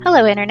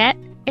Hello, Internet.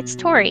 It's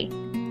Tori.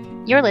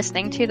 You're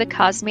listening to the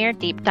Cosmere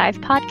Deep Dive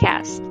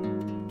podcast.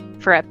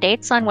 For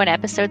updates on when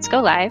episodes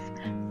go live,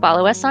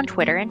 follow us on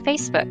Twitter and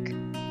Facebook.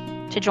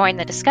 To join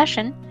the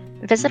discussion,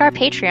 visit our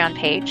Patreon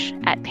page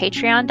at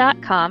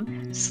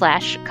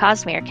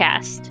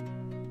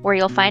patreon.com/CosmereCast, where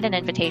you'll find an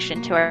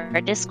invitation to our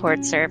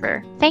Discord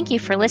server. Thank you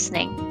for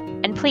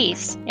listening, and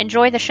please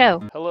enjoy the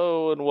show.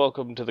 Hello, and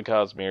welcome to the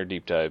Cosmere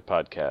Deep Dive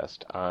podcast.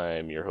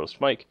 I'm your host,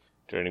 Mike.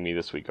 Joining me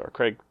this week are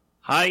Craig.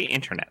 Hi,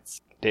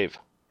 Internets. Dave.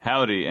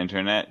 Howdy,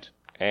 Internet.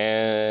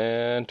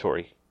 And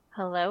Tori.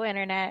 Hello,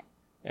 Internet.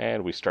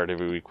 And we start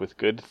every week with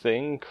good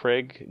thing.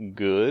 Craig,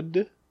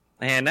 good.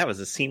 Man, that was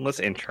a seamless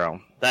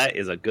intro. That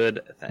is a good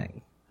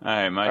thing. All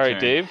right, my All right,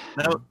 turn. Dave.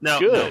 No,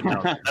 Good.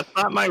 no, that's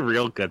not my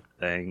real good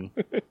thing.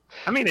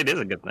 I mean, it is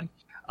a good thing.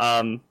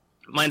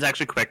 Mine's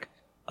actually quick.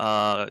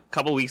 A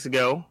couple weeks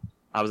ago,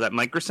 I was at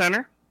Micro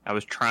Center. I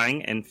was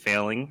trying and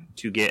failing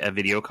to get a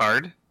video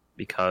card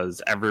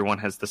because everyone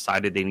has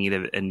decided they need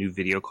a new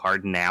video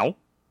card now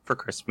for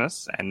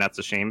Christmas, and that's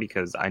a shame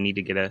because I need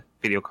to get a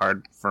video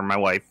card for my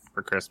wife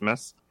for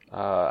Christmas.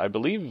 I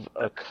believe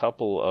a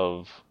couple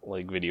of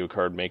video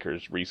card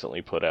makers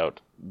recently put out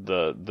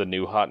the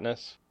new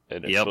hotness,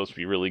 and it's supposed to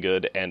be really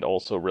good and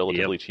also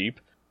relatively cheap.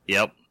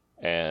 Yep.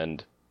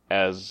 And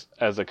as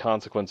a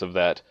consequence of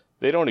that,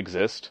 they don't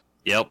exist.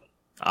 Yep.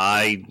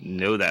 I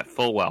know that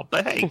full well.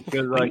 But hey,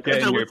 Good luck you guys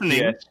getting are your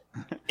listening PS.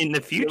 in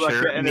the Good luck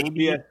future. getting a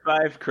Maybe,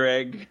 PS5,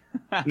 Craig.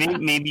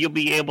 maybe you'll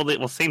be able to.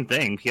 Well, same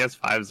thing.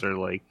 PS5s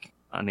are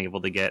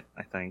unable to get,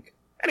 I think.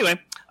 Anyway,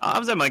 I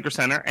was at Micro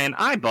Center and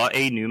I bought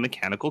a new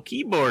mechanical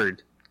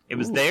keyboard. It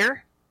was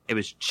there. It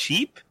was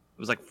cheap. It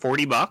was like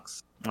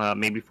 $40,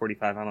 maybe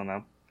 45. I don't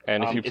know.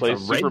 And if you it's play a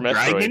Super Red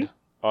Metroid Dragon?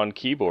 on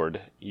keyboard,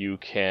 you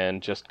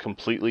can just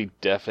completely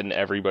deafen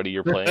everybody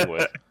you're playing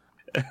with.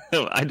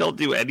 I don't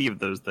do any of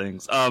those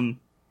things.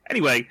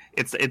 Anyway,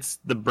 it's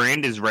the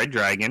brand is Red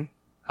Dragon.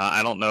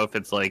 I don't know if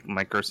it's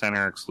Micro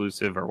Center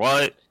exclusive or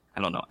what. I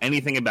don't know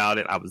anything about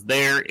it. I was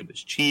there. It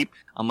was cheap.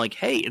 I'm like,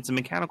 hey, it's a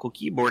mechanical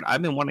keyboard.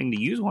 I've been wanting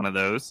to use one of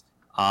those.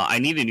 I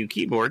need a new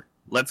keyboard.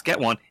 Let's get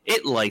one.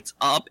 It lights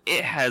up.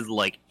 It has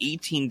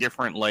 18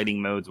 different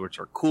lighting modes, which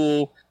are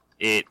cool.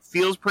 It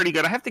feels pretty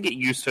good. I have to get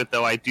used to it,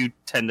 though. I do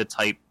tend to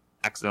type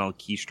accidental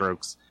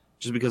keystrokes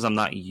just because I'm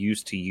not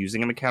used to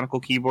using a mechanical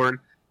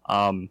keyboard.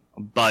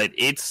 But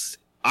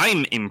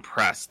I'm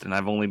impressed, and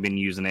I've only been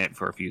using it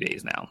for a few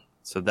days now.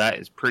 So that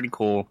is pretty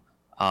cool.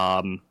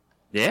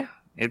 Yeah,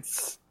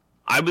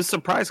 I was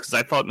surprised because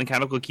I thought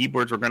mechanical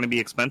keyboards were going to be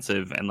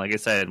expensive. And like I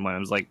said, when it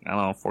was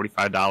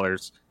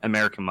 $45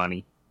 American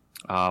money,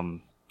 I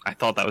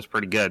thought that was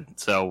pretty good.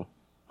 So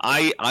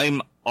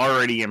I'm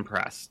already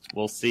impressed.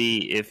 We'll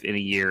see if in a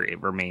year it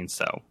remains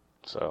so.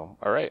 So,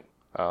 all right.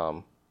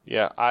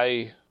 Yeah,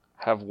 I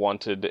have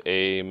wanted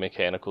a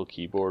mechanical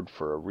keyboard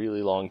for a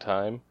really long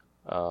time,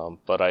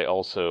 but I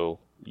also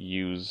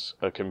use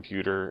a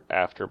computer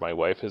after my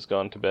wife has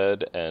gone to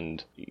bed,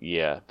 and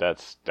yeah,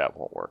 that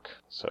won't work.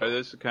 So Are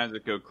those the kinds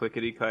that go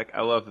clickety-clack?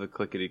 I love the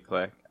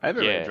clickety-clack. I have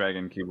a Red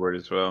Dragon keyboard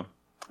as well.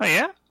 Oh,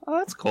 yeah? Oh,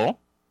 that's cool.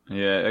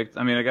 Yeah,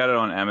 I got it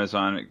on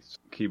Amazon. It's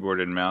keyboard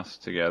and mouse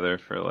together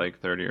for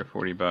 $30 or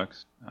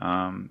 $40.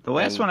 The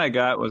last one I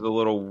got was a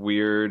little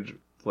weird.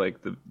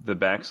 The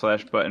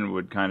backslash button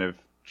would kind of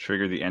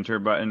trigger the enter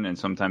button, and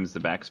sometimes the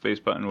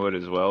backspace button would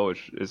as well,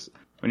 which is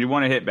when you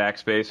want to hit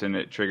backspace and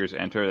it triggers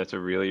enter, that's a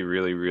really,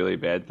 really, really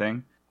bad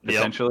thing,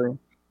 potentially.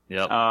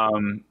 Yep.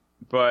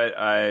 But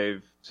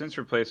I've since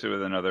replaced it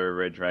with another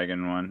Red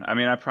Dragon one. I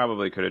mean, I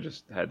probably could have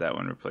just had that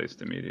one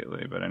replaced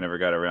immediately, but I never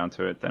got around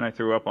to it. Then I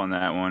threw up on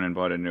that one and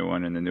bought a new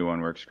one, and the new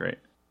one works great.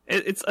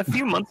 It's a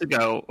few months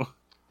ago.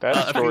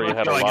 that story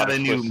had a I lot got of a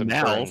new twists and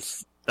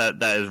mouse turns.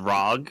 that is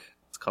ROG.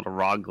 It's called a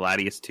ROG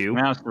Gladius 2.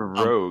 Mouse for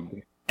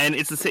Rogue. And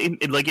it's the same.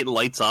 It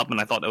lights up, and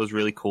I thought that was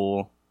really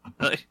cool.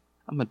 I'm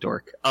a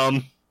dork.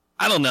 I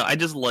don't know. I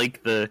just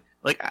like the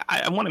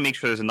I want to make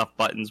sure there's enough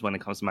buttons when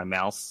it comes to my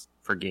mouse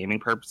for gaming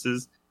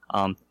purposes.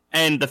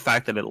 And the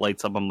fact that it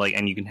lights up, I'm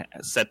and you can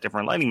set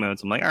different lighting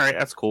modes. I'm like, all right,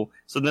 that's cool.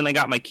 So then I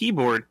got my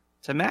keyboard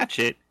to match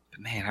it.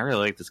 But man, I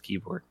really like this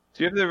keyboard.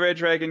 Do you have the Red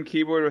Dragon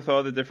keyboard with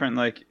all the different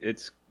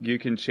you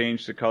can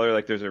change the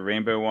color, there's a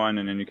rainbow one,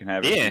 and then you can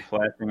have it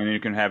flashing, and then you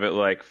can have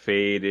it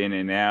fade in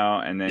and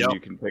out, and then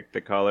you can pick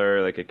the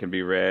color, it can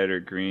be red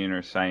or green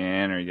or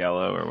cyan or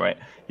yellow or white.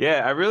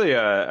 Yeah, I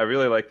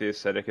really like the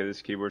aesthetic of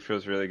this keyboard.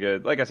 Feels really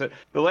good. Like I said,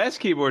 the last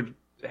keyboard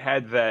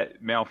had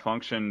that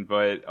malfunction,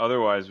 but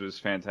otherwise was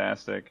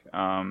fantastic.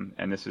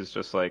 And this is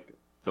just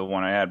the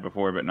one I had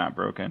before, but not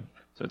broken,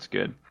 so it's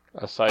good.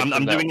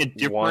 I'm doing a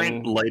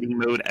different lighting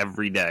mode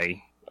every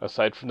day.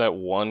 Aside from that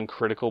one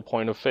critical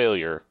point of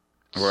failure,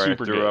 where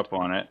super I threw good. up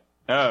on it.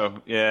 Oh,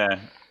 yeah.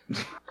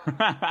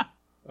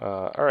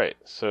 All right,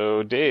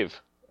 so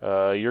Dave,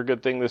 your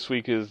good thing this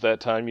week is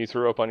that time you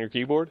threw up on your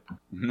keyboard?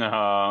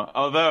 No,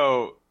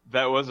 although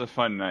that was a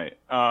fun night.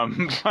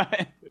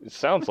 But It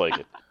sounds like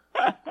it.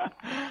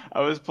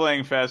 I was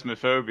playing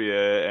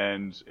Phasmophobia,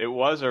 and it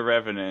was a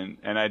Revenant,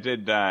 and I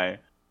did die.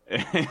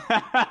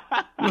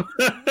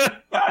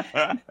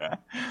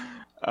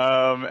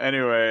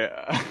 Anyway,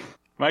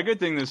 my good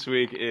thing this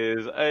week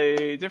is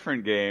a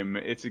different game.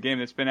 It's a game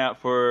that's been out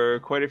for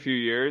quite a few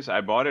years.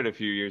 I bought it a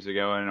few years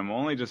ago, and I'm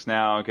only just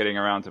now getting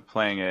around to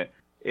playing it.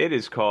 It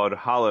is called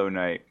Hollow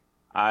Knight.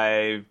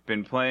 I've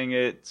been playing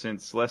it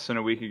since less than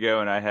a week ago,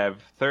 and I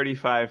have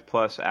 35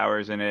 plus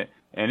hours in it.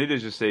 And it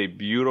is just a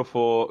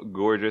beautiful,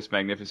 gorgeous,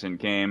 magnificent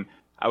game.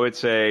 I would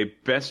say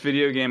best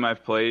video game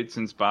I've played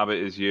since Baba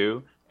Is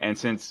You. And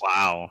since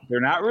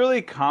they're not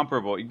really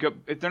comparable,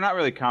 if they're not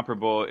really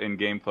comparable in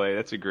gameplay,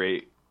 that's a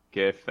great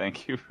GIF.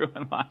 Thank you for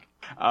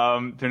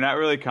unlocking. They're not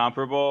really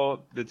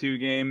comparable, the two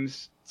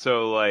games.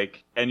 So,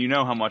 like, and you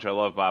know how much I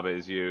love Baba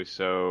Is You,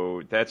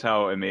 so that's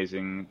how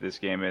amazing this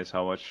game is,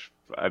 how much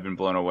I've been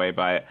blown away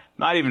by it.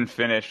 Not even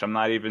finished. I'm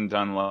not even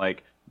done,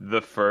 like,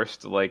 the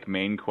first, like,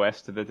 main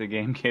quest that the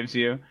game gives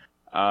you.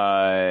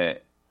 Right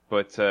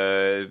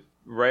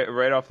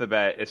off the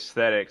bat,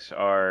 aesthetics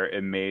are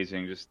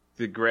amazing. Just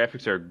the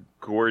graphics are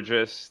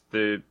gorgeous.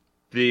 The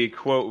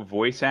quote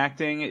voice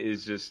acting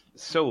is just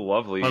so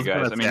lovely, you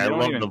guys. I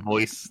love the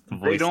voice.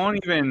 They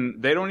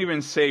don't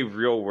even say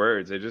real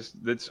words.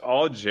 It's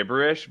all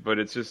gibberish, but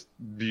it's just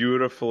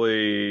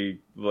beautifully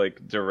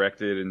like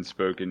directed and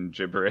spoken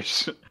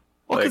gibberish.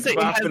 Well, because they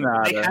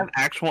have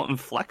actual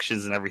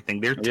inflections and everything.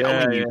 They're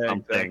telling you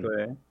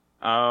something.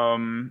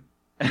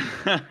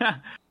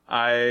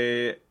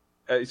 Exactly.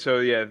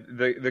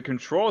 The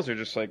controls are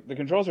just like, the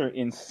controls are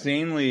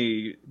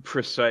insanely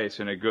precise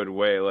in a good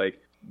way.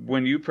 Like,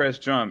 when you press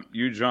jump,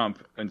 you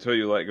jump until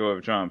you let go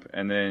of jump,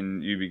 and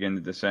then you begin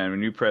to descend.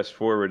 When you press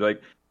forward,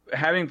 like,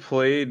 having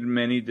played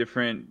many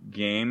different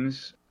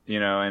games,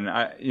 and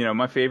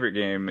my favorite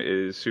game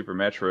is Super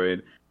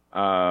Metroid,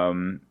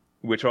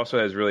 which also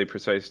has really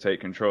precise, tight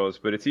controls,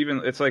 but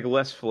it's like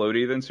less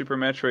floaty than Super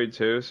Metroid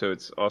too, so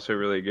it's also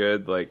really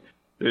good. Like,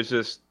 there's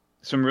just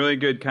some really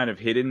good kind of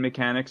hidden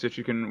mechanics that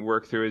you can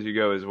work through as you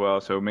go as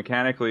well. So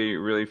mechanically,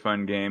 really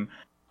fun game.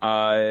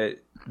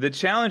 The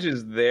challenge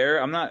is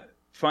there. I'm not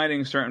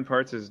finding certain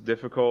parts as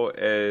difficult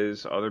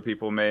as other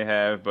people may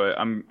have, but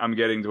I'm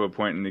getting to a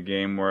point in the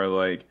game where,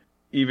 like,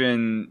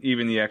 even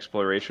the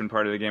exploration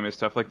part of the game is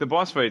tough. Like, the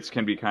boss fights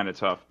can be kind of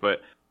tough,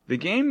 but the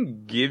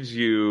game gives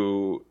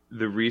you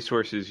the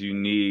resources you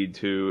need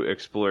to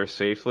explore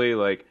safely.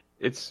 Like,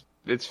 it's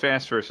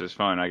fast versus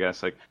fun, I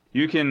guess. Like,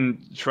 you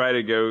can try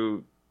to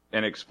go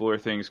and explore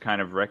things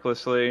kind of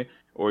recklessly,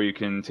 or you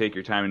can take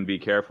your time and be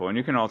careful, and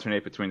you can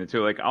alternate between the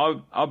two. Like,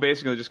 I'll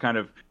basically just kind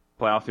of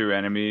plow through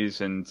enemies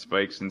and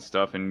spikes and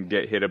stuff and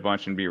get hit a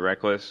bunch and be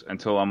reckless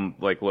until I'm,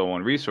 like, low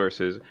on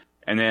resources.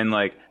 And then,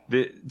 like,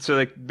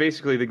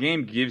 basically the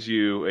game gives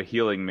you a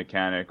healing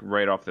mechanic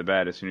right off the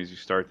bat as soon as you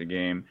start the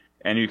game,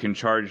 and you can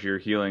charge your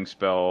healing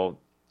spell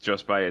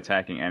just by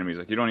attacking enemies.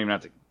 Like, you don't even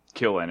have to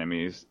kill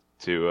enemies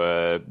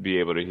to be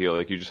able to heal.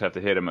 Like, you just have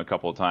to hit them a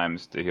couple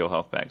times to heal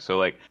health back. So,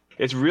 like,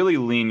 it's really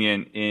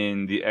lenient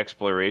in the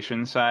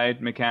exploration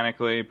side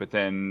mechanically, but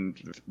then,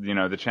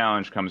 the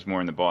challenge comes more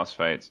in the boss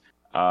fights.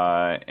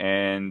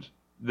 And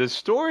the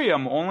story,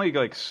 I'm only,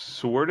 like,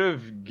 sort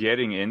of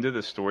getting into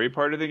the story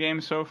part of the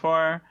game so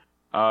far.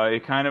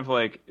 It kind of,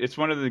 like, it's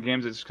one of the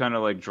games that's kind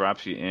of, like,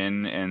 drops you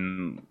in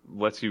and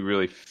lets you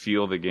really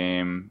feel the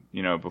game,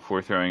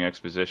 before throwing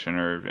exposition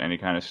or any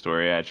kind of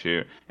story at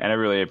you. And I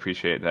really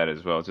appreciate that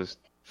as well. Just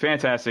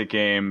fantastic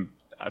game.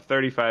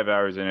 35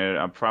 hours in it.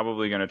 I'm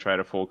probably going to try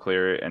to full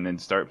clear it and then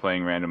start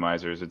playing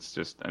randomizers. It's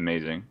just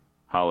amazing.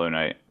 Hollow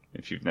Knight,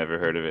 if you've never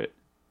heard of it.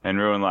 And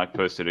Rowanlock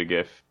posted a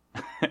GIF,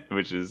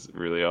 which is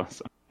really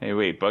awesome. Hey,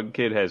 wait, Bug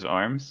Kid has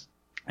arms?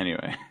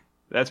 Anyway,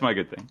 that's my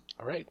good thing.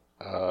 All right.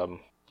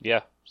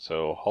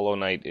 So Hollow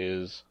Knight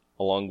is,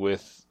 along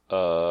with,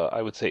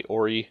 I would say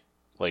Ori,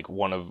 like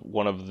one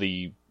of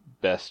the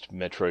best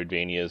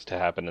Metroidvanias to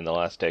happen in the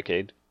last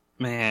decade.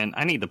 Man,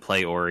 I need to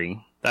play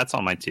Ori. That's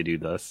on my to-do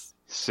list.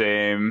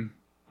 Same.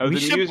 We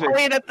should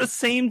play it at the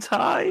same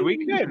time. We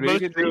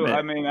could do.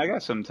 I mean, I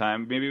got some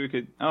time. Maybe we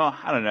could. Oh,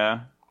 I don't know.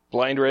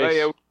 Blind race. Oh,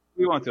 yeah,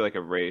 we want to do like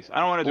a race. I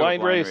don't want to do a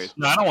blind race.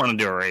 No, I don't want to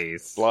do a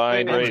race.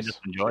 Blind race. Just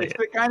enjoy it. It's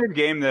the kind of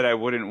game that I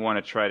wouldn't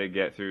want to try to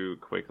get through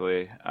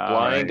quickly.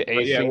 Blind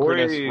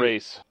asynchronous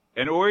race.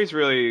 And Ori's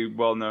really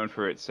well known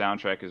for its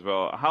soundtrack as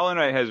well. Hollow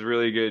Knight has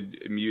really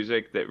good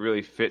music that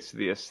really fits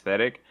the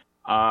aesthetic.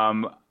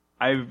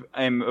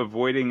 I'm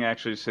avoiding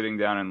actually sitting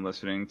down and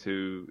listening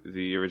to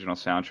the original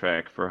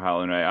soundtrack for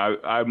Hollow Knight.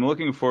 I'm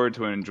looking forward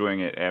to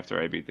enjoying it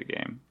after I beat the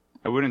game.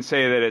 I wouldn't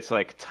say that it's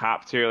like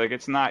top tier, like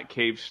it's not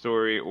Cave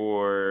Story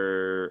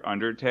or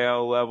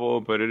Undertale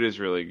level, but it is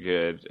really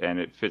good and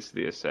it fits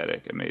the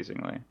aesthetic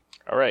amazingly.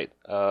 All right,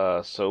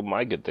 so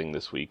my good thing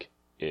this week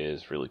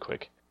is really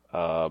quick.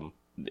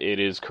 It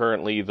is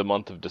currently the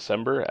month of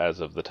December as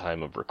of the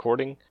time of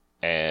recording.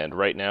 And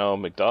right now,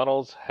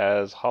 McDonald's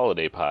has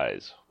holiday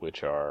pies,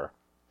 which are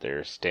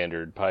their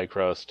standard pie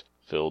crust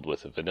filled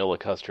with a vanilla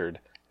custard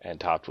and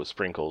topped with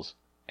sprinkles,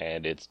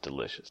 and it's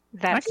delicious.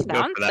 That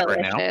sounds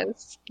delicious.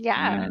 Right,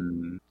 yeah.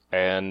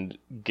 And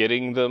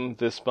getting them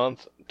this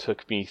month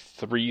took me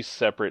 3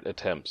 separate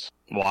attempts.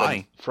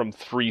 Why? From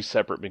 3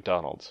 separate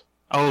McDonald's.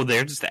 Oh,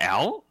 they're just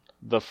out?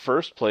 the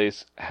first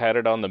place had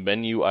it on the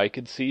menu I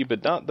could see,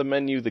 but not the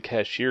menu the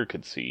cashier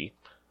could see.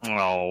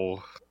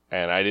 Oh.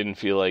 And I didn't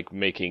feel like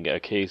making a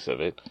case of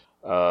it.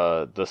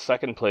 The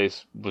second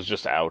place was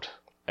just out,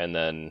 and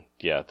then,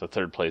 yeah, the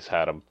third place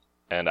had them.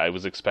 And I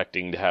was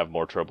expecting to have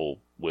more trouble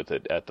with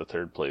it at the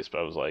third place, but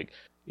I was like,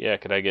 yeah,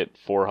 could I get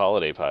 4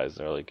 holiday pies?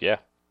 And they're like, yeah.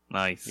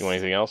 Nice. You want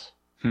anything else?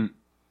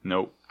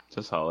 Nope,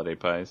 just holiday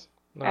pies.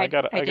 No, I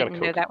got a didn't know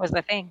Coke. that was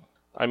a thing.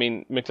 I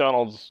mean,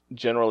 McDonald's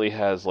generally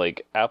has,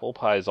 like, apple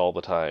pies all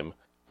the time,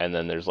 and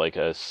then there's, like,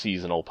 a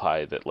seasonal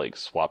pie that, like,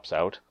 swaps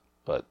out.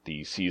 But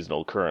the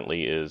seasonal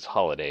currently is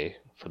holiday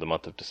for the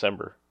month of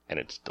December, and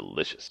it's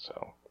delicious.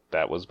 So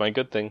that was my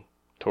good thing.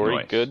 Tori,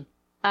 Nice. good?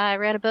 I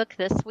read a book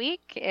this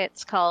week.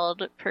 It's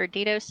called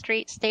Perdido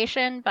Street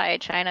Station by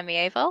China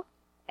Mieville,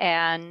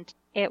 and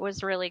it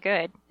was really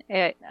good.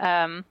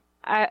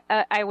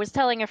 I was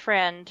telling a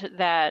friend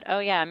that, oh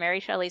yeah,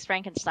 Mary Shelley's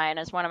Frankenstein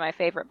is one of my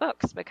favorite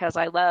books because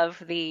I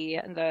love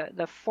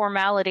the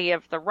formality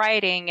of the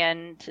writing,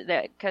 and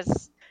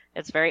because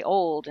it's very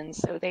old, and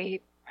so they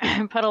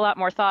put a lot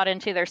more thought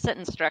into their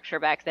sentence structure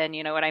back then,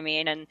 you know what I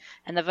mean, and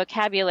the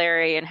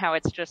vocabulary and how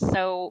it's just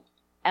so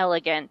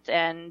elegant.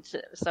 And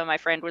so my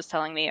friend was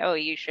telling me, oh,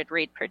 you should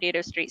read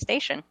Perdido Street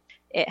Station.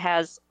 It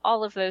has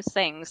all of those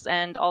things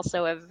and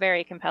also a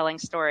very compelling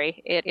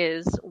story. It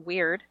is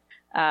weird.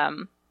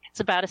 It's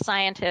about a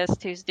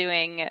scientist who's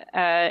doing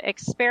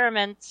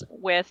experiments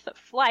with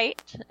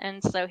flight,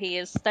 and so he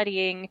is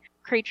studying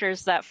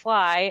creatures that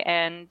fly,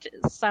 and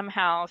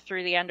somehow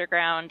through the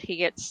underground he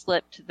gets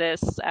slipped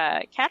this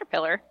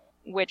caterpillar,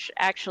 which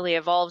actually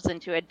evolves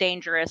into a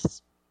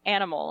dangerous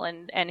animal,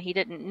 and he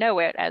didn't know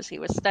it as he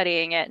was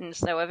studying it, and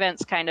so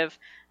events kind of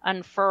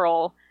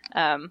unfurl.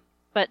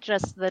 But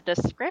just the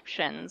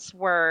descriptions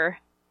were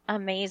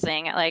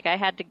amazing. Like, I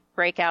had to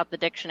break out the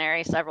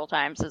dictionary several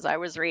times as I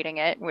was reading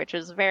it, which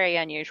is very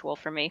unusual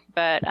for me.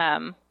 But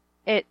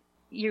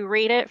you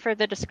read it for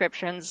the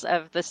descriptions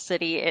of the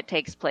city it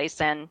takes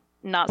place in,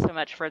 not so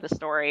much for the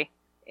story.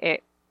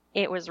 It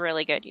was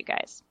really good, you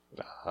guys.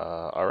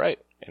 All right.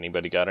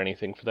 Anybody got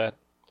anything for that?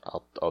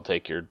 I'll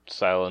take your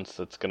silence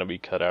that's going to be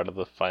cut out of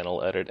the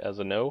final edit as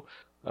a no.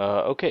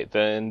 Okay,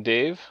 then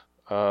Dave,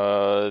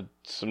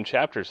 some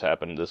chapters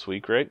happened this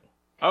week, right?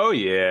 Oh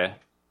yeah.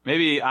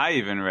 Maybe I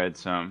even read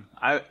some.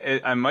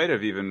 I might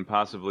have even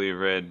possibly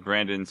read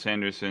Brandon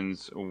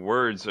Sanderson's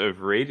Words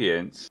of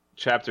Radiance,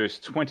 chapters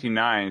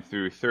 29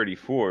 through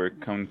 34,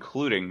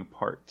 concluding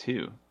part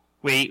 2.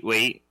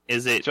 Wait.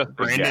 Is it Just a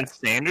Brandon guess.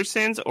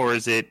 Sanderson's or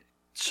is it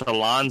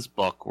Shalon's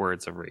book,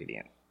 Words of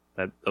Radiance?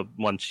 That the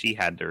one she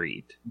had to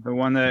read. The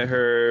one that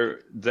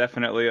her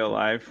definitely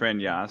alive friend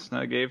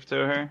Yasna gave to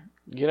her?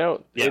 You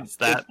know, Yes,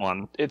 that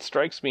one. It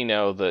strikes me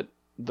now that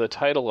the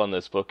title on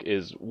this book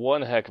is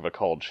one heck of a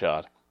called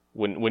shot.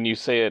 When you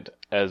say it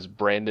as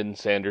Brandon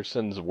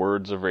Sanderson's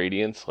Words of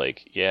Radiance,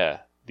 like,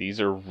 yeah,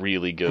 these are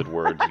really good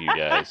words, you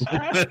guys.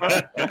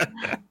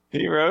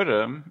 He wrote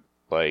them.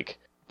 Like,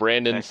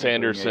 Brandon Technically,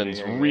 Sanderson's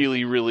maybe, I guess.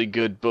 really, really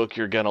good book.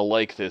 You're gonna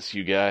like this,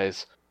 you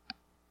guys.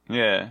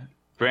 Yeah.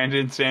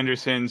 Brandon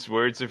Sanderson's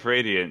Words of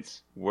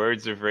Radiance.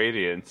 Words of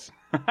Radiance.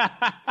 All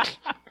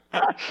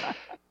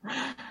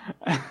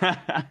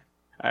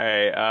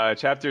right,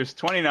 chapters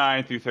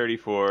 29 through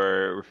 34.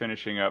 We're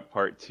finishing up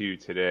part 2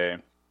 today.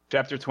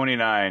 Chapter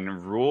 29,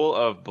 Rule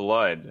of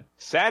Blood.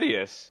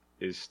 Sadius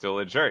is still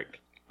a jerk.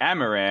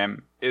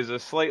 Amaram is a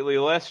slightly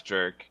less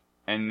jerk.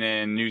 And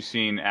then new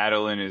scene,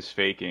 Adeline is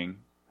faking.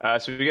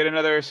 So we get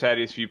another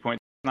Sadius viewpoint.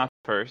 Not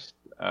the first.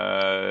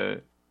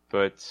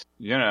 But,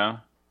 you know,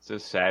 it's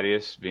just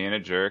Sadius being a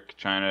jerk,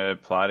 trying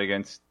to plot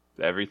against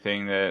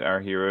everything that our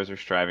heroes are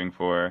striving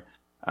for.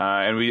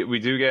 And we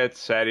do get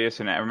Sadius,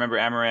 and I remember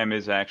Amaram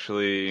is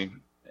actually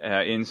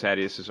in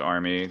Sadius's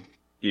army,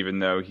 even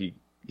though he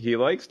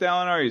likes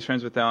Dalinar, he's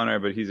friends with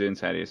Dalinar, but he's in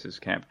Sadius's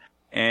camp.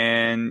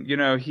 And, you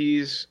know,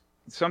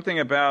 something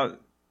about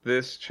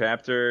this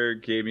chapter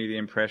gave me the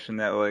impression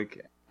that,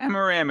 like,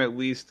 Amaram at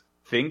least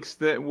thinks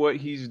that what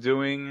he's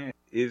doing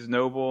is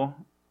noble.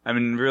 I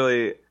mean,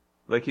 really,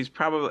 like, he's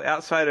probably,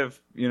 outside of,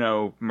 you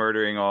know,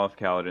 murdering all of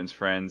Kaladin's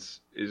friends,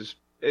 is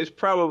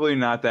probably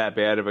not that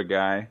bad of a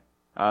guy.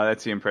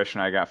 That's the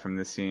impression I got from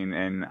this scene,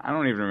 and I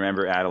don't even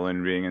remember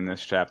Adeline being in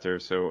this chapter.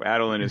 So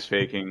Adeline is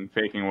faking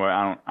what?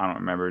 I don't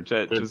remember.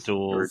 Just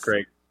duels.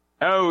 Craig.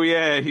 Oh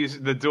yeah, he's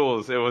the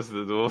duels. It was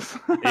the duels.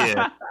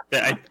 Yeah,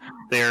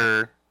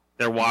 they're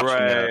watching.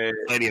 Right.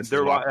 Sadius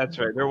That's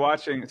right. They're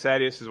watching.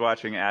 Sadius is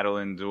watching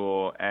Adeline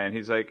duel, and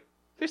he's like,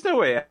 "There's no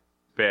way Adeline's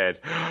bad."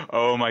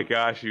 Oh my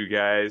gosh, you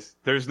guys!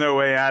 There's no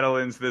way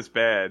Adeline's this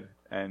bad.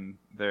 And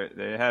there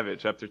you have it.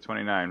 Chapter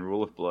 29,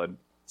 Rule of Blood.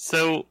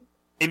 So,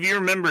 if you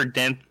remember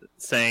Denth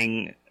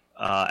saying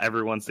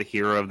everyone's the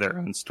hero of their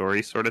own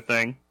story sort of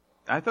thing.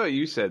 I thought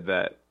you said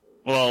that.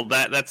 Well,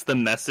 that's the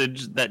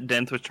message that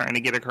Denth was trying to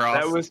get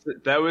across.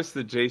 That was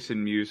the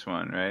Jason Mewes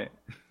one, right?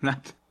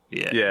 Not.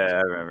 Yeah. Yeah,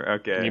 I remember.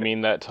 Okay. You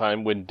mean that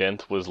time when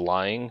Denth was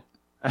lying?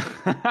 All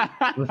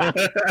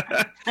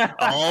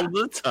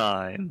the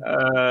time.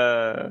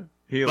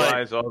 He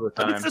lies all the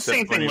time. But it's the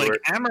same thing. Like,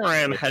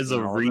 Amaram has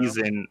a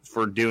reason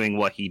for doing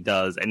what he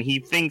does, and he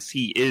thinks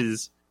he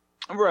is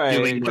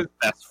doing what's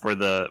best for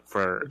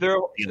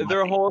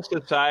their whole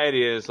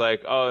society is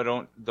like,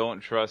 oh, don't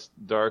trust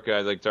dark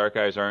guys. Like, dark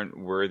guys aren't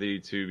worthy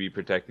to be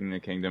protecting the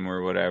kingdom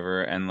or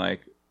whatever. And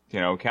like,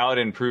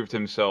 Kaladin proved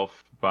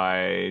himself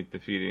by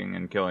defeating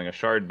and killing a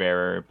shard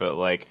bearer, but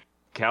like,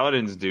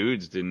 Kaladin's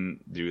dudes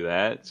didn't do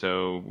that,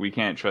 so we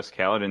can't trust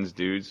Kaladin's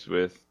dudes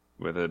with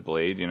a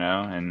blade,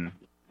 and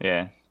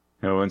yeah,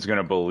 no one's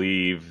gonna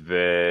believe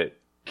that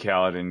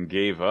Kaladin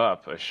gave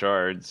up a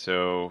shard,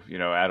 so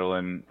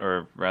Adolin,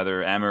 or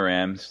rather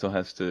Amaram, still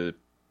has to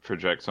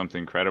project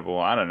something credible.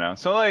 I don't know.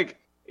 So like,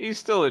 he's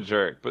still a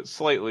jerk, but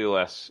slightly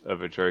less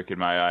of a jerk in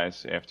my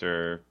eyes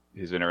after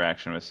his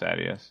interaction with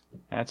Sadeas.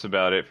 That's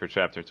about it for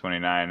chapter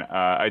 29.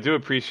 I do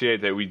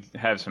appreciate that we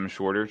have some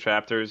shorter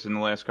chapters in the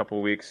last couple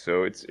of weeks,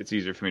 so it's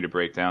easier for me to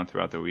break down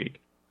throughout the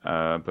week.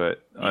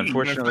 But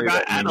unfortunately,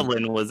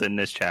 Adolin was in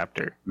this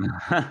chapter.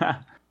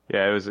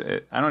 Yeah, it was.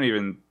 I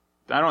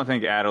don't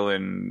think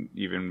Adolin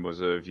even was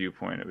a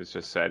viewpoint. It was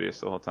just Sadeas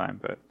the whole time.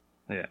 But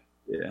yeah.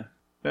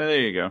 There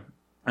you go.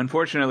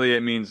 Unfortunately,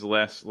 it means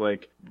less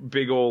like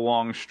big old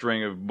long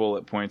string of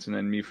bullet points and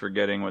then me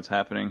forgetting what's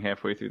happening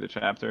halfway through the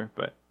chapter.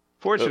 But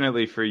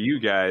fortunately for you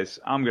guys,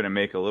 I'm going to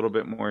make a little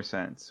bit more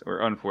sense,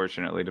 or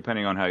unfortunately,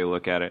 depending on how you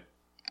look at it.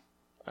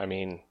 I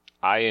mean,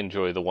 I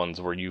enjoy the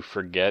ones where you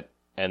forget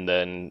and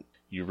then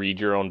you read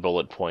your own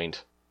bullet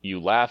point, you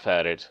laugh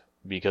at it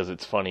because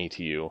it's funny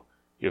to you.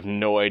 You have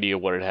no idea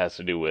what it has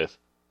to do with,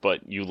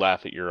 but you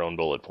laugh at your own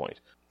bullet point.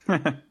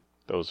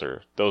 Those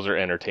are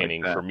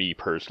entertaining for me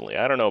personally.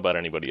 I don't know about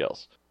anybody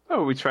else.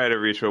 Oh, we try to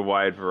reach a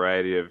wide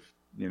variety of,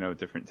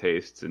 different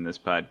tastes in this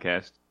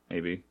podcast,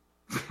 maybe.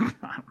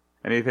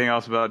 Anything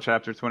else about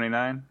chapter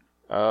 29?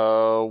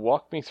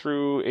 Walk me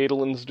through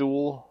Adolin's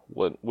duel.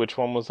 Which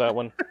one was that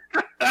one?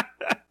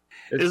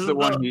 It's the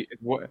one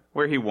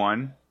where he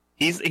won.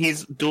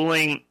 He's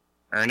dueling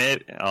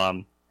Erniv.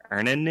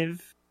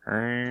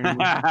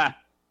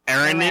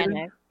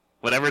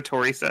 Whatever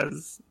Tori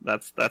says,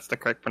 that's the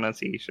correct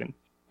pronunciation.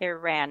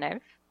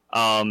 Iraniv.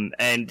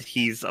 And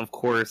he's of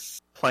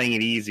course playing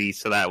it easy,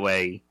 so that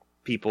way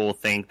people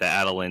think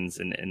that Adolin's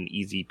an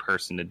easy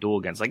person to duel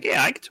against. Like,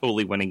 yeah, I could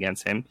totally win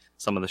against him.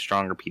 Some of the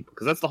stronger people,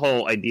 because that's the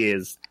whole idea.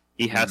 Is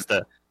he has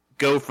to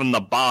go from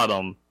the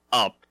bottom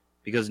up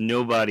because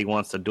nobody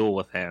wants to duel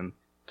with him.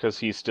 Because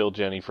he's still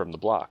Jenny from the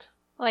block.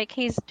 Like,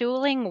 he's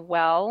dueling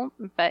well,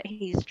 but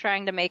he's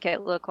trying to make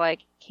it look like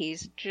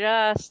he's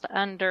just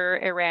under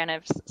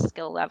Iraniv's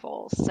skill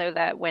level, so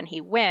that when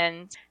he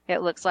wins,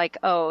 it looks like,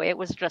 oh, it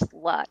was just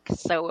luck.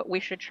 So we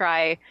should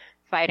try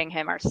fighting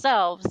him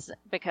ourselves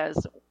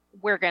because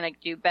we're going to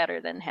do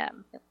better than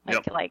him.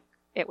 Like,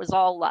 it was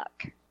all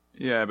luck.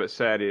 Yeah, but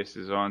Sadeas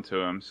is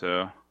onto him,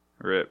 so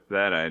rip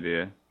that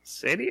idea.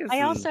 Sadeas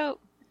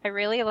I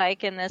really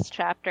like in this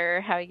chapter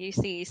how you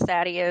see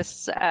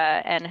Sadeas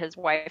and his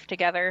wife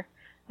together.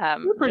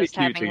 They're pretty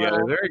cute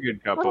together. They're a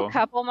good couple. Little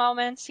couple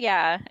moments,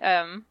 yeah.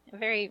 I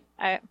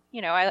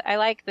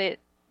like the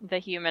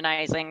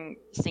humanizing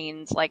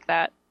scenes like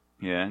that.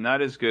 Yeah,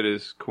 not as good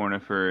as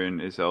Cornifer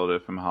and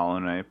Iselda from Hollow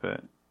Knight,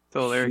 but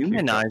still they're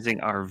humanizing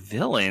our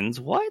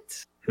villains.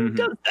 What? Who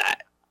does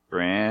that?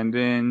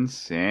 Brandon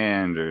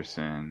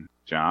Sanderson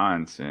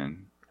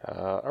Johnson.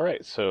 All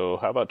right, so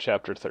how about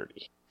chapter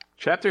 30?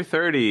 Chapter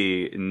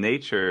 30,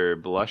 Nature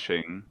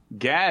Blushing.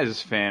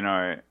 Gaz fan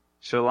art.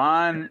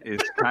 Shallan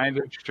is kind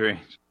of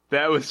strange.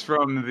 That was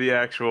from the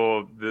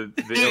actual the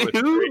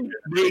Who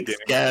makes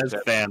Gaz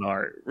fan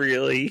art?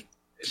 Really?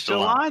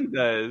 Shallan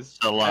does.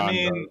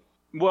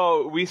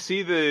 Well, we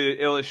see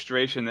the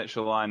illustration that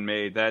Shallan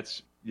made.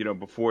 That's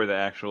before the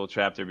actual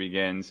chapter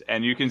begins,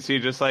 and you can see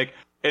just like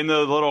in the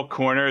little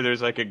corner,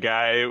 there's like a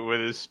guy with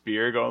his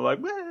spear going like,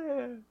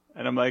 wah!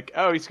 And I'm like,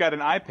 oh, he's got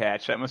an eye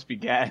patch. That must be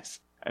Gaz.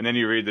 And then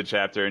you read the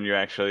chapter, and you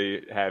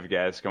actually have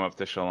Gaz come up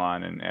to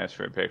Shallan and ask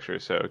for a picture.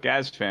 So,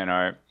 Gaz fan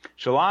art.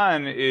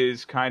 Shallan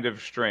is kind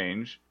of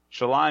strange.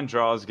 Shallan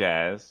draws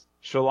Gaz.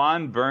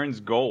 Shallan burns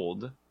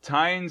gold.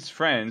 Tyne's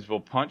friends will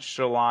punch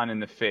Shallan in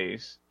the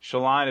face.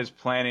 Shallan is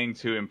planning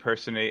to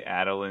impersonate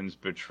Adolin's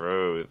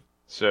betrothed.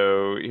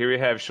 So, here we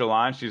have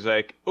Shallan. She's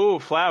like, ooh,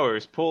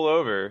 flowers, pull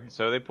over.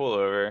 So, they pull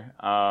over.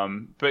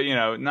 But,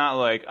 not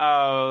like,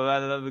 oh,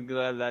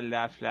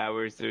 la,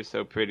 flowers, they're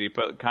so pretty.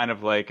 But kind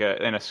of like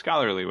in a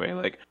scholarly way.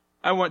 Like,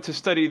 I want to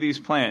study these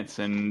plants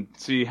and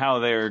see how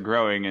they are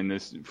growing in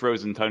this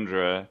frozen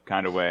tundra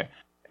kind of way.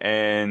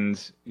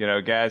 And,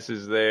 Gaz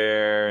is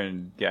there,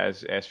 and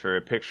Gaz asks for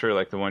a picture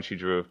like the one she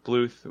drew of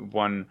Bluth.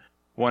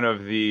 One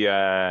of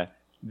the...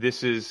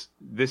 This is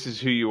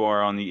who you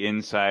are on the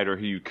inside, or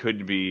who you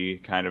could be,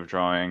 kind of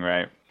drawing,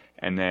 right?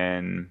 And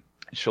then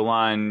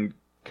Shallan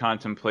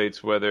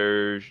contemplates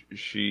whether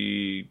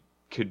she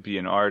could be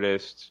an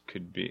artist,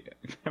 could be...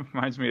 It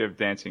reminds me of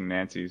Dancing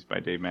Nancy's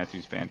by Dave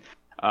Matthews Band.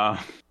 I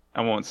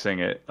won't sing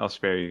it. I'll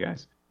spare you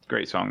guys.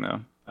 Great song,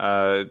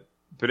 though.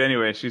 But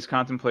anyway, she's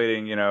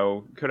contemplating,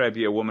 could I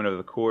be a woman of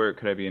the court?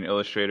 Could I be an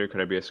illustrator?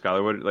 Could I be a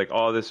scholar? What, like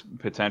all this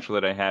potential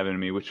that I have in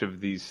me, which of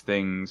these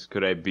things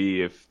could I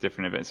be if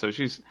different events? So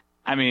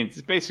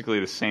it's basically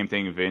the same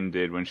thing Vin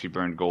did when she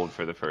burned gold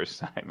for the first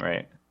time,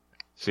 right?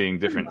 Seeing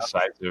different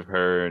sides of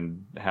her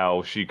and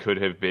how she could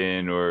have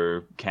been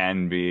or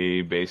can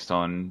be based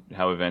on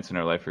how events in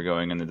her life are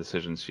going and the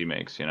decisions she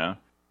makes, Yep.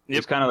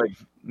 It's kind of like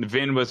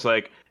Vin was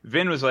like,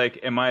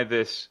 am I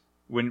this...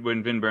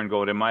 When Vin burned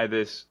gold, am I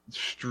this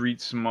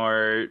street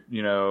smart,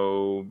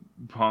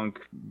 punk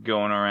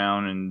going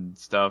around and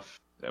stuff,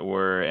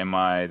 or am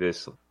I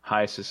this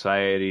high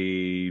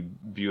society,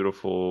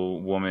 beautiful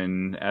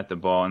woman at the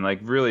ball? And like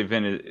really,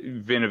 Vin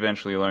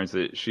eventually learns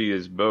that she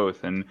is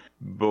both, and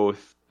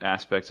both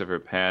aspects of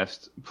her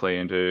past play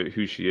into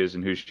who she is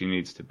and who she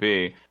needs to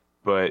be.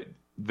 But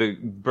the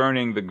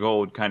burning the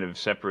gold kind of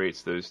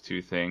separates those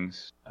two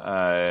things.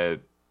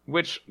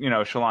 Which,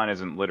 Shallan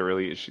isn't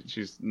literally,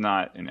 she's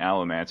not an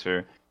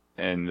allomancer.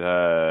 And,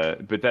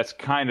 but it's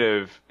kind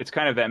of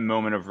that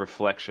moment of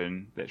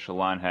reflection that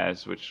Shallan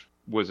has, which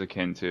was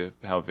akin to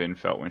how Vin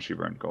felt when she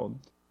burned gold.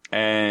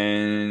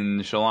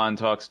 And Shallan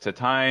talks to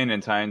Tyne,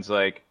 and Tyne's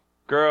like,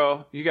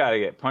 girl, you gotta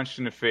get punched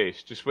in the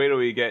face. Just wait till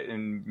we get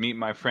and meet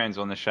my friends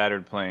on the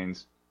Shattered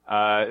Plains.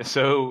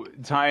 So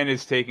Tyne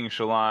is taking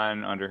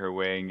Shallan under her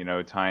wing.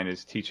 Tyne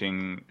is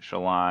teaching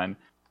Shallan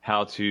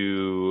how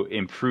to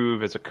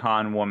improve as a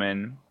con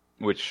woman,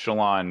 which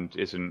Shallan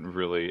isn't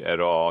really at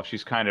all.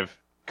 She's kind of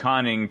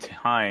conning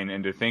Tyne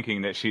into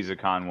thinking that she's a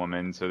con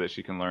woman so that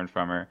she can learn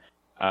from her.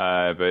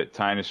 But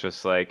Tyne is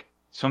just like,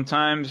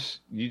 sometimes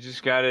you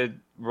just gotta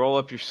roll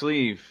up your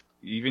sleeve,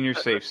 even your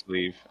safe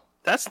sleeve.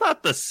 That's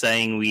not the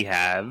saying we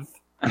have.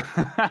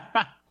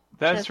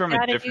 That's just from a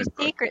gotta different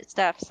do secret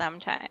stuff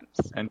sometimes.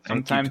 And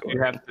sometimes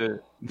you have to...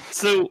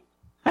 So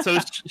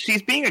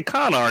she's being a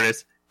con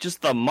artist,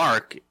 just the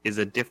mark is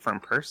a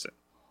different person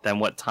than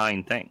what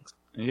Tyne thinks.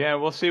 Yeah,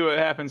 we'll see what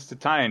happens to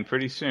Tyne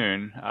pretty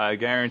soon. I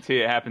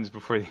guarantee it happens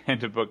before the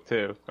end of book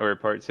 2, or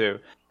part 2.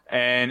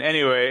 And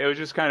anyway, it was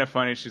just kind of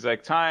funny. She's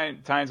like,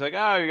 Tyne's like,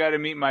 oh, you gotta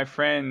meet my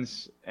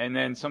friends. And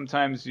then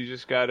sometimes you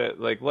just gotta,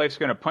 like, life's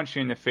gonna punch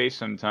you in the face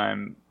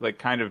sometime. Like,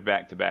 kind of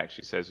back to back,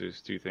 she says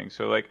those two things.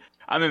 So, like,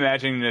 I'm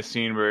imagining this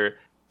scene where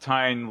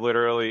Tyne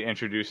literally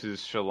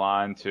introduces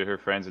Shallan to her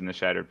friends in the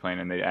Shattered Plane,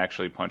 and they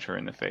actually punch her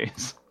in the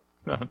face.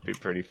 That would be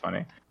pretty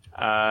funny.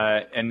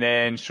 And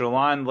then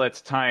Shallan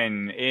lets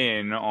Tyne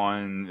in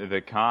on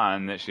the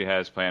con that she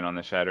has planned on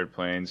the Shattered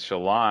Plains.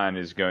 Shallan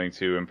is going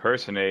to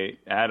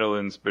impersonate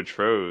Adolin's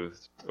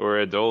betrothed, or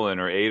Adolin,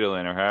 or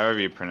Adolin, or however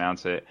you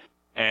pronounce it.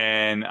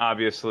 And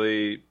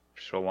obviously,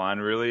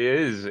 Shallan really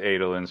is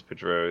Adolin's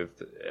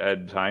betrothed.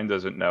 Tyne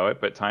doesn't know it,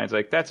 but Tyne's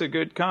like, that's a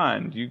good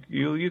con.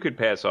 You could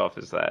pass off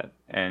as that.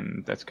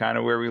 And that's kind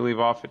of where we leave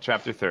off at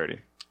chapter 30.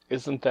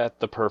 Isn't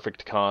that the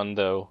perfect con,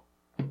 though?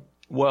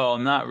 Well,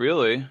 not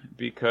really,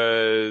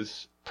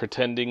 because...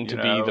 Pretending to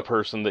be the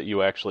person that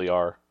you actually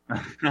are.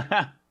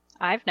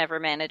 I've never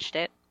managed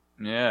it.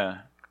 Yeah.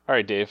 All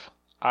right, Dave.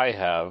 I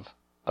have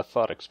a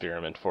thought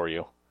experiment for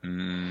you.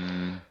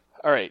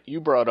 All right,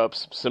 you brought up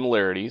some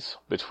similarities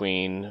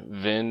between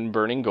Vin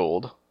burning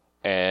gold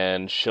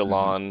and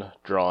Shallan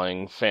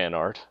drawing fan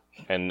art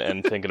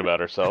and thinking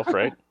about herself,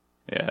 right?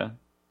 Yeah.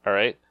 All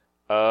right.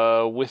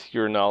 With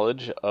your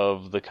knowledge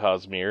of the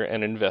Cosmere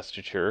and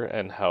investiture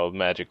and how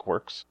magic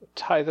works,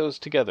 tie those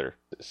together.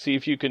 See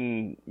if you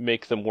can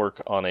make them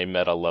work on a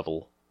meta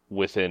level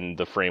within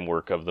the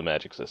framework of the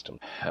magic system.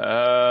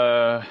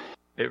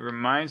 It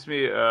reminds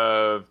me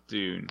of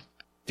Dune.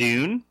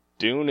 Dune?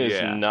 Dune is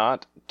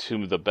not,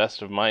 to the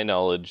best of my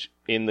knowledge,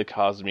 in the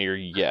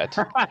Cosmere yet.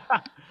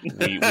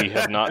 we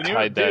have not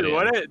tied that in.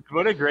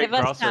 What a great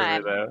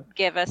crossover, though.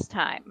 Give us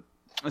time.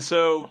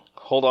 So...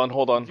 Hold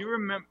on. Do you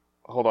remember...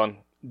 Hold on.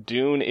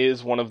 Dune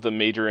is one of the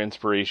major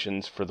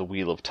inspirations for the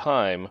Wheel of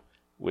Time,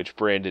 which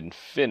Brandon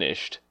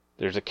finished.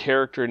 There's a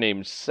character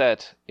named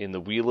Set in the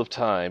Wheel of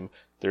Time.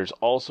 There's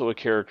also a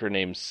character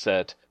named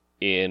Set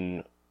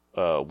in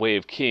Way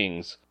of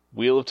Kings.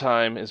 Wheel of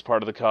Time is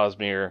part of the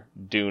Cosmere.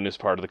 Dune is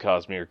part of the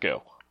Cosmere.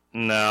 Go.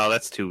 No,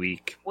 that's too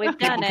weak. We've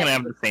done People it. can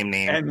have the same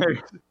name.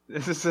 And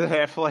this is a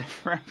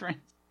Half-Life reference.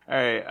 All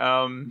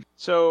right.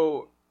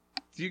 So,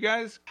 do you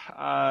guys...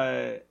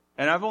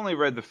 and I've only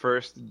read the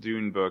first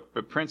Dune book,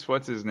 but Prince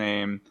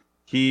What's-His-Name,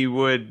 he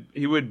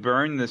would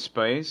burn the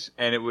spice,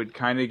 and it would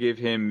kind of give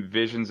him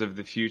visions of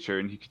the future,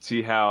 and he could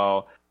see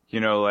how,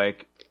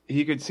 like,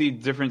 he could see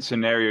different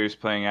scenarios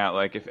playing out.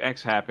 Like, if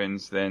X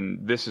happens, then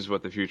this is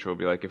what the future will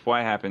be like. If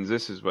Y happens,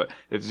 this is what...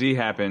 If Z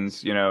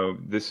happens,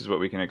 this is what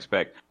we can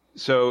expect.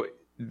 So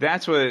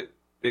that's what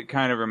it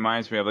kind of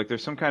reminds me of. Like,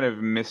 there's some kind of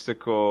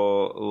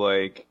mystical,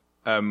 like...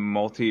 a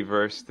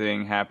multiverse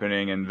thing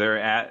happening, and they're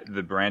at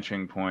the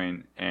branching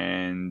point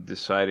and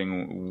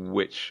deciding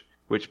which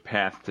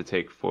path to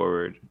take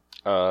forward.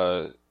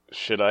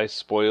 Should I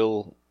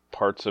spoil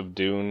parts of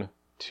Dune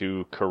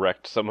to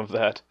correct some of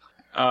that?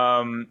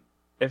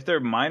 If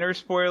they're minor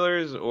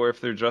spoilers, or if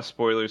they're just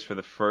spoilers for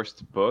the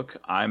first book,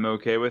 I'm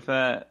okay with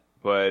that.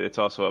 But it's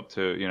also up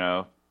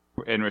to,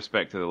 in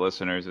respect to the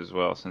listeners as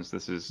well, since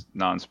this is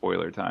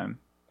non-spoiler time.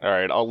 All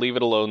right, I'll leave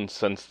it alone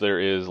since there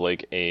is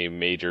like a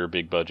major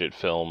big budget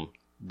film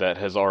that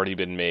has already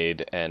been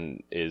made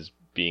and is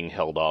being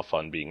held off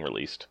on being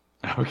released.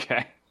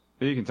 Okay.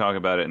 You can talk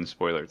about it in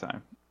spoiler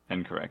time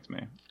and correct me.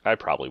 I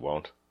probably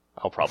won't.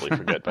 I'll probably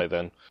forget by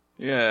then.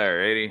 Yeah,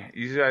 alrighty.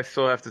 You guys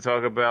still have to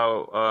talk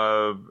about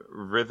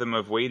Rhythm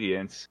of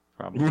Radiance,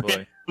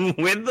 probably.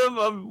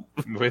 Rhythm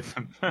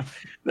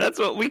That's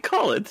what we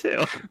call it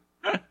too.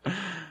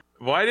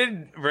 Why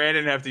did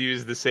Brandon have to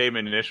use the same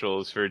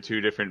initials for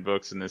two different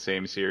books in the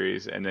same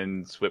series and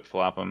then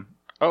flip-flop them?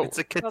 Oh, It's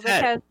a Well,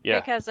 cassette.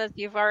 because as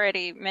you've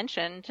already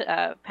mentioned,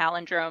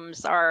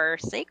 palindromes are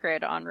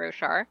sacred on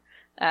Roshar.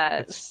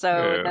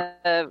 So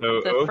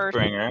the first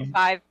Oathbringer.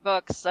 5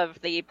 books of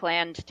the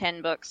planned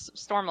 10 books of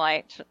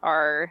Stormlight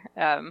are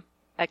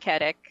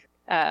Aketic.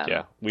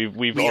 yeah. We've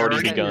We already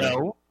already begun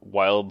know.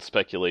 wild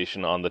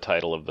speculation on the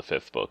title of the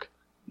 5th book.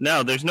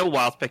 No, there's no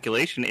wild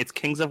speculation. It's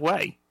Kings of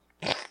Way.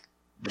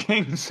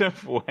 Kings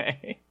of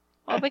Way.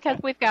 Well, because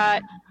we've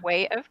got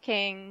Way of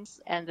Kings,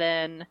 and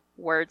then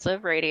Words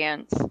of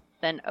Radiance,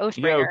 then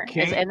Oathbringer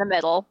is in the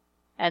middle,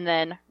 and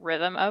then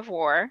Rhythm of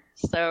War.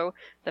 So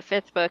the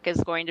 5th book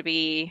is going to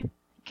be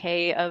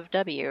K of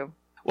W.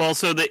 Well,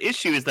 so the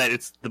issue is that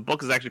the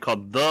book is actually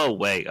called The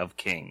Way of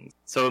Kings.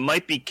 So it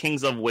might be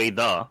Kings of Way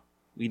the.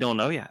 We don't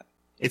know yet.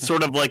 It's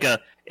sort of like a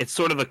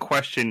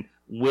question.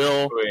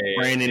 Will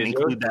Brandon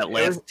include that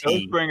last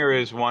T? Oathbringer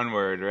is one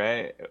word,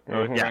 right?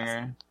 Mhm.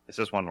 Oathbringer? It's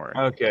just one word.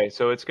 Okay,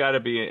 so it's got to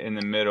be in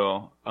the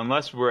middle,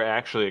 unless we're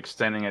actually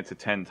extending it to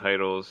 10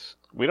 titles.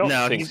 We don't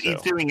No, think he's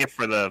so. doing it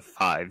for the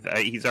 5.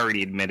 He's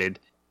already admitted.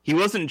 He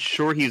wasn't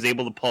sure he was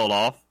able to pull it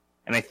off,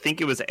 and I think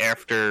it was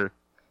after.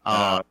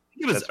 I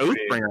think it was that's pretty-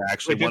 Oathbringer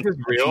actually. Wait, once this is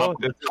he came real? up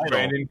with This the is title.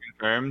 Brandon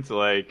confirmed?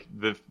 Like,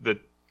 the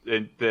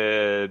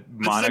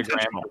monogram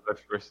intentional. of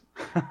the first...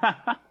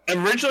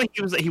 Originally,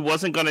 he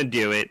wasn't going to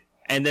do it,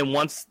 and then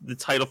once the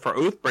title for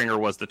Oathbringer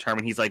was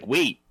determined, he's like,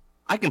 "Wait,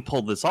 I can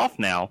pull this off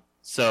now."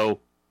 So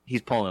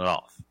he's pulling it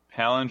off.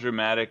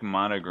 Palindromatic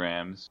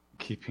monograms.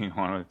 Keeping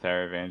on with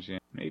Taravangian.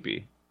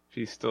 Maybe.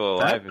 She's still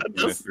alive. That in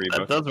the 3 that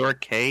books. does work.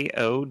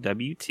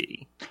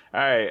 KOWT.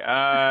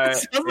 Alright, It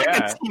sounds like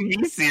yeah. a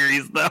TV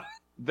series, though.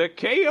 The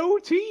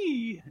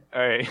KOT!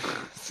 Alright.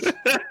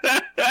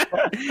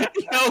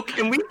 Yo,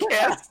 can we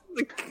cast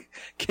the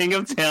King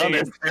of Town King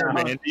as of Town.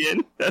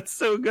 Taravangian? That's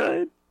so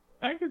good.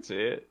 I could see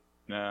it.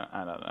 No,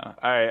 I don't know.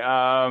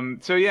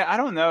 Alright, so yeah, I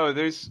don't know.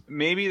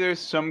 There's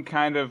some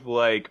kind of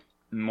like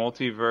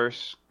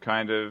multiverse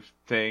kind of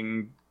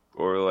thing,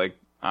 or like,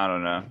 I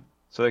don't know.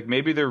 So like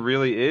maybe there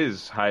really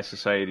is High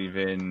Society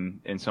Vin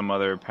in some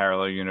other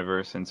parallel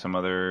universe, in some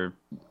other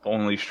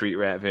only Street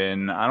Rat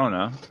Vin. I don't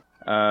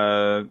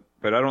know.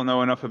 But I don't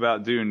know enough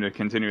about Dune to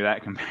continue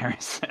that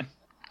comparison.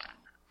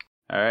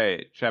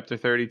 Alright, chapter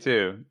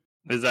 32.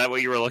 Is that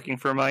what you were looking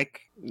for,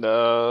 Mike?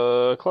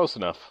 Close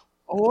enough.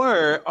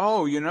 Or,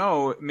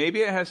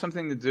 maybe it has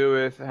something to do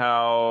with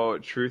how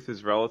truth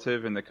is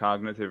relative in the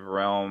cognitive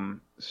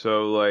realm.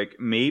 So, like,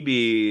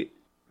 maybe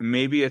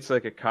it's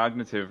like a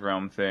cognitive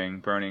realm thing,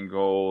 Burning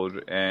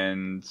Gold,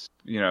 and,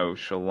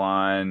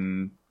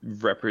 Shallan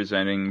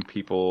representing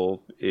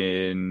people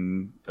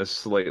in a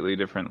slightly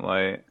different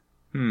light.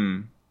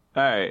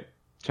 Alright,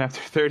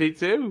 chapter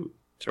 32.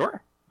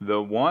 Sure.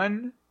 The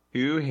one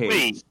who hates.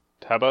 Wait,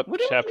 How about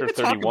what chapter did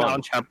we talk about 31?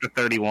 in chapter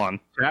 31?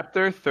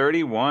 Chapter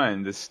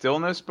 31, The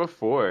Stillness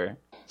Before.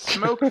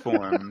 Smoke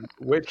form,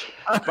 which,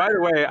 by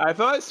the way, I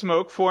thought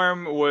smoke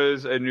form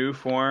was a new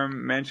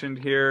form mentioned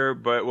here,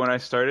 but when I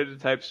started to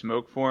type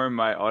smoke form,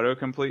 my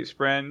autocomplete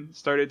spren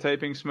started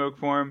typing smoke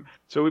form.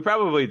 So we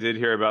probably did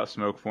hear about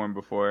smoke form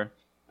before.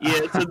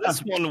 Yeah, so this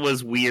one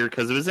was weird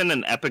because it was in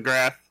an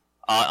epigraph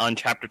on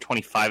chapter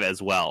 25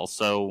 as well.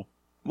 So,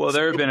 Well,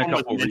 there have been a Smoke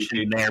Form couple was mentioned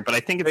repeats. there, but I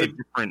think it's a They-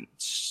 different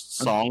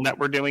song that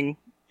we're doing.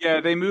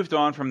 Yeah, they moved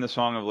on from the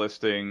Song of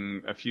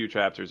Listing a few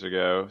chapters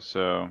ago,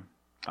 so...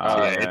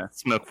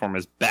 Smoke Form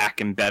is back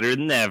and better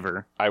than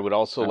ever. I would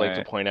also like to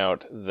Alright. point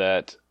out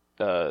that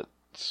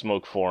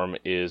smoke form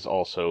is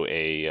also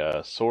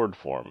a sword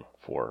form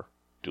for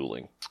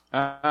dueling.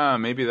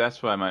 Maybe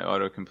that's why my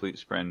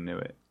autocomplete spren knew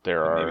it.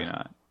 There But are maybe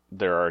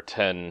not.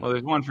 10. Well,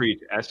 there's one for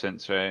each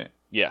essence, right?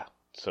 Yeah,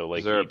 so like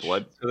Is there each, a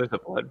blood? So there's a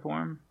blood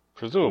form?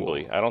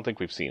 presumably. I don't think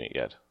we've seen it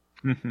yet.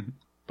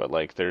 But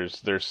like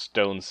there's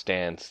stone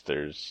stance,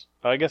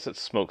 I guess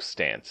it's smoke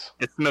stance.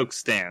 It's Smoke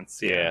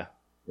Stance, yeah.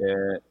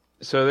 Yeah.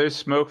 So there's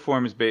smoke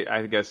forms,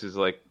 I guess, is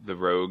like the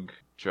rogue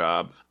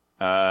job.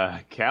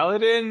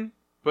 Kaladin?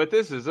 But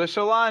this is a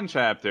Shallan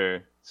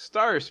chapter.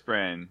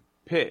 Starspren.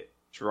 Pit.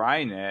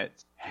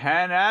 Drynet.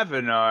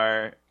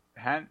 Hanavinar.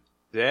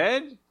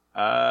 Dead?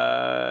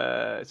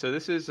 So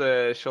this is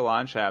a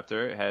Shallan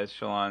chapter. It has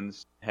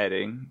Shallan's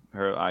heading,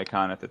 her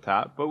icon at the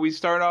top. But we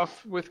start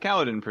off with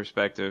Kaladin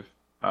perspective.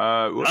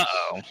 Whoops.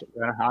 Uh-oh.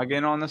 Gotta hog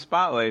in on the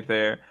spotlight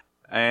there.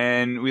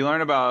 And we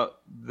learn about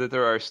that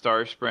there are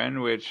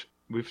Starspren, which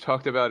we've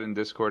talked about in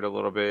Discord a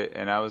little bit,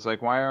 and I was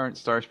like, why aren't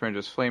Starspren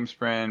just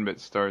Flamespren, but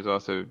Star's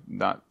also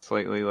not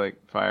slightly like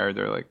fire?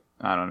 They're like,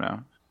 I don't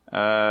know.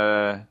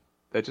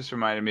 That just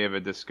reminded me of a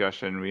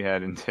discussion we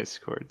had in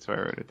Discord, so I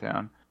wrote it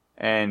down.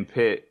 And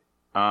Pitt,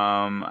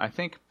 I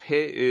think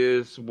Pitt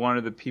is one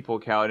of the people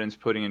Kaladin's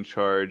putting in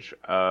charge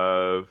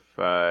of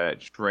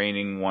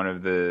training one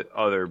of the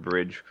other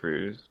bridge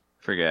crews.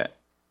 Forget.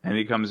 And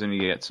he comes in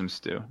and he gets some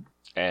stew.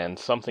 And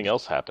something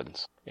else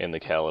happens in the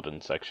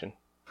Kaladin section.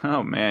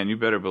 Oh man, you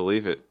better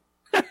believe it.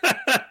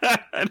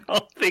 I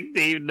don't think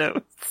Dave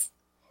knows.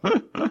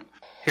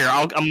 Here,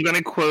 I'm going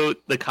to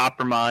quote the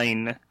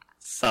Coppermine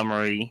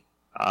summary.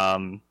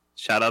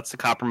 Shout outs to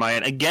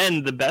Coppermine.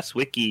 Again, the best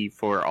wiki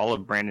for all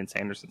of Brandon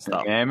Sanderson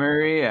stuff.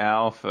 Memory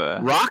Alpha.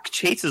 Rock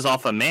chases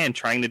off a man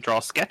trying to draw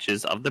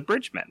sketches of the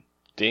bridgemen.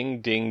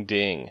 Ding, ding,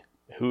 ding.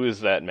 Who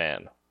is that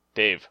man?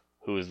 Dave,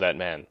 who is that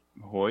man?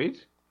 Hoyd?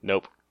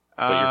 Nope.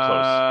 But you're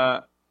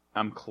close.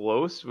 I'm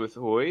close with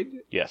Hoyd.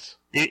 Yes.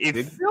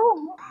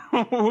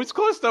 Who's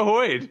close to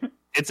Hoyd?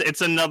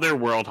 It's another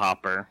world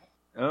hopper.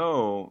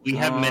 Oh. We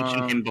have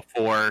mentioned him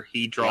before.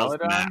 He draws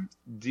maps.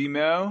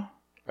 Demo?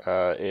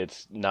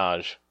 It's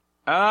Naj.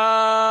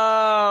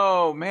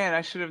 Oh man,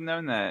 I should have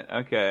known that.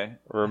 Okay.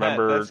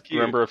 Remember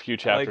a few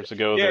chapters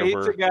ago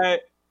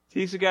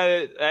he's a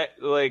guy that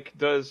like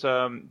does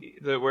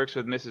that works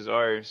with Mrs.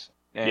 R's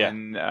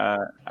and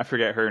I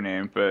forget her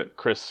name, but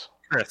Chris,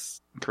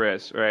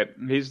 right.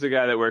 He's the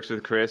guy that works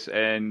with Chris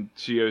and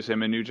she owes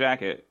him a new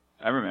jacket.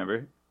 I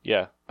remember.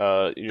 Yeah.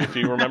 If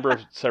you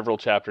remember several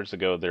chapters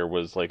ago there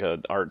was like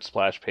an art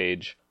splash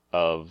page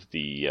of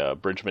the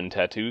Bridgman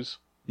tattoos.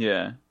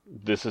 Yeah.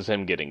 This is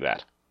him getting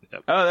that.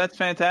 Yep. Oh, that's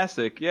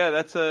fantastic.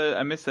 Yeah,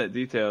 I missed that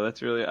detail.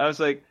 That's really, I was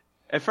like,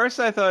 at first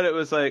I thought it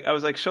was like,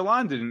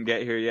 Shallan didn't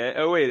get here yet.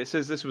 Oh wait, it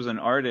says this was an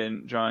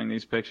Ardent drawing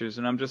these pictures,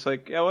 and I'm just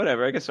like, yeah,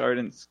 whatever. I guess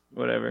Ardent's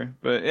whatever.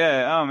 But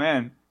yeah, oh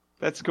man,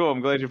 that's cool. I'm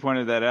glad you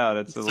pointed that out.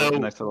 It's a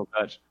nice little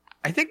touch.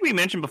 I think we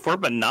mentioned before,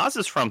 but Nas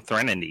is from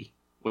Threnody,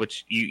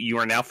 which you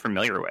are now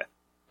familiar with.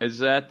 Is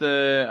that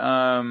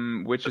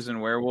the Witches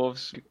and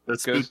Werewolves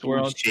Ghost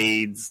World?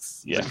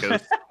 Shades. Yeah.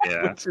 Ghost,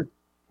 yeah.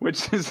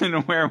 Which is in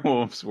a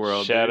werewolf's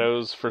world.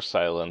 Shadows for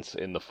Silence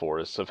in the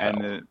Forests of Hell.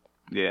 And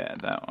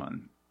that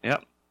one.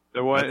 Yep.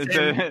 The one,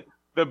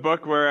 the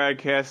book where I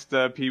cast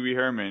Pee Wee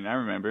Herman. I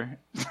remember.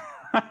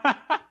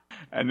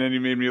 And then he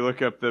made me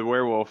look up the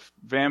werewolf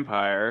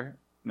vampire,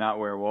 not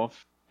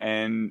werewolf,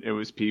 and it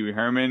was Pee Wee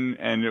Herman,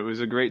 and it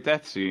was a great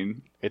death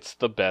scene. It's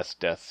the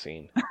best death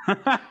scene.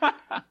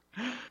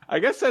 I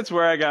guess that's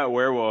where I got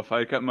werewolf.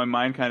 My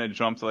mind kind of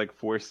jumped like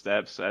 4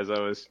 steps as I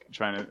was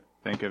trying to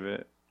think of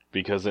it.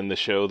 Because in the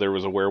show there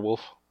was a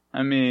werewolf?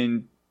 I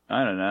mean,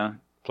 I don't know.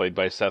 Played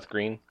by Seth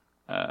Green?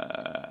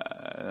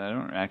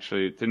 I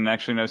didn't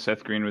actually know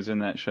Seth Green was in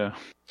that show.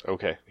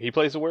 Okay. He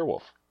plays a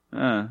werewolf.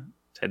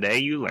 Today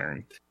you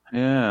learned.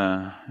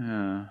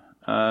 Yeah.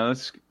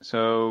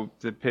 So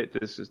the Pit,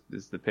 this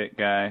is the Pit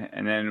guy.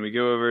 And then we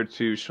go over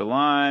to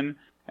Shallan,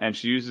 and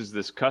she uses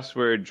this cuss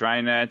word, dry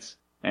nuts,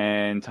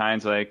 and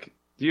Tyne's like,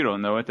 you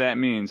don't know what that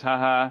means,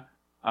 haha.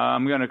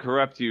 I'm going to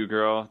corrupt you,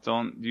 girl.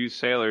 Don't use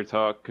sailor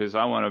talk, because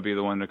I want to be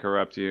the one to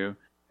corrupt you.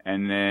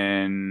 And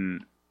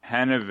then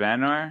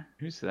Hanavanar?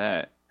 Who's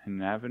that?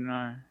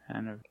 Hanavanar?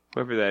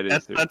 Whoever that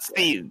is. That's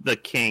the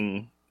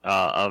king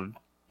of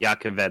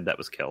Yakaved that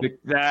was killed.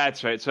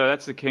 That's right. So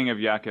that's the king of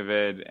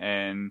Yakaved.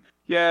 And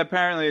yeah,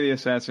 apparently the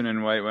assassin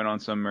in white went on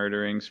some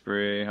murdering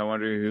spree. I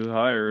wonder who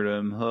hired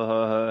him.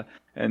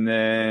 And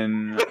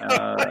then...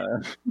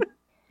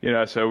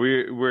 so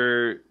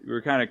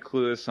we're kind of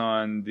clueless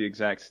on the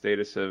exact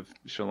status of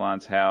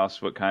Shallan's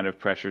house, what kind of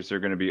pressures they're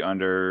going to be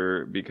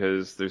under,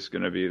 because there's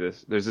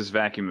this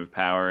vacuum of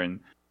power, and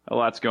a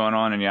lot's going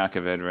on in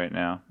Yakaved right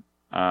now,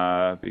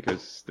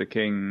 because the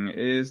king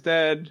is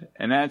dead,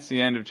 and that's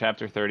the end of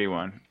chapter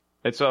 31.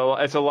 It's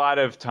a lot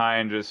of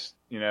time just,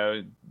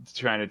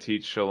 trying to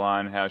teach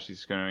Shallan how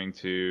she's going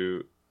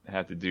to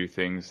have to do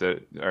things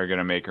that are going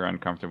to make her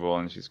uncomfortable,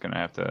 and she's going to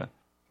have to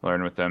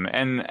learn with them.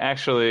 And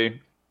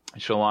actually...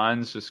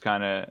 Shallan's just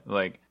kind of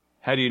like,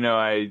 how do you know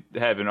I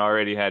haven't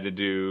already had to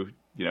do,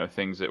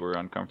 things that were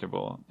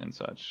uncomfortable and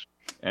such?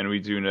 And we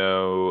do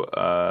know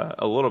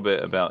a little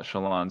bit about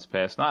Shallan's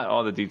past. Not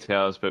all the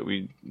details, but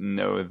we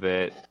know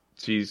that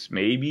she's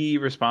maybe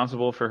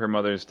responsible for her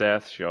mother's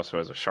death. She also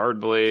has a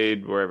shard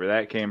blade, wherever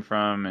that came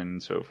from,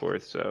 and so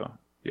forth. So,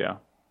 yeah.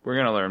 We're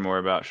going to learn more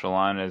about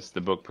Shallan as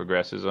the book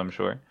progresses, I'm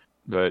sure.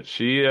 But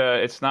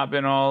it's not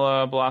been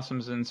all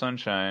blossoms and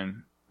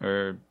sunshine.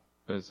 Or,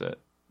 what is that?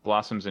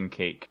 Blossoms and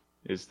cake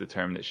is the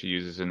term that she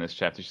uses in this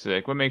chapter. She's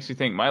like, what makes you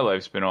think my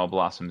life's been all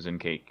blossoms and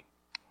cake?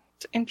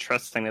 It's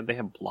interesting that they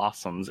have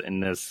blossoms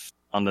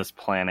on this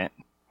planet.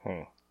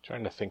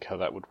 Trying to think how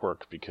that would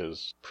work,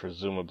 because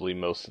presumably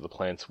most of the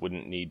plants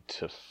wouldn't need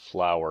to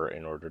flower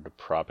in order to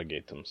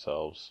propagate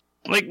themselves.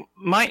 Like,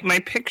 my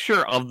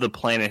picture of the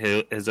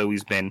planet has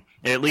always been,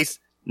 at least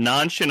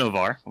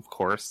non-Shinovar, of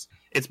course,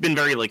 it's been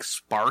very, like,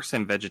 sparse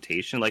in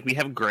vegetation. Like, we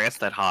have grass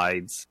that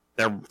hides.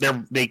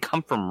 They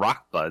come from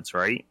rock buds,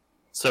 right?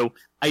 So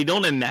I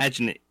don't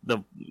imagine the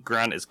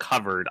ground is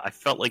covered. I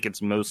felt like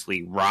it's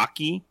mostly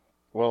rocky.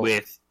 Well,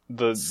 with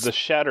the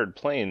shattered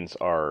plains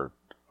are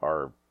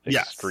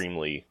yes.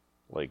 extremely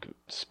like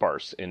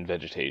sparse in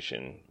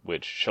vegetation,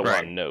 which Shallan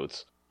Right.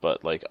 notes,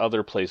 but like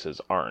other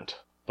places aren't.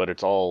 But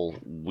it's all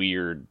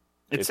weird.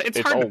 It's it's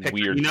hard all to picture.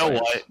 weird. You know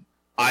plants.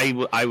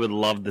 what? I would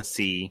love to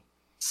see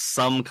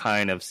some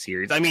kind of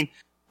series. I mean,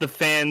 the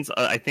fans,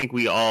 I think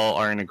we all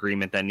are in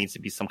agreement that needs to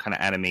be some kind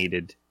of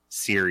animated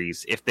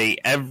series. If they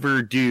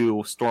ever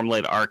do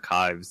Stormlight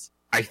Archives,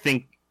 I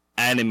think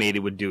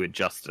animated would do it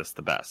justice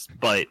the best.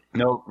 But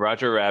Nope,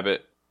 Roger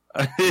Rabbit.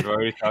 We've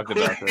already talked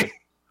about this.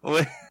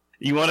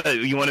 you want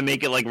to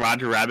make it like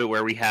Roger Rabbit,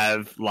 where we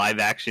have live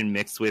action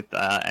mixed with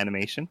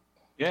animation?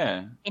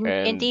 Yeah.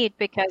 Indeed,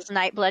 because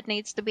Nightblood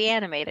needs to be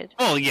animated.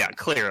 Oh yeah,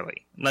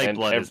 clearly.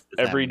 Nightblood is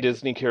every animated.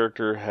 Disney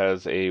character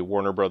has a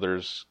Warner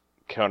Brothers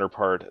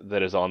counterpart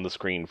that is on the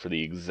screen for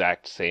the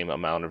exact same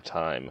amount of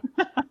time,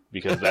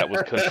 because that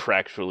was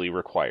contractually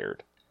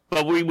required.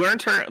 But we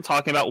weren't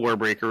talking about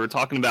Warbreaker. We were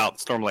talking about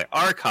Stormlight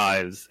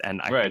Archives,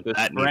 and I think the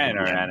that Spren needs to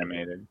are be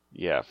animated.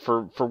 Yeah,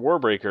 for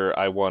Warbreaker,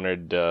 I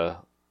wanted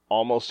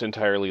almost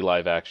entirely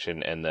live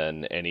action, and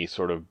then any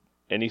sort of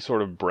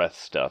breath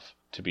stuff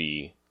to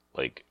be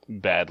like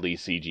badly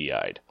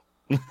CGI'd.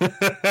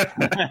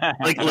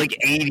 like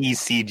 80s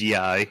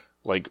CGI.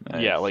 Like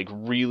Nice. yeah, like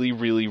really,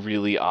 really,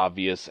 really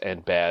obvious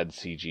and bad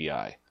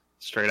CGI.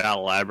 Straight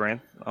out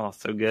Labyrinth. Oh,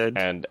 so good.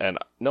 And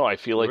no, I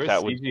feel like Where's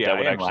that would CGI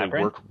in actually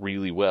Labyrinth? work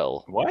really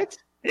well. What?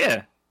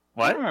 Yeah. I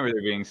What? don't remember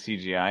there being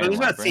CGI. Well, in it's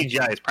not Labyrinth.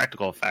 CGI, it's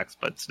practical effects,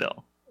 but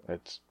still.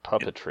 It's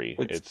puppetry.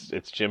 It's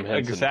It's Jim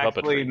Henson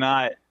Exactly puppetry.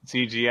 not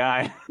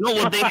CGI. No,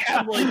 well, they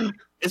have like,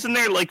 isn't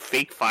there like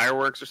fake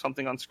fireworks or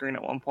something on screen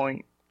at one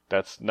point?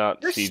 That's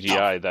not There's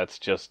CGI. That's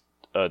just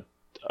a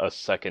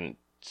second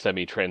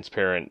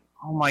semi-transparent.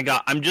 Oh my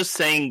god, I'm just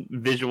saying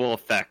visual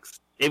effects.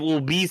 It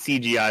will be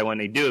CGI when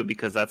they do it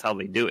because that's how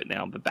they do it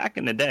now. But back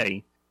in the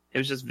day, it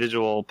was just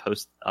visual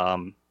post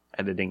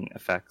editing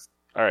effects.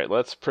 All right,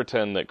 let's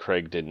pretend that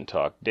Craig didn't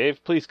talk.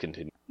 Dave, please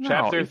continue.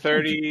 Chapter No,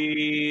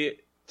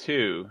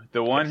 32.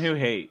 The One Who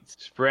Hates.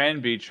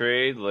 Spren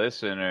betrayed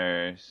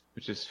listeners.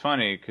 Which is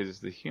funny because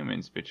the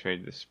humans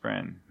betrayed the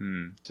Spren.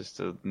 Just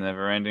a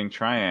never-ending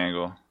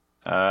triangle.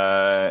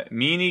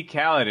 Meanie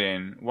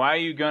Kaladin. Why are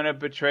you gonna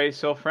betray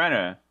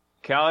Sylphrena?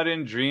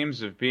 Kaladin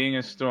dreams of being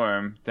a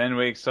storm, then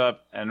wakes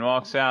up and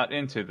walks out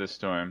into the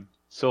storm.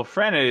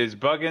 Sylphrena is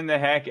bugging the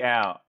heck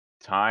out.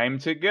 Time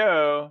to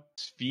go.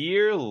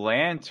 Sphere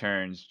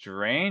lanterns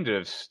drained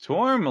of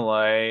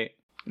stormlight.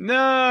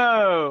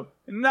 No,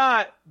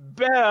 not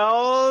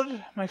Beld,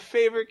 my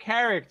favorite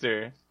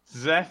character.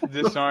 Zeth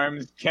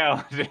disarms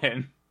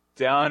Kaladin.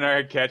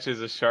 Dalinar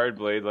catches a shard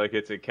blade like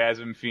it's a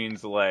chasm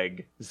fiend's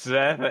leg.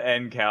 Zeth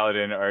and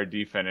Kaladin are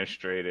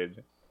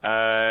defenestrated.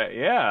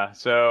 Yeah,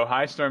 so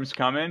High Storm's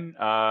coming.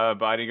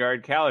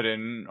 Bodyguard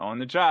Kaladin on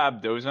the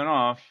job, dozing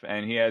off,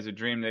 and he has a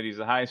dream that he's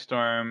a High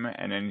Storm,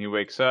 and then he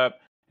wakes up,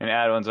 and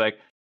Adon's like,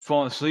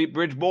 falling asleep,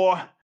 bridge boy?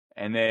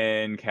 And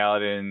then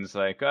Kaladin's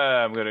like,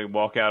 I'm gonna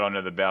walk out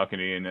onto the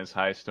balcony in this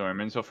High Storm.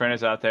 And so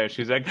Frenna's out there,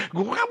 she's like,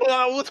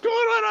 what's going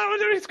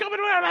on? He's coming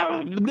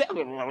around.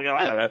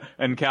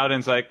 And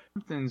Kaladin's like,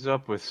 something's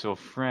up with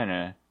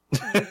Sylphrena.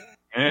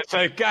 And it's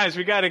like, guys,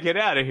 we got to get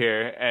out of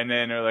here. And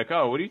then they're like,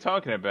 oh, what are you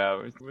talking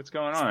about? What's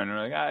going on? And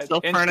we're like,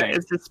 Sylphrena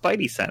is his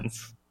Spidey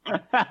sense.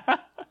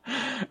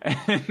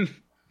 And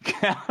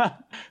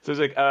so it's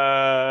like,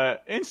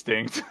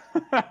 instinct.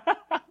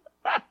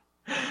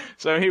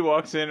 So he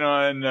walks in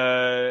on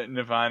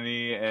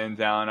Navani and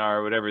Dalinar,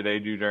 or whatever they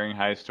do during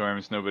high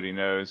storms. Nobody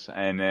knows.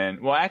 And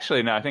then, well,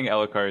 actually, no, I think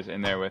Elhokar's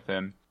in there with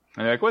him.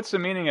 And they're like, what's the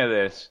meaning of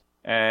this?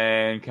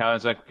 And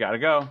Kaladin's like, gotta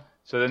go.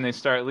 So then they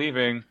start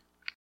leaving.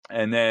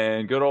 And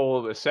then good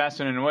old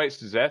Assassin in White,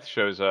 Zeth,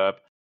 shows up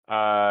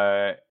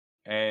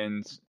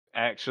and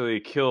actually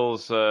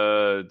kills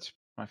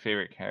my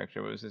favorite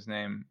character. What was his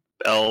name?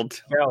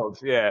 Beld. Beld,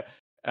 yeah.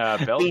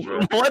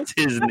 Beldra. What's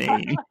his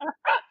name?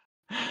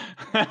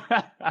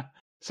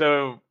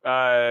 So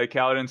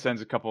Kaladin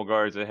sends a couple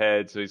guards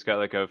ahead, so he's got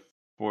like a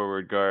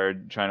forward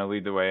guard trying to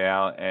lead the way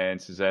out, and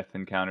Zeth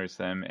encounters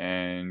them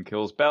and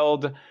kills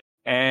Beld.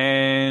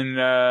 And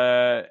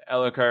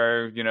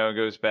Elhokar,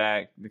 goes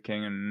back, the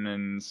king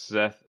and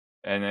Zeth,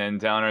 and then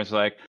Dalinar's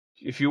like,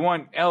 if you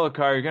want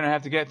Elhokar, you're gonna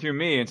have to get through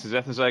me. And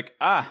Zeth is like,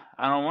 I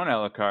don't want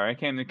Elhokar, I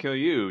came to kill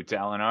you,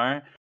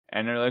 Dalinar.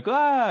 And they're like,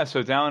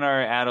 so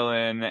Dalinar,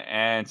 Adolin,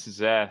 and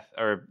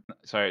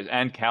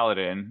and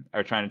Kaladin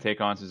are trying to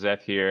take on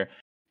Zeth here,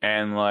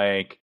 and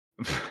like,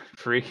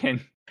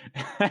 freaking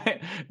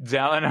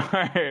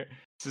Dalinar.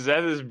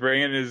 Zeth is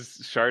bringing his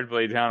shard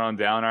blade down on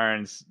Dalinar,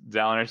 and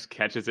Dalinar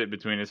catches it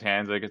between his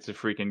hands like it's a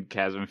freaking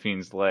chasm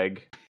fiend's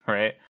leg,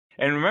 right?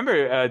 And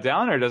remember,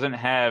 Dalinar doesn't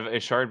have a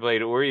shard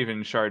blade or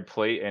even shard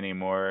plate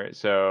anymore,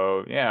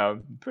 so yeah,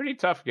 pretty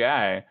tough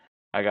guy,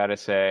 I gotta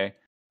say.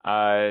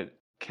 Kaladin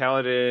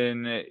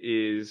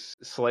is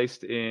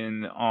sliced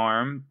in the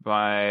arm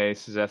by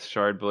Zeth's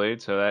shard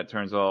blade, so that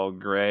turns all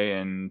gray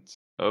and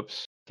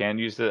oops, can't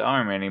use the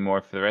arm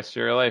anymore for the rest of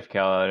your life,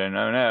 Kaladin.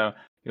 Oh no.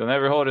 You'll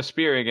never hold a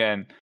spear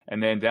again.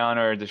 And then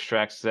Dalinar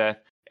distracts Zeth,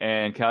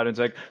 and Kaladin's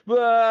like,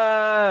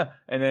 "Blah!"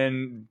 and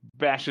then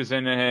bashes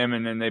into him,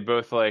 and then they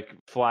both like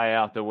fly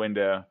out the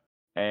window,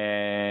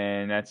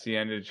 and that's the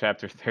end of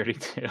chapter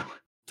 32.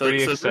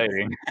 Pretty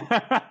exciting.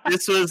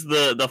 This was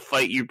the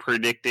fight you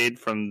predicted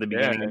from the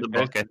beginning of the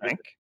book, I think.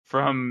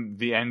 From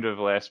the end of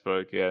last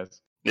book, yes.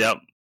 Yep.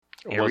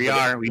 Here we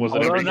are. Was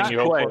it everything you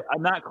hoped for?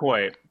 Not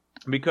quite.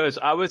 Because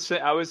I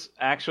was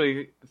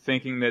actually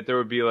thinking that there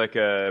would be like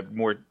a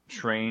more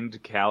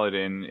trained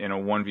Kaladin in a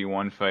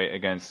 1v1 fight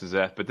against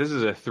Szeth, but this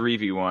is a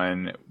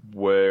 3v1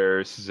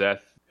 where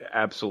Szeth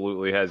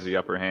absolutely has the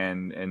upper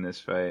hand in this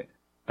fight.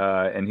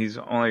 And he's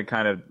only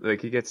kind of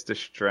like he gets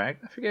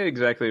distracted. I forget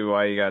exactly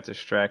why he got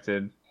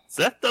distracted.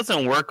 Szeth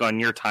doesn't work on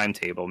your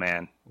timetable,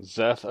 man.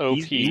 Szeth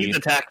OP. He's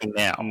attacking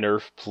now.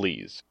 Nerf,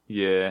 please.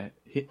 Yeah.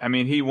 He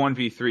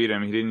 1v3'd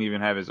him. He didn't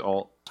even have his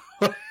ult.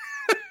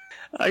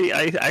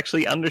 I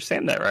actually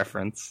understand that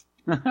reference.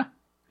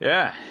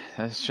 Yeah,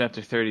 that's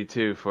chapter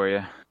 32 for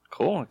you.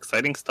 Cool,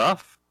 exciting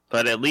stuff.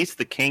 But at least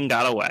the king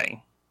got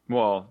away.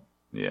 Well,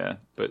 yeah,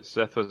 but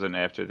Szeth wasn't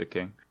after the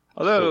king.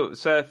 Although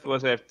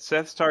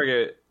Seth's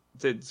target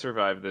did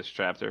survive this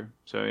chapter,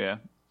 so yeah.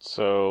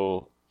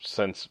 So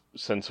since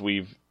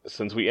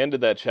we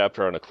ended that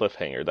chapter on a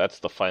cliffhanger, that's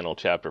the final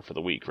chapter for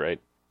the week, right?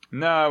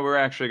 No, we're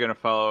actually going to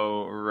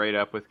follow right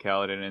up with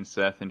Kaladin and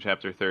Szeth in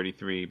chapter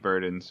 33,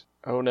 Burdens.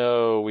 Oh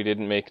no, we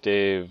didn't make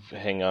Dave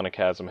hang on a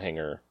chasm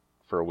hanger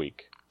for a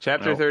week.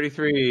 Chapter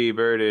 33,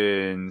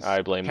 Burdens.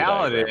 I blame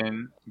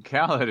Kaladin.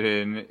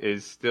 Kaladin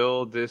is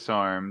still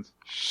disarmed.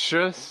 Sh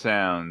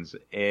sounds,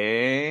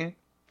 eh?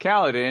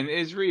 Kaladin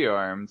is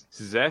rearmed.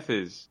 Szeth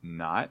is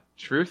not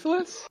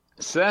truthless?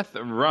 Szeth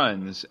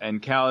runs,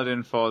 and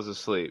Kaladin falls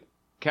asleep.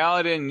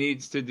 Kaladin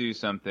needs to do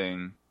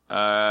something.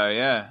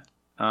 Yeah.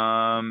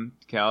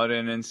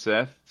 Kaladin and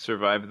Szeth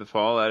survive the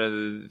fall out of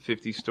the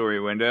 50-story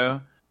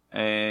window,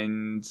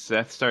 and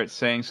Szeth starts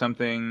saying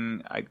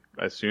something, I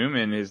assume,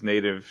 in his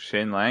native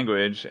Shin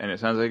language, and it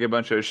sounds like a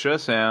bunch of sh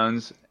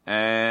sounds,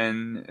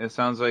 and it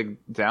sounds like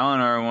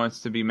Dalinar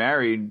wants to be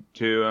married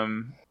to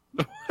him.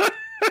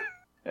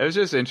 It was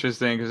just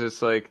interesting, because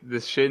it's like,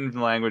 this Shin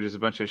language is a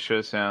bunch of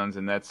sh sounds,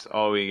 and that's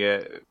all we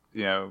get,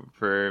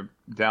 for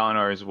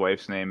Dalinar's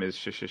wife's name is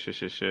sh,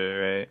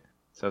 right?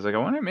 So I was like, I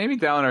wonder, maybe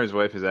Dalinar's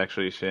wife is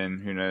actually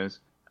Shin. Who knows?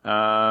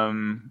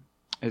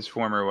 His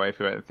former wife,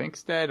 who I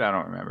think's dead. I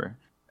don't remember.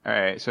 All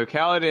right, so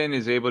Kaladin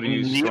is able to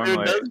use Stormlight.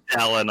 Neither does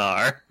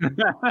Dalinar.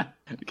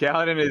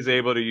 Kaladin is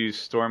able to use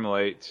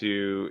Stormlight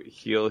to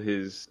heal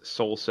his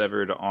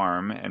soul-severed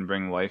arm and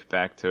bring life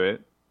back to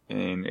it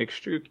in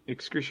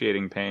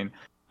excruciating pain.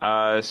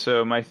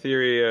 So my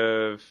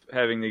theory of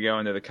having to go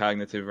into the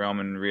cognitive realm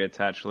and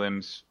reattach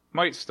limbs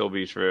might still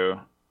be true.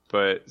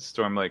 But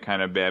Stormlight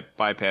kind of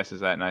bypasses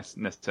that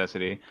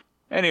necessity.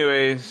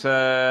 Anyways,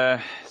 so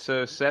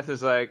Szeth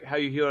is like, how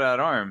you heal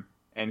that arm?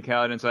 And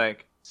Kaladin's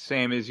like,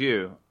 same as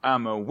you.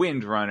 I'm a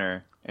wind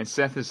runner. And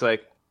Szeth is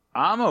like,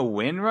 I'm a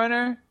wind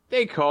runner?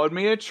 They called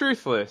me a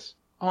truthless.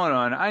 Hold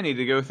on, I need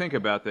to go think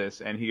about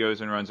this. And he goes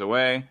and runs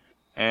away.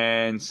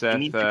 And Szeth... You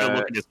need to go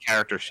look at his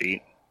character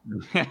sheet.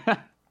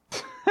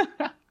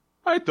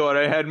 I thought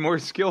I had more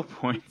skill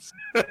points.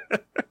 I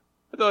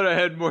thought I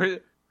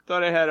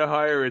had a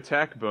higher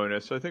attack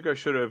bonus. I think I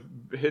should have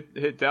hit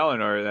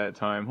Dalinar that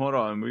time. Hold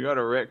on, we got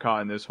to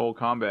retcon this whole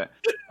combat.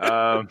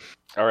 All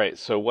right,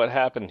 so what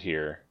happened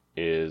here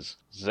is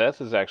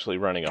Szeth is actually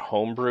running a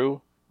homebrew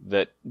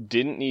that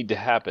didn't need to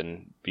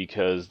happen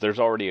because there's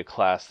already a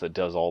class that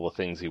does all the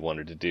things he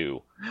wanted to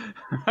do.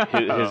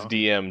 His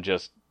DM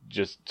just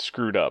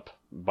screwed up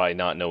by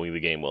not knowing the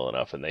game well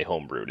enough, and they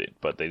homebrewed it,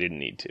 but they didn't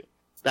need to.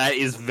 That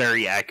is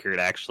very accurate,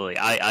 actually.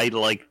 I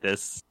like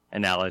this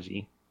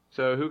analogy.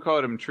 So who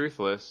called him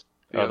truthless?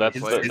 Oh,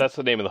 that's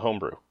the name of the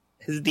homebrew.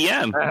 His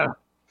DM.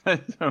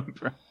 Like,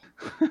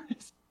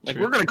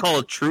 we're gonna call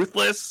it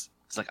truthless.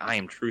 It's like, I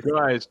am truthless.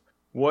 Guys,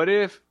 what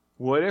if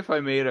I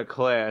made a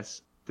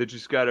class that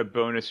just got a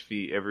bonus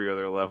feat every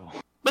other level?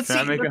 Can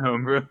I make a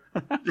homebrew?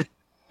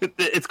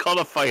 It's called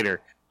a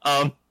fighter.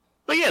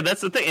 But yeah,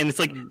 that's the thing. And it's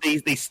like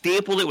they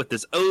stapled it with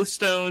this oath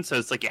stone, so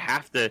it's like you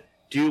have to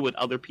do what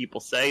other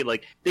people say.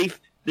 Like the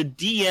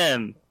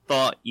DM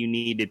thought you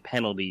needed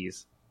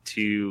penalties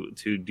to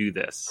do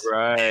this.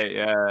 Right,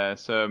 yeah.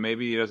 So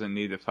maybe he doesn't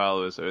need to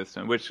follow his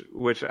oathstone,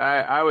 which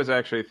I was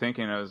actually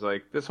thinking. I was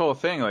like, this whole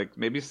thing, like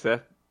maybe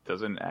Szeth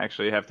doesn't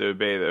actually have to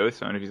obey the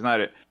oathstone if he's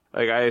not it.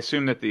 Like, I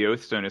assume that the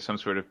oathstone is some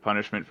sort of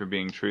punishment for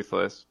being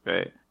truthless,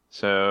 right?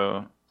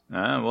 So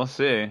we'll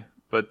see.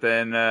 But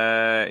then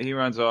he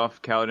runs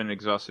off. Kaladin,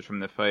 exhausted from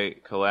the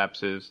fight,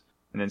 collapses,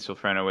 and then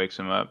Sylphrena wakes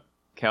him up.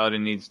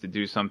 Kaladin needs to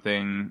do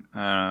something.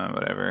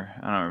 Whatever.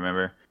 I don't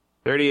remember.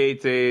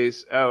 38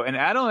 days. Oh, and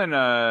Adolin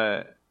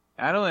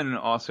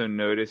also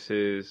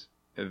notices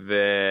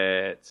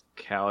that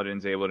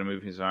Kaladin's able to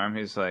move his arm.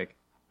 He's like,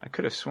 I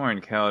could have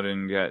sworn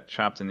Kaladin got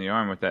chopped in the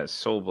arm with that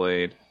soul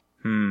blade.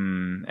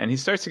 And he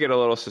starts to get a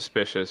little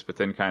suspicious, but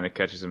then kind of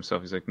catches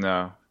himself. He's like,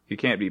 no, you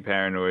can't be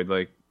paranoid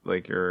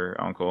like your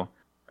uncle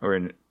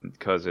or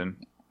cousin.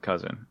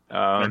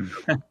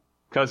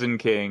 Cousin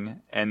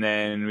King. And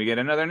then we get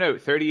another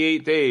note,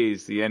 38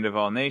 days, the end of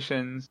all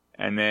nations.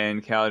 And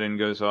then Kaladin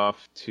goes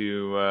off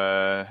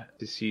to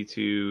see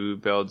to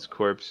Beld's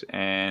corpse,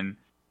 and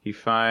he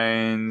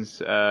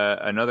finds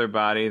another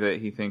body that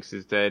he thinks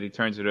is dead. He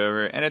turns it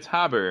over, and it's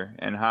Haber.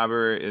 And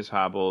Haber is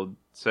hobbled,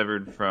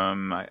 severed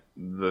from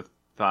the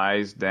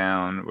thighs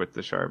down with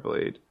the sharp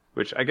blade,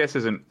 which I guess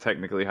isn't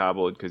technically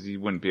hobbled because he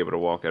wouldn't be able to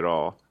walk at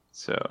all.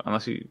 So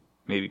unless he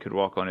maybe could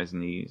walk on his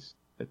knees.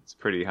 It's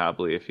pretty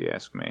hobbly if you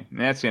ask me. And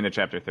that's the end of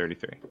chapter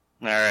 33.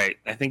 All right.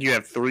 I think you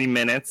have 3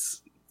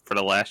 minutes for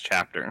the last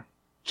chapter.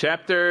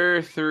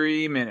 Chapter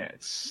 3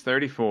 minutes.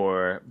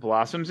 34.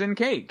 Blossoms and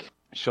Cake.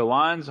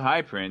 Shallan's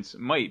High Prince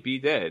might be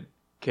dead.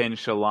 Can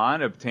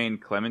Shallan obtain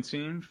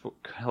clemency for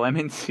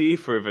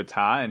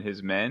Vata and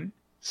his men?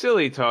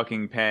 Silly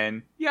talking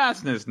pen.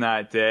 Yasna's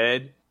not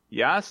dead.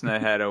 Yasna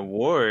had a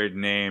ward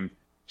named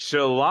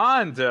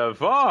Shallan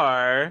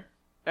Davar.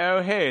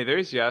 Oh, hey,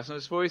 there's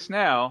Yasna's voice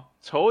now.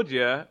 Told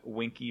ya,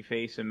 winky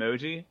face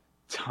emoji.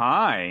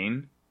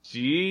 Tyne,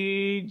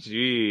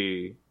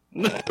 GG.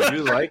 Would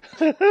you like?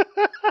 The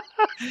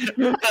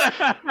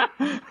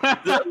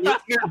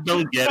listeners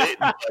don't get it,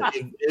 but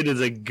it is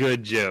a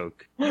good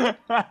joke.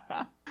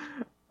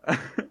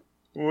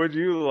 Would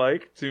you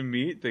like to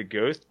meet the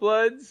Ghost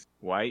Bloods?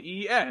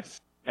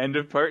 YES. End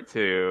of part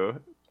 2.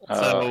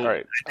 All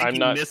right. I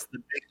think you missed the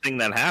big thing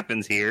that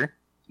happens here.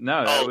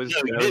 No, that was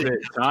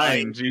it.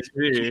 Tyne,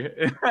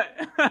 GG.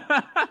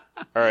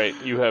 All right,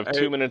 you have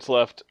 2 minutes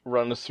left.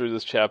 Run us through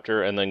this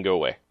chapter and then go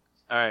away.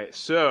 All right,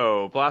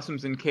 so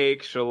Blossoms and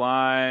Cake.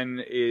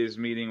 Shallan is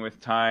meeting with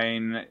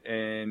Tyne,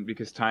 and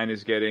because Tyne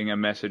is getting a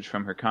message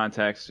from her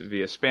contacts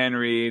via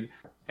Spanreed,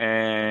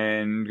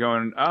 and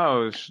going,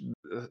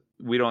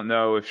 we don't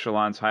know if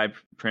Shallan's High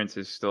Prince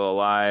is still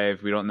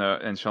alive. We don't know,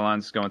 and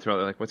Shallan's going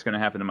through like, what's going to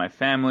happen to my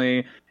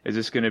family? Is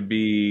this going to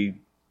be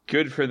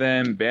good for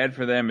them, bad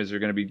for them? Is there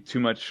going to be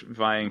too much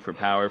vying for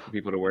power for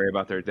people to worry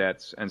about their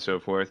debts and so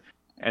forth?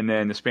 And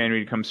then the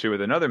Spanreed comes through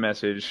with another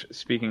message,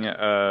 speaking,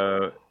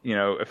 affirming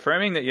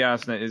that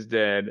Yasna is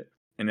dead,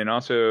 and then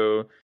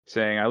also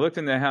saying, I looked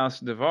in the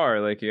house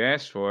Davar like you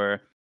asked for.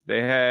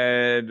 They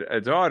had a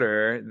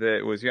daughter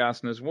that was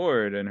Yasna's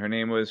ward, and her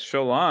name was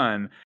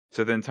Shallan.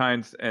 So then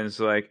Tyne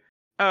is like,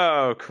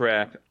 oh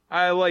crap,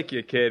 I like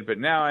you, kid, but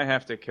now I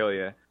have to kill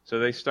you. So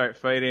they start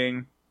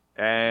fighting.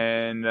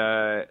 And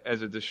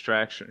as a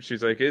distraction,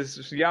 she's like, is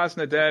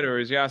Yasna dead or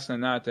is Yasna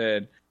not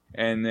dead?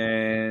 And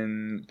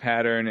then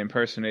Pattern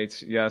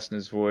impersonates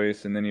Yasna's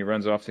voice, and then he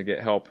runs off to get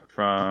help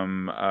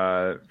from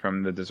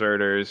the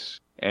deserters.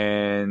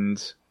 And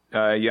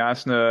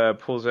Yasna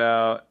pulls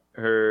out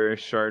her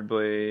shard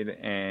blade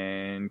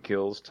and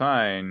kills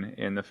Tyne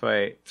in the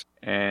fight.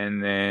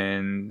 And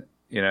then,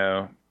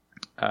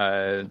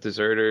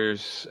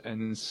 deserters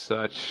and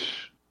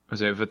such,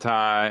 was it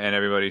Vata and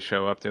everybody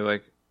show up. They're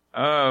like,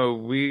 oh,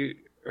 we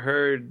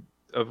heard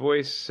a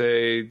voice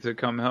say to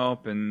come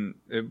help, and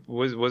it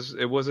was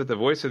it the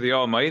voice of the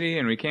Almighty,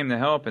 and we came to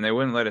help, and they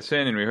wouldn't let us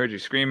in, and we heard you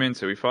screaming,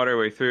 so we fought our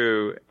way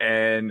through,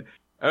 and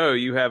oh,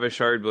 you have a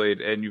shard blade,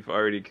 and you've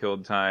already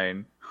killed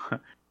Tyne.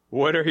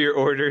 What are your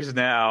orders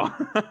now?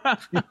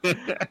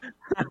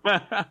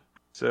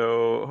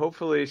 So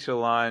hopefully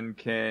Shallan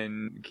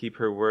can keep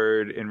her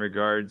word in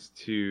regards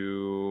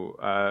to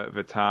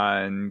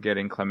Vata and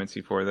getting clemency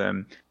for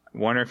them.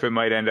 Wonder if it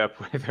might end up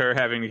with her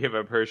having to give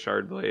up her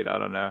shard blade. I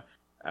don't know.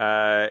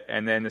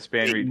 And then the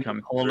Spanreed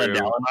comes through.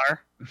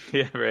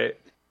 Yeah, right.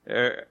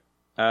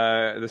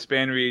 The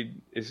Spanreed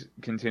is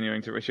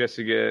continuing to. She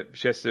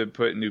has to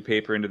put new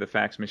paper into the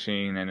fax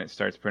machine, and it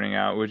starts printing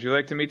out. Would you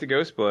like to meet the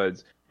Ghost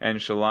Bloods? And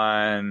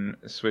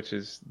Shallan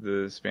switches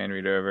the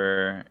Spanreed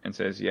over and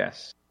says,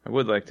 yes, I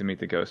would like to meet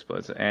the Ghost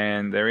Bloods.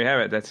 And there we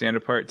have it. That's the end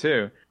of part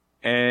 2.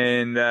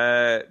 And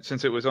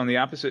since it was on the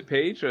opposite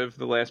page of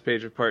the last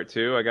page of part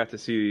 2, I got to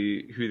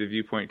see who the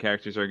viewpoint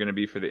characters are going to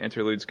be for the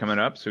interludes coming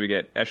up. So we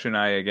get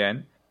Eshonai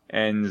again,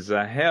 and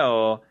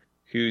Zahel,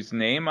 whose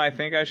name I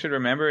think I should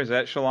remember. Is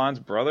that Shallan's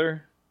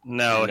brother?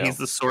 No, he's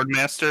the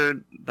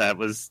swordmaster that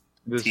was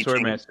the teaching.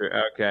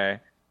 Swordmaster. Okay.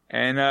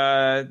 And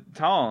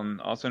Talon,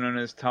 also known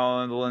as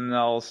Talon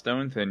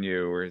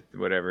Stonethinue, or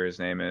whatever his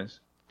name is.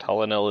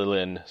 Talon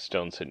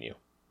Stonesinew.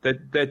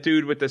 That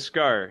dude with the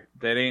scar.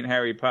 That ain't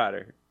Harry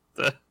Potter.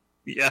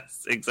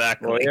 Yes,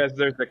 exactly. Well,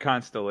 there's a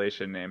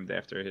constellation named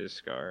after his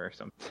scar or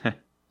something.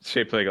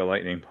 Shaped like a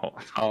lightning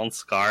bolt. Talon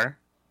Scar?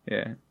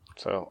 Yeah.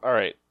 So, all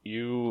right.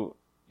 You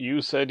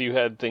said you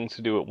had things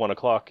to do at 1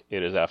 o'clock.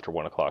 It is after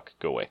 1 o'clock.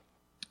 Go away.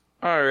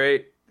 All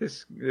right.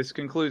 This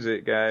concludes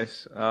it,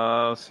 guys.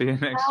 I'll see you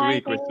next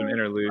week with some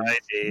interludes. Bye,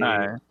 Dave.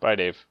 Bye. Bye,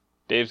 Dave.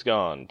 Dave's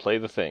gone. Play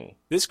the thing.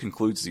 This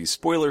concludes the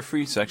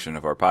spoiler-free section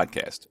of our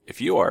podcast. If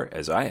you are,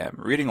 as I am,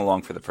 reading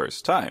along for the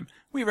first time,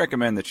 we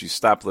recommend that you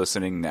stop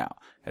listening now,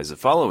 as the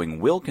following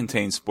will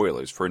contain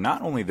spoilers for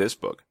not only this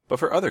book, but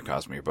for other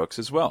Cosmere books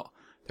as well.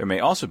 There may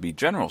also be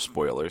general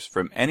spoilers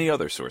from any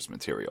other source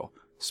material.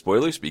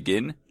 Spoilers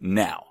begin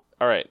now.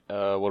 All right.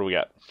 What do we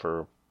got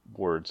for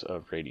Words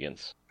of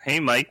Radiance?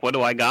 Hey, Mike, what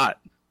do I got?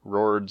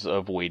 Rords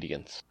of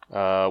Radiance.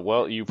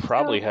 Well, you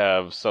probably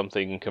have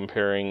something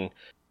comparing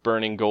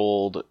Burning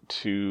Gold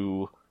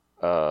to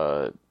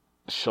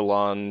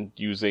Shallan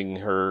using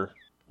her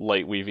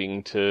light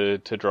weaving to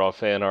draw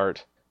fan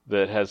art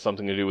that has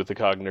something to do with the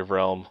cognitive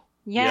realm.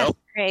 Yes, Yep.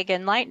 Craig,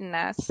 enlighten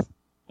us.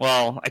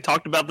 Well, I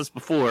talked about this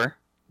before.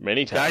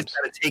 Many times. Guys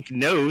gotta take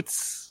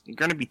notes. You're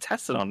gonna be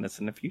tested on this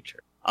in the future.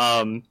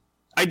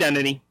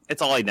 Identity.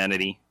 It's all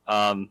identity.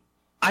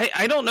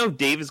 I don't know if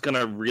Dave is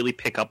gonna really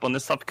pick up on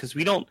this stuff because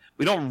we don't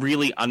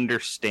really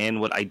understand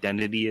what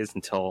identity is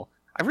until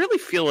I really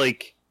feel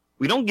like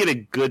we don't get a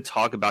good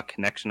talk about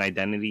connection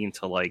identity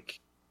until like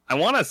I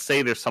want to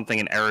say there's something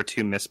in Era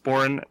 2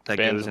 Mistborn that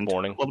Bands goes of into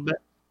Mourning. it a little bit.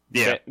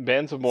 Yeah,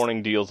 Bands of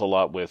Mourning deals a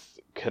lot with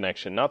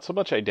connection, not so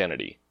much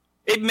identity.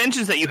 it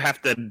mentions that you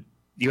have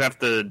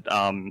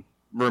to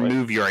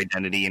remove your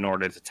identity in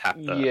order to tap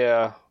the.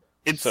 Yeah.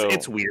 It's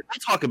weird. We'll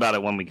talk about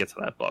it when we get to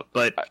that book.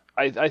 But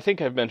I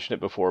think I've mentioned it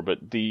before,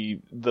 but the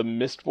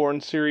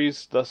Mistborn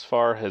series thus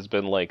far has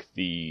been like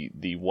the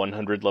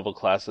 100 level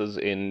classes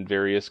in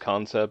various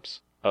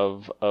concepts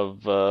of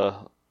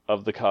the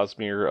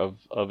Cosmere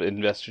of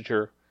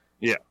investiture.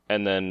 Yeah.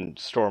 And then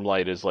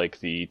Stormlight is like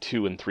the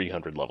 200 and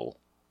 300 level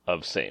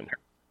of same.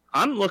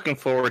 I'm looking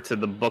forward to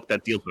the book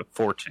that deals with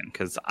fortune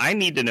because I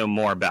need to know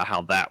more about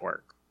how that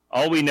works.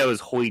 All we know is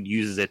Hoyd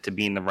uses it to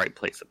be in the right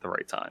place at the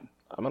right time.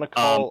 I'm gonna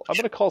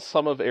call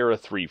some of Era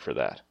 3 for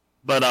that.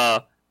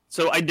 But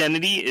so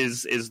identity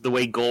is the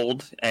way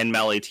Gold and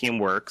Malatium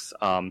works.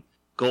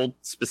 Gold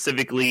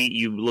specifically,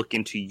 you look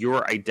into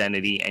your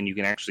identity and you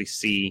can actually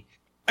see.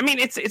 I mean,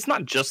 it's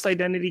not just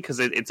identity because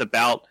it's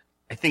about.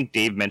 I think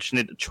Dave mentioned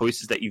it, the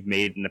choices that you've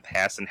made in the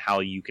past and how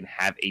you can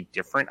have a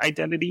different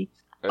identity.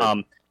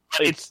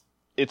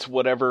 It's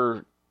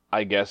whatever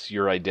I guess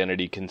your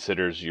identity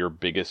considers your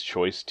biggest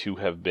choice to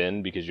have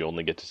been because you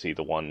only get to see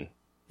the one.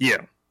 Yeah.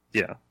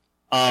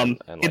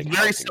 And It's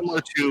very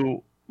similar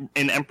to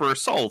in Emperor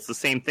Soul. It's the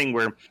same thing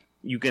where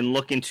you can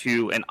look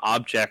into an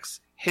object's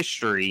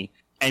history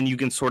and you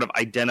can sort of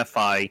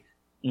identify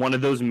one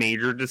of those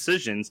major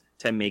decisions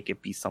to make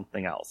it be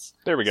something else.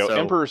 There we go. So,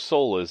 Emperor's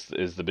Soul is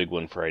the big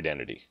one for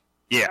identity.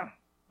 Yeah.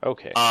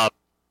 Okay.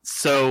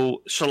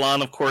 So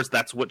Shallan, of course,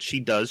 that's what she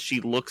does.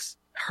 She looks.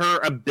 Her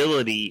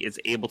ability is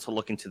able to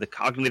look into the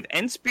cognitive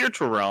and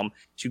spiritual realm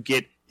to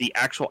get the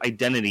actual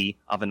identity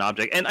of an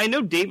object. And I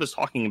know Dave was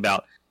talking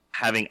about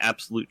having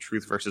absolute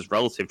truth versus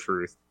relative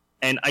truth,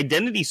 and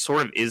identity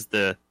sort of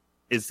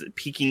is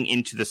peeking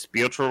into the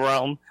spiritual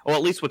realm, or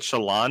at least what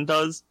Shallan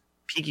does,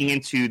 peeking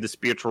into the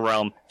spiritual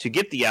realm to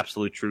get the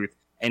absolute truth,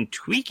 and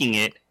tweaking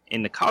it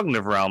in the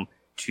cognitive realm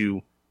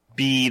to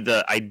be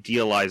the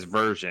idealized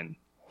version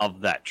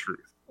of that truth.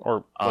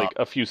 Or like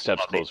a few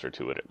steps closer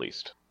to it, at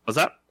least. Was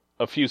that?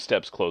 A few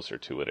steps closer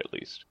to it, at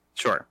least.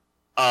 Sure.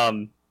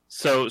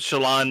 So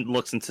Shallan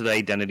looks into the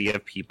identity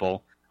of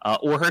people,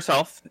 or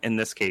herself in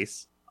this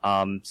case.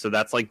 So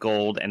that's like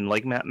Gold and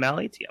like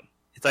Malatium.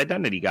 It's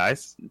identity,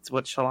 guys. It's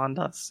what Shallan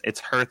does.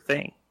 It's her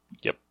thing.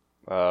 Yep.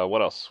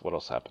 What else? What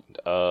else happened?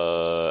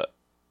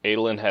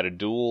 Adolin had a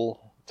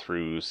duel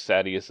through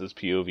Sadius's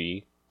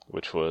POV,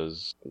 which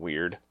was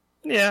weird.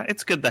 Yeah,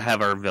 it's good to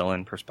have our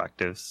villain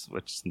perspectives,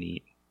 which is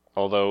neat.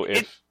 Although,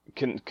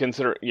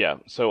 consider, yeah.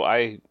 So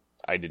I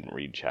didn't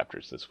read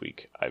chapters this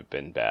week. I've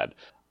been bad.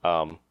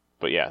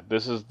 But yeah,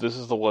 this is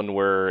the one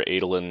where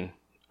Adolin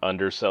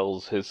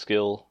undersells his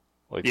skill.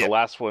 Like the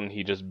last one,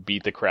 he just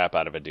beat the crap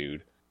out of a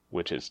dude,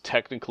 which is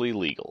technically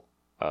legal.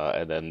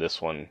 And then this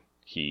one,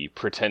 he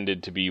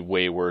pretended to be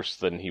way worse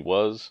than he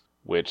was,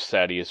 which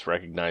Sadius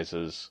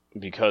recognizes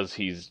because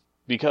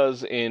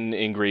in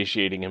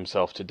ingratiating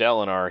himself to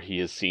Dalinar, he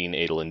has seen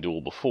Adolin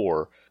duel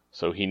before,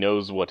 so he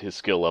knows what his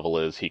skill level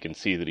is. He can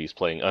see that he's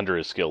playing under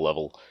his skill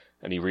level,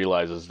 and he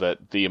realizes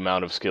that the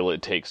amount of skill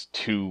it takes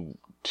to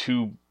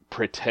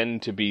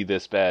pretend to be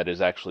this bad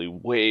is actually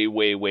way,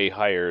 way, way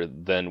higher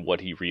than what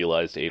he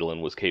realized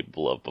Adolin was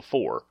capable of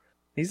before.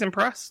 He's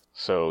impressed.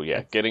 So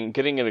yeah,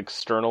 getting an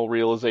external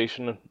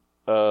realization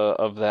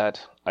of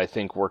that, I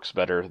think, works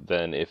better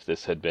than if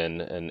this had been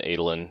an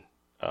Adolin.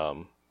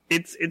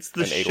 It's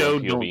the show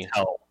don't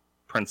tell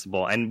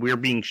principle, and we're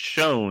being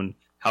shown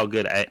how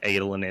good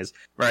Adolin is,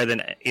 rather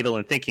than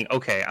Adolin thinking,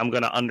 okay, I'm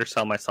going to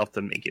undersell myself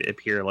to make it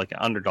appear like an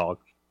underdog.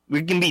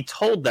 We can be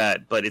told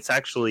that, but it's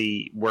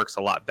actually works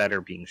a lot better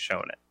being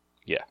shown it.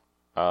 Yeah.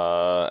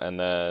 And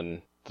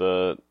then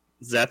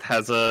Zeth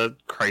has a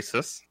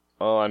crisis.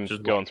 Oh, I'm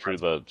just going through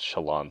the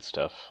Shallan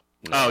stuff.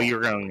 No. Oh,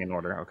 you're going in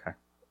order, okay.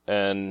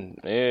 And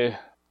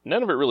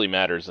none of it really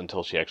matters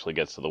until she actually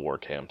gets to the war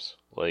camps.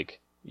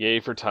 Like, yay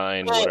for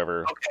Tyne,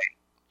 whatever. Okay.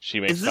 She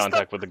makes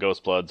contact with the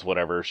Ghost Bloods,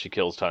 whatever. She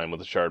kills Tyne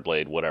with a shard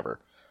blade, whatever.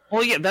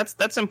 Well, yeah,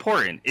 that's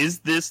important. Is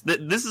this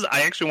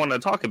I actually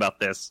wanted to talk about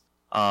this.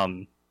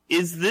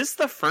 Is this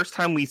the first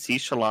time we see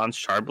Shallan's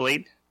shard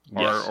blade?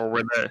 Yes. Or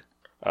were the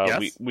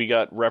yes? we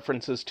got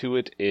references to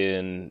it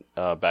in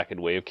back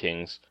in Way of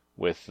Kings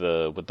with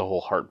the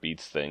whole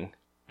heartbeats thing,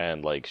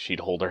 and like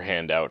she'd hold her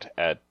hand out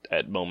at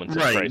moments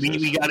of crisis.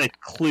 We got a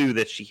clue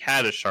that she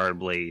had a shard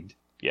blade.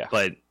 Yeah.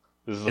 But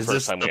This is the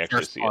first time we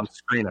actually see it.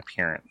 On-screen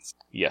appearance?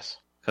 Yes.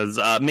 Because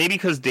maybe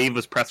because Dave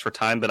was pressed for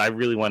time, but I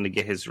really wanted to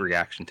get his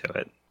reaction to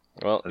it.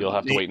 Well, you'll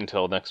have to wait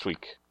until next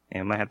week. Yeah,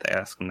 I might have to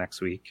ask him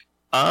next week.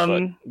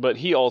 But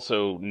he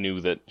also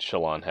knew that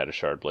Shallan had a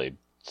Shardblade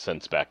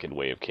since back in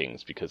Way of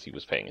Kings because he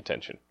was paying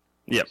attention.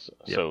 Yep.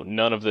 So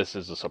none of this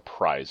is a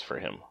surprise for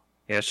him.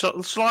 Yeah,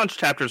 Shallan's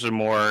chapters are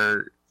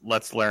more,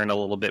 let's learn a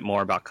little bit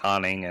more about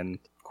conning and,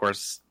 of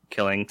course,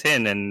 killing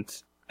Tin and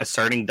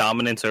asserting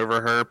dominance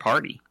over her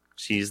party.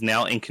 She's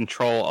now in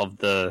control of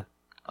the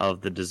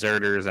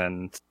deserters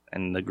and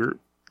the group.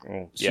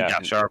 Well, she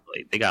got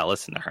Shardblade. They gotta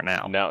listen to her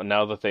now.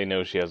 Now that they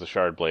know she has a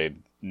Shardblade,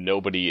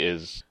 nobody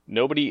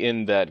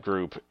in that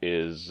group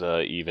is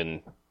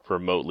even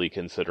remotely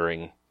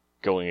considering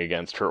going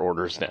against her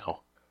orders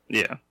now.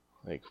 Yeah.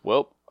 Like,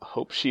 well,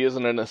 hope she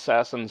isn't an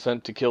assassin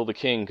sent to kill the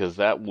king, because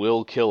that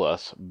will kill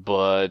us.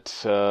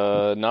 But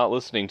not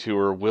listening to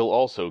her will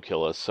also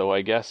kill us. So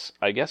I guess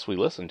we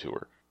listen to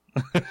her.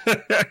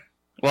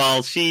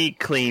 Well, she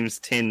claims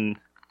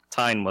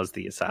Tyne was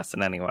the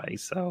assassin anyway,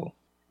 so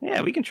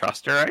yeah, we can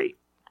trust her, right?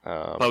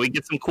 But we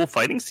get some cool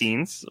fighting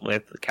scenes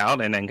with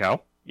Kaladin and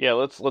Co. Yeah,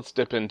 let's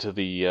dip into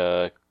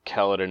the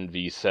Kaladin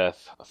v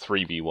Seth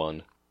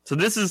 3v1. So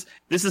this is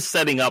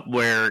setting up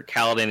where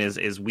Kaladin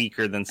is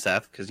weaker than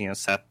Seth, because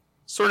Seth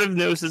sort of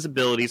knows his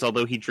abilities,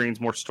 although he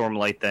drains more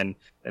Stormlight than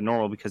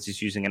normal because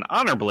he's using an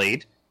Honor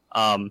Blade.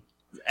 And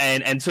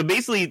so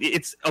basically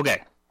it's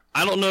okay.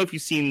 I don't know if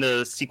you've seen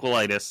the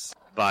Sequelitis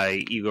by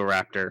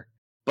Egoraptor,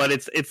 but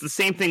it's the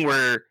same thing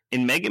where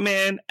in Mega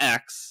Man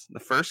X, the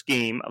first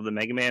game of the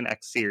Mega Man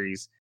X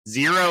series,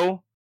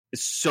 0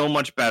 is so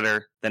much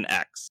better than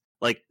X.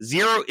 Like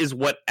 0 is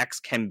what X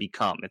can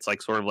become. It's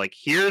like sort of like,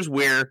 here's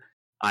where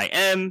I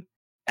am,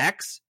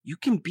 X, you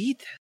can beat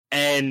this.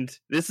 And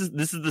this is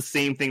the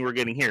same thing we're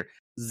getting here.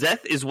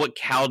 Szeth is what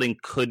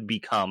Kaladin could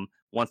become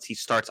once he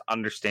starts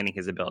understanding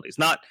his abilities.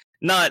 Not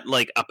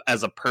like up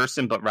as a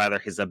person, but rather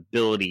his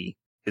ability,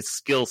 his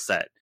skill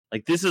set.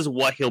 Like, this is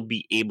what he'll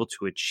be able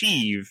to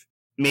achieve,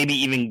 maybe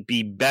even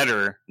be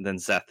better than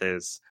Szeth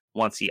is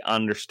once he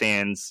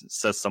understands,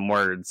 says some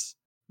words.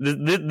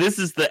 This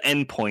is the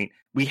end point.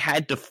 We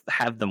had to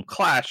have them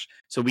clash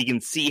so we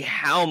can see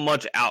how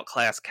much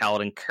outclassed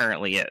Kaladin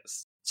currently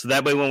is. So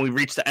that way when we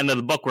reach the end of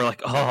the book, we're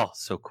like, oh,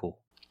 so cool.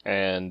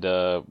 And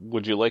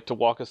would you like to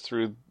walk us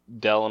through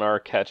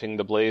Dalinar catching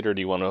the blade, or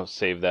do you want to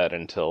save that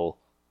until...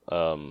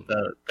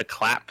 the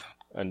clap?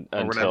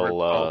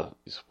 Until,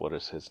 what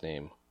is his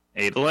name?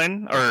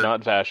 Adolin? Or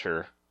not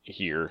Vasher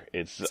here.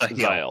 It's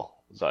Zyle.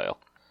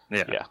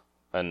 Yeah.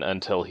 And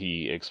until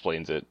he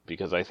explains it,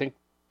 because I think,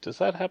 does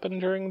that happen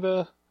during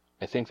the...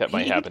 I think that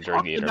might happen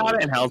during the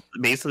interlude. And how it's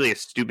basically a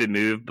stupid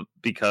move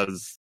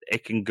because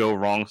it can go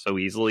wrong so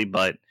easily,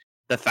 but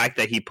the fact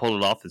that he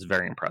pulled it off is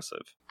very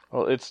impressive.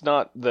 Well, it's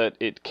not that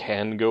it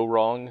can go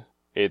wrong.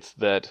 It's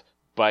that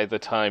by the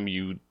time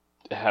you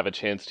have a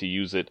chance to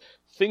use it,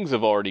 things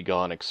have already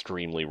gone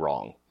extremely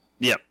wrong.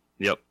 Yep.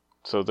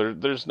 So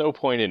there's no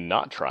point in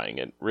not trying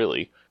it,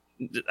 really.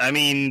 I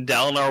mean,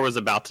 Dalinar was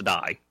about to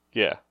die.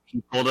 Yeah.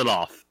 He pulled it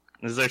off.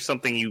 Is there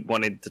something you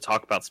wanted to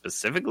talk about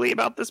specifically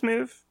about this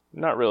move?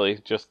 Not really.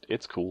 Just,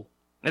 it's cool.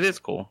 It is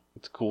cool.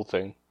 It's a cool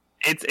thing.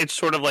 It's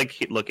sort of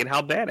like, look at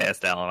how badass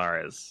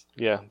Dalinar is.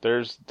 Yeah,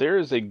 there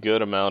is a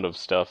good amount of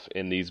stuff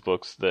in these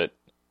books that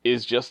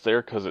is just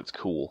there because it's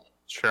cool.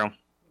 It's true.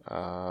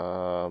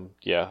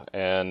 Yeah,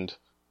 and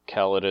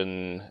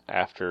Kaladin,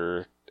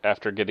 after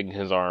getting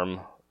his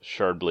arm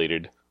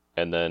shardbladed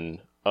and then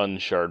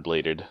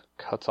unshardbladed,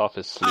 cuts off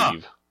his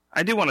sleeve.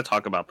 I do want to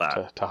talk about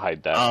that. To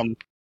hide that.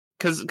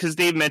 Because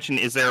Dave mentioned,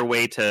 is there a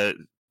way to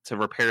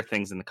repair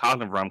things in the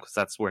cognitive realm, because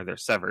that's where they're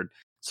severed.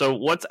 So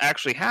what's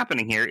actually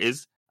happening here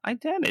is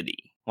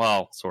identity.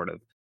 Well, sort of.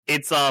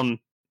 It's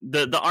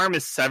the arm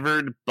is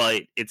severed,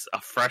 but it's a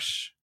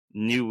fresh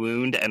new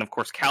wound, and of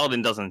course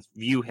Kaladin doesn't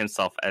view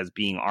himself as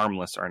being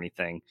armless or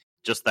anything,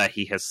 just that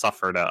he has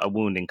suffered a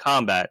wound in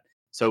combat,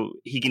 so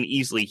he can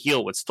easily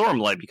heal with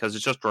Stormlight because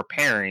it's just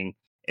repairing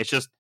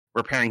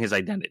his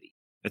identity.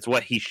 It's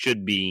what he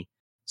should be,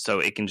 so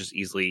it can just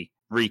easily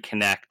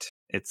reconnect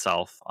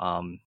itself,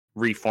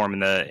 reform in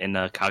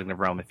the cognitive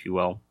realm, if you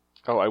will.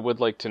 Oh, I would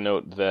like to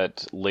note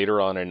that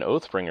later on in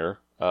Oathbringer,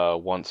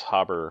 once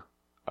Haber,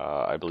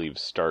 I believe,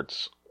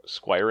 starts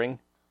squiring,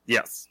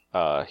 yes,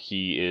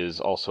 he is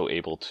also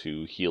able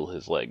to heal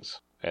his legs,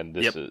 and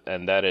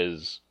that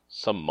is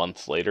some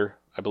months later,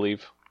 I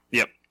believe.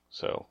 Yep.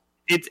 So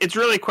it's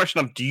really a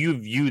question of, do you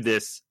view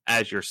this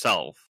as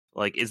yourself?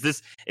 Like, is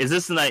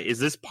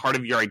this part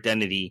of your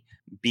identity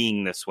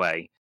being this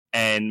way?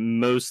 And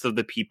most of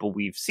the people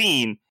we've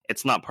seen,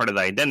 it's not part of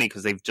the identity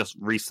because they've just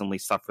recently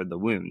suffered the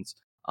wounds.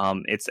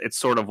 It's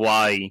sort of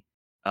why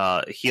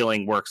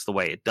healing works the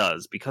way it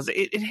does, because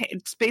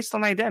it's based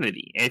on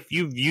identity. If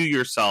you view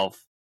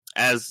yourself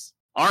as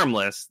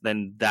armless,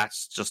 then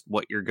that's just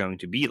what you're going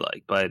to be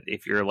like. But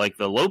if you're like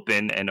the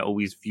Lopin and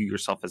always view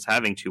yourself as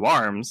having 2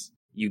 arms,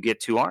 you get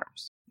 2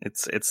 arms.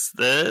 It's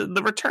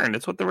the return.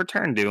 It's what the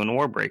return do in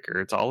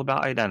Warbreaker. It's all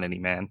about identity,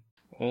 man.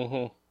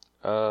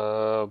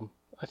 Mm-hmm.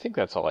 I think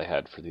that's all I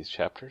had for these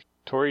chapters.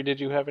 Tori, did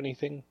you have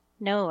anything?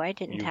 No, I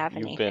didn't have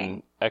anything. You've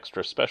been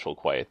extra special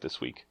quiet this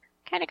week.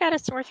 Kind of got a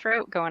sore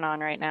throat going on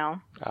right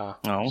now.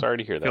 Sorry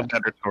to hear that. Feel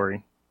better,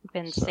 Tori.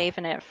 Been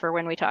saving it for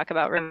when we talk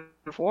about River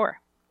of War.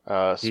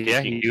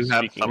 Speaking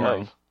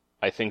of,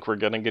 I think we're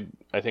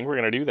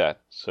gonna do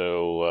that.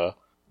 So,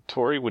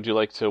 Tori, would you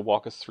like to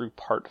walk us through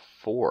part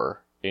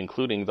 4,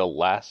 including the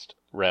last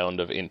round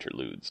of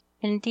interludes?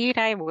 Indeed,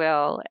 I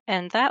will.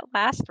 And that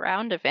last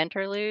round of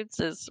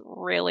interludes is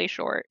really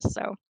short.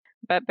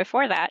 But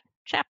before that,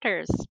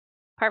 chapters.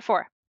 Part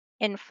 4.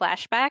 In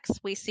flashbacks,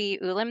 we see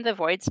Ulim the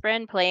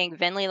Voidspren playing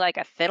Vinley like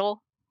a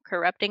fiddle,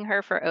 corrupting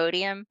her for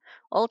odium,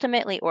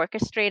 ultimately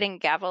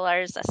orchestrating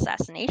Gavilar's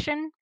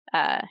assassination,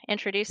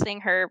 introducing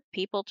her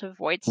people to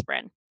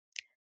Voidspren.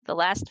 The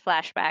last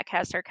flashback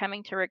has her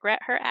coming to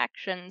regret her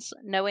actions,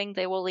 knowing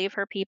they will leave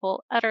her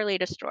people utterly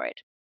destroyed.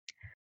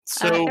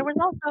 So there was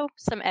also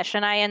some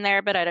Eshonai in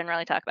there, but I didn't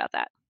really talk about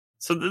that.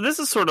 So this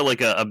is sort of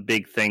like a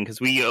big thing, because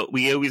we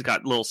always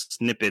got little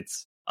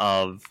snippets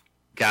of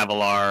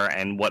Gavilar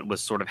and what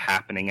was sort of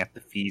happening at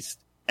the feast.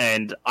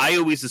 And I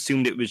always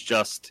assumed it was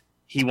just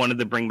he wanted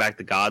to bring back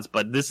the gods,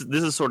 but this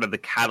is sort of the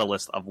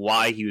catalyst of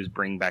why he was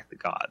bringing back the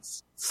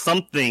gods.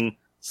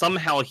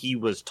 Somehow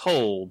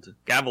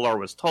Gavilar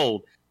was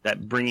told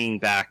that bringing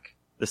back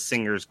the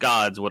Singer's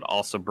gods would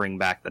also bring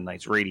back the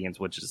Knight's Radiance,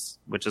 which is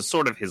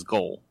sort of his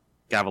goal,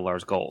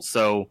 Gavilar's goal.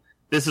 So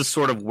this is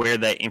sort of where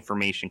that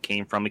information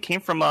came from. It came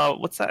from,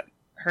 what's that?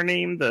 Her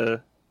name?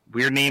 The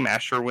weird name,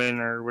 Asherwin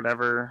or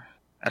whatever?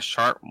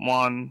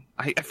 Ashartwan?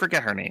 I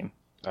forget her name.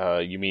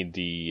 You mean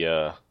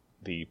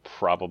the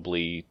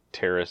probably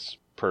Terrace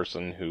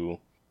person who,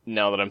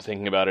 now that I'm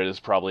thinking about it, is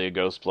probably a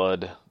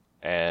Ghostblood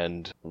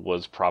and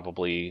was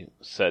probably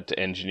set to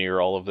engineer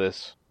all of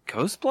this?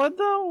 Ghostblood,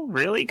 though?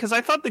 Really? Because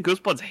I thought the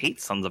Ghostbloods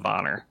hate Sons of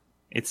Honor.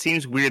 It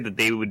seems weird that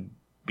they would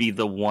be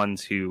the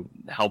ones who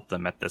help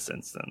them at this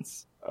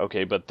instance.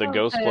 Okay, but the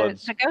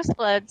Ghostbloods... The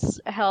Ghostbloods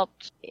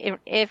helped...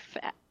 If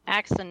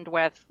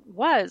Axendweth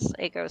was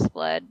a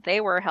Ghostblood,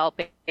 they were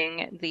helping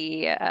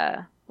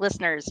the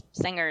listeners,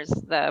 singers,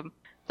 the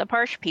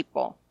Parsh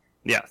people.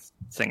 Yes,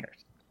 singers.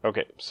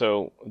 Okay,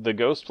 so the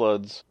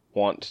Ghostbloods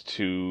want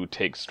to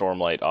take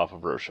Stormlight off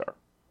of Roshar,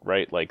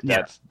 right? Like,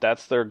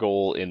 that's their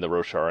goal in the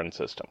Rosharan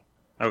system.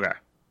 Okay.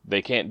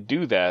 They can't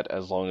do that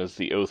as long as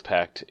the Oath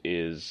Pact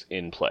is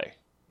in play.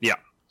 Yeah.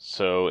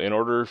 So in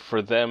order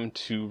for them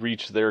to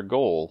reach their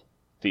goal,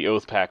 the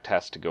Oath Pact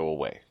has to go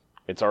away.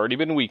 It's already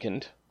been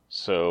weakened,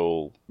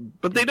 so...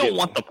 But they don't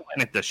want the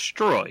planet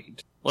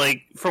destroyed.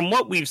 Like, from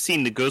what we've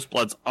seen, the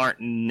Ghostbloods aren't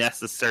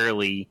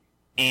necessarily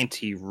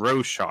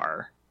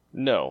anti-Roshar.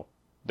 No.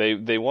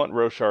 They want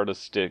Roshar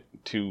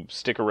to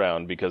stick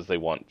around because they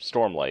want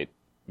Stormlight,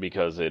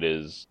 because it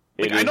is...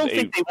 I don't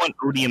think they want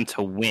Odium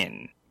to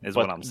win,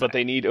 what I'm saying. But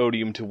they need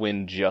Odium to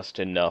win just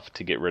enough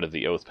to get rid of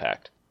the Oath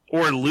Pact.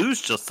 Or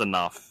lose just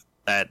enough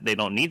that they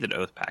don't need the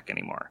Oath Pact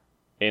anymore.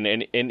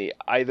 In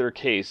either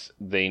case,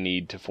 they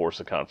need to force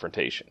a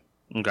confrontation.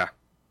 Okay.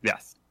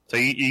 Yes. So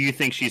you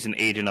think she's an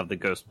agent of the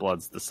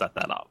Ghostbloods to set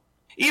that up.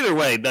 Either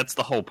way, that's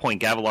the whole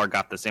point. Gavilar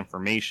got this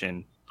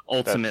information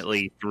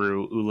ultimately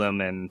through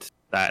Ulim and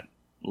that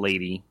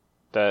lady.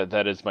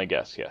 That is my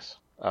guess, yes.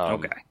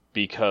 Okay.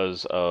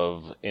 Because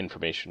of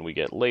information we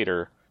get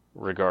later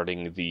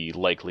regarding the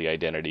likely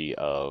identity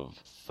of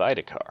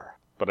Thydakar.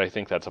 But I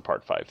think that's a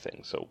part 5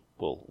 thing, so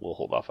we'll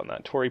hold off on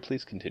that. Tori,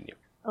 please continue.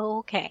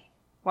 Okay.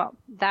 Well,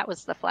 that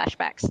was the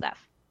flashback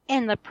stuff.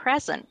 In the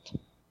present,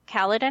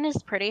 Kaladin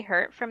is pretty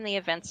hurt from the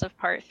events of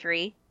part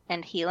 3,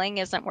 and healing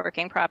isn't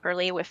working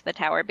properly with the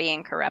tower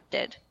being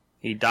corrupted.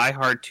 He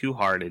die-hard,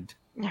 two-hearted.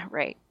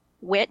 Right.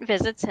 Wit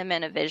visits him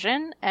in a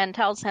vision and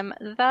tells him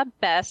the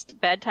best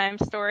bedtime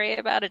story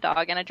about a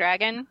dog and a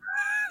dragon.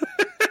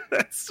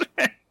 That's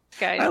right.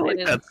 Guys, I like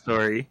that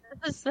story.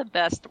 This is the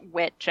best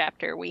Wit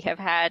chapter we have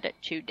had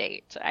to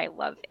date. I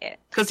love it.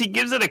 Because he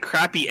gives it a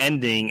crappy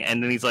ending,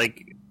 and then he's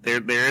like,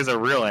 there is a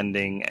real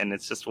ending, and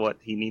it's just what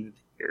he needed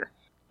to hear.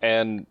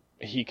 And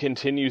he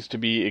continues to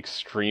be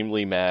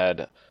extremely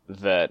mad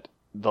that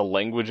the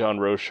language on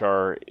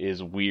Roshar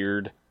is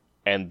weird,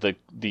 and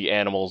the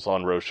animals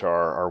on Roshar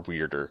are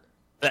weirder.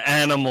 The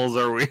animals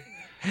are weird.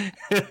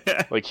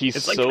 Like,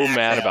 he's so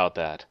mad about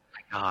that. Oh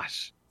my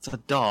gosh. It's a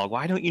dog.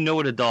 Why don't you know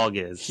what a dog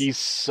is? He's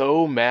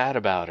so mad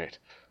about it.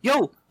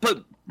 Yo,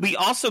 but we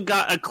also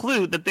got a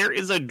clue that there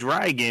is a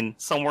dragon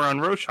somewhere on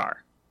Roshar.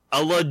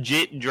 A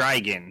legit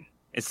dragon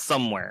is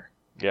somewhere.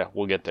 Yeah,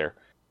 we'll get there.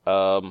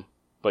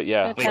 But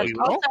yeah. That's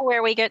also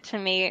where we get to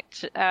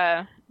meet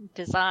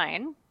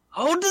Design.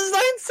 Oh,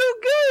 Design's so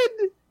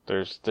good!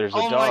 There's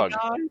a dog.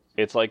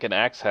 It's like an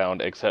axe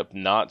hound, except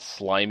not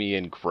slimy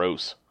and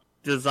gross.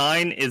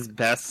 Design is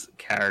best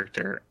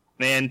character.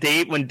 Man,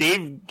 when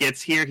Dave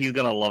gets here, he's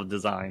gonna love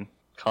Design.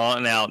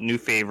 Calling out, new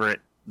favorite,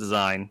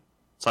 Design.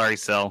 Sorry,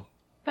 Sel.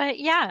 But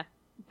yeah,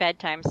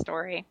 bedtime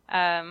story.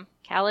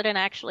 Kaladin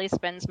actually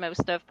spends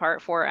most of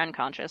part 4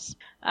 unconscious.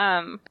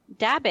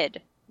 Dabid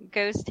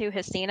goes to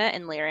Hasina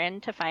and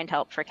Lirin to find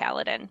help for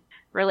Kaladin.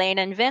 Rlain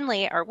and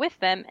Vinley are with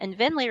them, and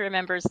Vinley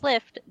remembers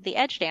Lift, the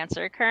edge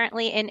dancer,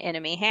 currently in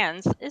enemy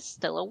hands, is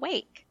still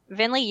awake.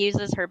 Vinley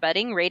uses her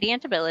budding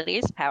radiant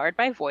abilities, powered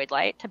by Void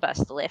Light, to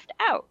bust Lift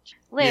out.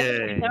 Lift,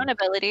 whose own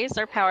abilities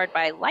are powered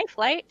by Life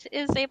Light,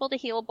 is able to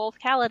heal both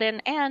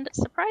Kaladin and,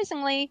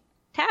 surprisingly,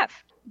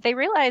 Taft. They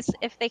realize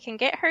if they can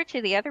get her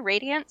to the other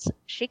Radiants,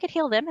 she could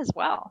heal them as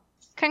well.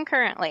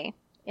 Concurrently,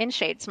 in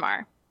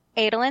Shadesmar,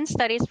 Adolin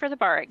studies for the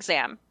bar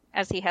exam,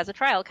 as he has a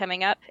trial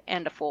coming up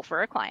and a fool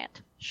for a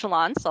client.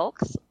 Shallan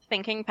sulks,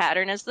 thinking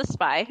Pattern is the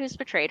spy who's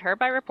betrayed her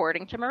by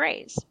reporting to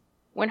Mraize.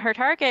 When her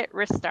target,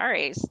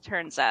 Ristares,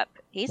 turns up,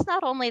 he's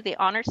not only the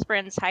Honor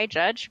Sprint's high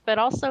judge, but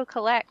also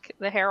Kalek,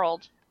 the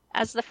herald.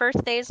 As the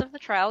first days of the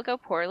trial go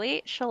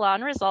poorly,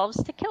 Shallan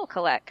resolves to kill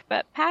Kalek,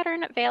 but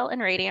Pattern, Veil,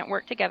 and Radiant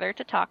work together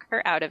to talk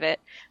her out of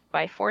it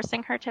by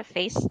forcing her to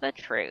face the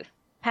truth.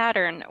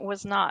 Pattern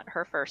was not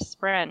her first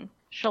Spren.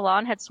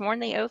 Shallan had sworn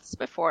the oaths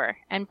before,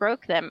 and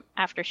broke them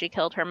after she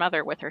killed her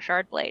mother with her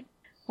Shardblade.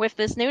 With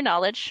this new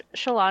knowledge,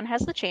 Shallan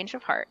has the change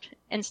of heart.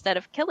 Instead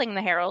of killing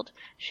the Herald,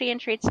 she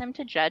entreats him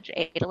to judge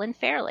Adolin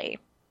fairly.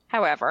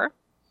 However,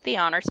 the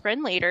Honor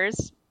Spren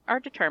leaders are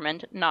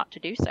determined not to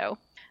do so.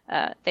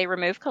 They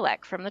remove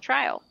Kalek from the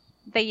trial.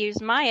 They use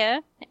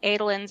Maya,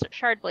 Adolin's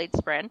Shardblade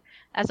Spren,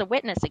 as a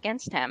witness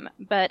against him,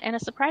 but in a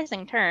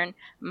surprising turn,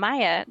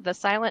 Maya, the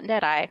Silent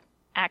Deadeye,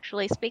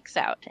 actually speaks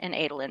out in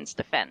Adolin's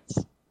defense.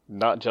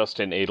 Not just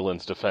in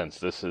Adolin's defense,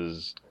 this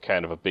is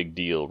kind of a big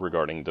deal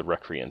regarding the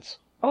Recreants.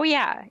 Oh,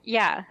 yeah.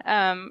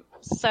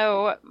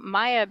 So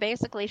Maya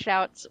basically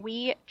shouts,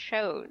 we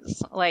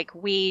chose,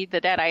 we,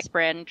 the Deadeye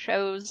Spren,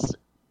 chose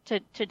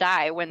to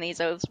die when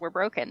these oaths were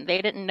broken.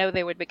 They didn't know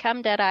they would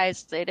become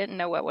Deadeyes, they didn't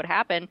know what would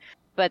happen,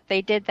 but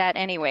they did that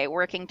anyway,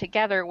 working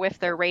together with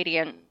their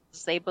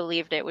Radiants. They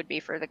believed it would be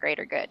for the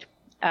greater good.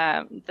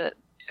 The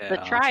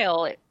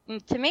trial,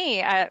 to me,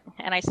 and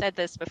I said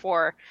this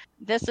before,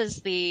 this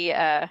is the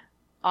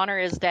honor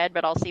is dead,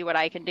 but I'll see what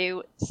I can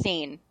do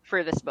scene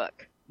for this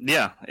book.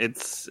 Yeah, it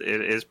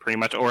is pretty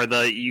much, or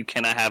the you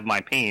cannot have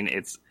my pain,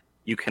 it's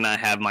you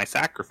cannot have my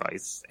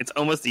sacrifice. It's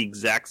almost the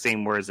exact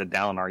same words that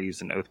Dalinar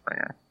used in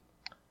Oathbringer.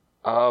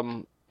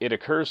 It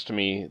occurs to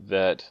me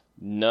that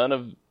none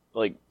of,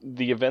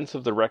 the events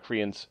of the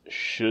Recreants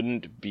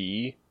shouldn't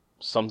be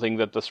something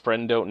that the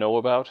Spren don't know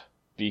about,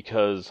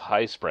 because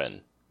High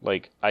Spren,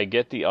 I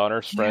get the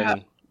Honor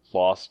Spren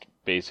lost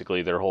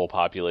basically their whole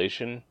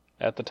population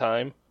at the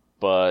time,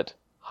 but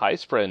High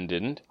Spren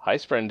didn't. High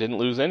Spren didn't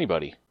lose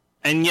anybody.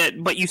 And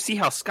yet, but you see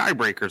how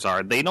Skybreakers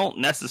are. They don't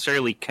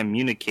necessarily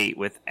communicate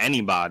with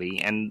anybody,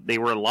 and they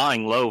were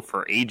lying low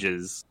for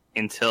ages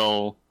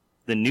until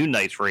the new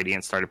Knights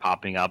Radiant started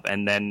popping up,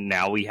 and then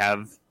now we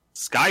have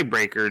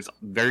Skybreakers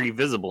very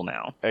visible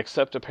now.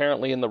 Except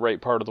apparently in the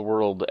right part of the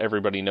world,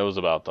 everybody knows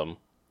about them.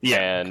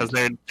 Yeah, because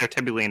they're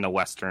typically in the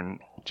western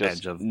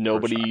edge of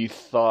nobody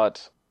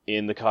thought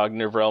in the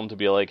cognitive realm to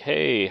be like,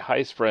 hey,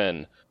 High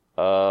Spren,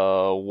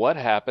 what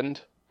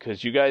happened?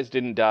 Because you guys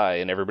didn't die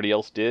and everybody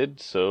else did,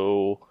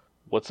 so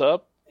what's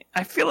up?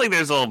 I feel like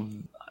there's a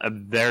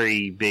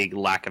very big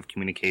lack of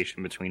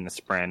communication between the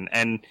Spren,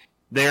 and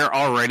they're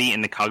already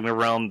in the cognitive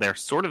realm. They're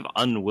sort of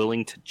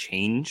unwilling to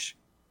change.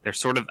 They're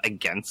sort of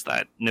against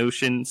that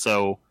notion,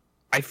 so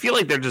I feel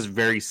like they're just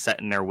very set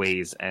in their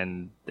ways,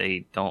 and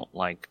they don't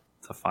like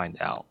to find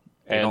out.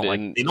 They don't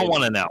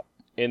want to know.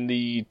 In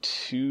the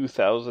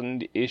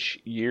 2000-ish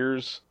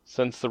years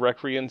since the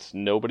Recreants,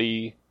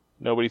 nobody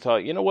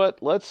thought, you know what,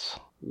 let's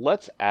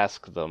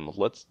ask them.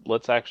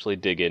 Let's actually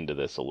dig into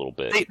this a little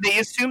bit. They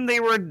assumed they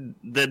were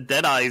the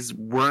Deadeyes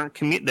weren't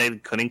they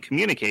couldn't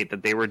communicate,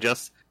 that they were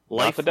just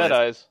lifeless. Not the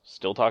Deadeyes.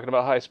 Still talking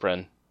about High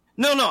Spren.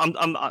 No,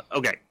 I'm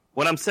okay.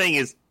 What I'm saying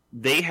is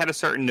they had a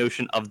certain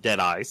notion of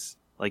Deadeyes.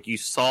 Like you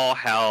saw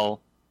how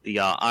the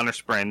Honor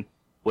Spren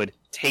would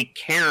take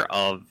care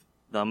of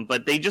them,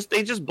 but they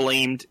just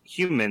blamed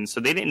humans, so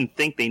they didn't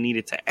think they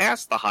needed to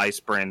ask the High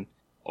Spren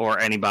or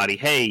anybody,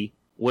 hey,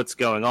 what's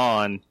going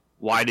on?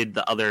 Why did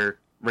the other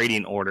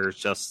Radiant Orders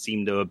just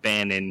seem to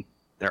abandon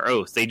their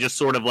oaths? They just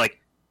sort of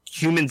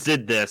humans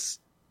did this,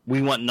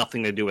 we want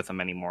nothing to do with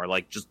them anymore.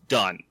 Just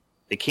done.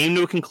 They came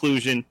to a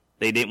conclusion,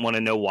 they didn't want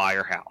to know why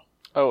or how.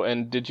 Oh,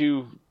 and did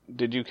you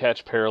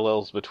catch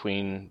parallels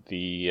between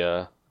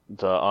the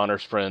Honor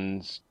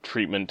Spren's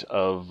treatment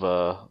of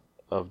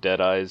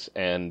Deadeyes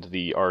and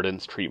the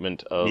Ardent's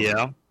treatment of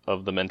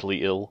the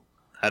mentally ill?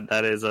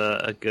 That is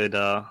a good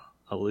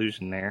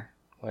allusion there.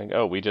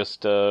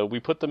 We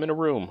put them in a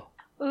room.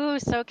 Ooh,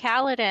 so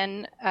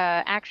Kaladin,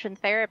 action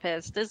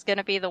therapist, is going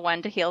to be the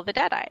one to heal the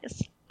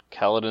Deadeyes.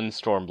 Kaladin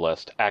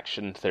Stormblessed,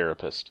 action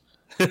therapist.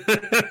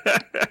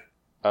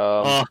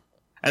 I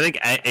think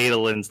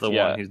Adolin's the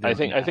one who's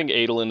doing that. I think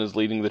Adolin is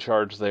leading the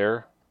charge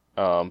there.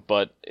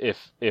 But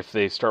if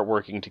they start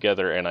working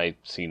together, and I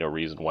see no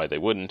reason why they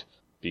wouldn't,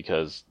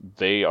 because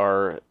they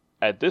are,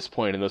 at this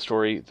point in the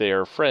story, they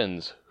are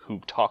friends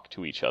who talk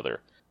to each other,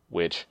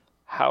 which,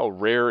 how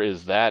rare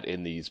is that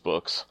in these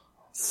books?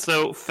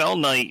 So, Fell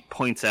Knight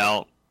points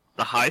out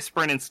the High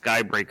Spren and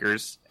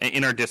Skybreakers,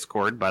 in our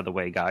Discord, by the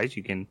way, guys,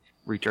 you can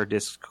reach our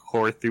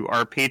Discord through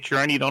our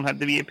Patreon. You don't have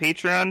to be a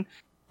Patreon,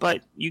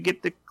 but you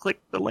get to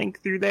click the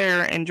link through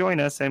there and join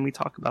us, and we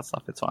talk about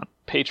stuff. It's fun.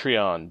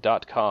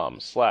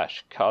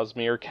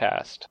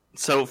 Patreon.com/CosmereCast.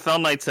 So Fell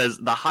Knight says,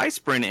 the High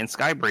Sprint and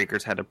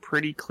Skybreakers had a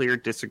pretty clear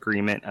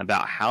disagreement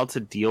about how to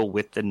deal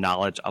with the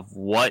knowledge of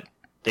what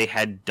they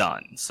had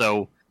done.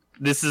 So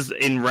this is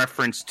in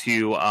reference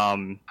to,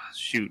 Bo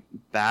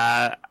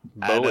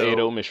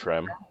Ado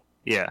Mishrem.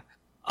 Yeah.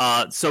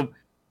 So,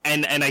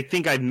 and I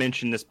think I've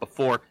mentioned this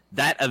before,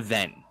 that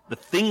event, the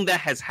thing that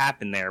has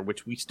happened there,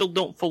 which we still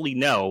don't fully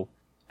know,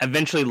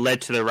 eventually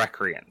led to the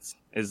Recreants,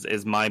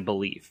 is my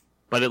belief.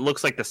 But it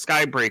looks like the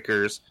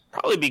Skybreakers,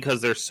 probably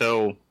because they're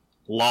so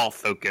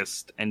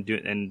law-focused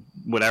and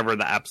whatever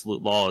the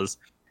absolute law is,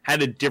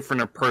 had a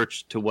different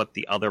approach to what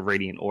the other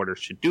Radiant Orders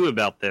should do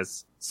about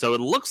this. So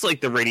it looks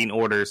like the Radiant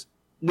Orders,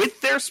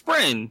 with their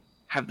Spren,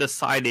 have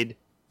decided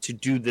to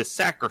do this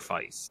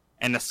sacrifice.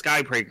 And the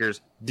Skybreakers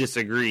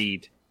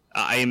disagreed,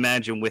 I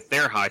imagine, with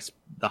the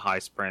High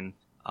Spren,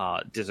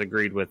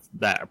 disagreed with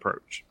that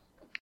approach.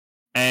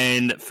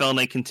 And Fell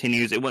Knight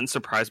continues, it wouldn't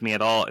surprise me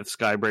at all if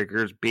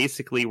Skybreakers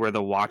basically were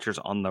the Watchers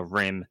on the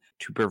rim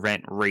to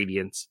prevent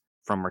Radiance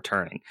from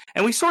returning.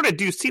 And we sort of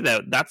do see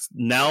that. That's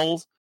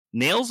Nail's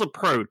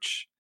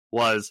approach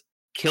was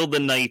kill the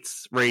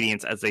Knights'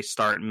 Radiance as they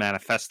start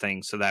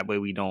manifesting, so that way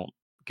we don't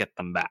get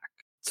them back.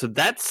 So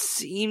that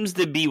seems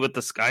to be what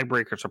the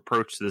Skybreakers'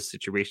 approach to this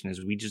situation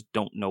is. We just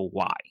don't know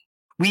why.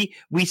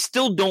 We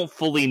still don't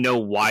fully know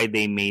why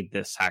they made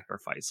this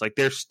sacrifice. Like,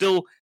 there's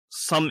still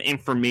some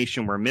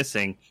information we're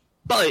missing,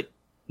 but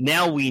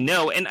now we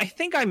know, and I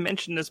think I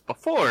mentioned this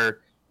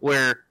before,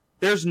 where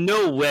there's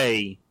no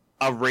way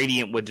a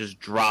Radiant would just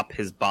drop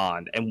his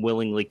bond and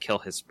willingly kill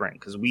his Spren,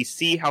 because we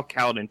see how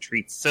Kaladin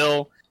treats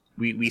Syl,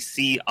 we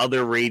see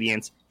other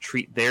Radiants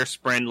treat their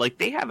Spren, like,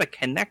 they have a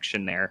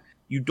connection there.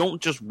 You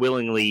don't just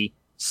willingly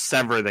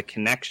sever the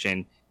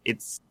connection,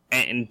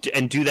 and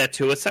do that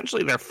to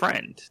essentially their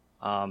friend.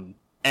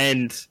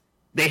 And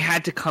they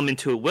had to come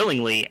into it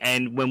willingly,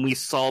 and when we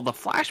saw the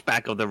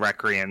flashback of the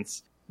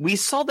Recreants, we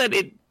saw that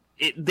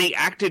they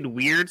acted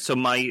weird, so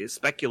my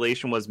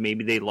speculation was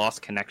maybe they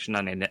lost connection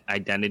on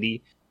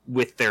identity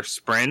with their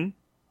Spren,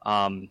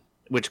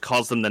 which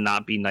caused them to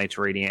not be Knights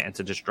Radiant and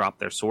to just drop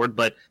their sword,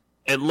 but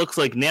it looks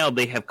like now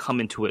they have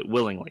come into it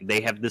willingly.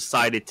 They have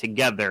decided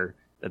together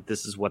that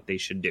this is what they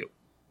should do.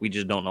 We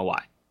just don't know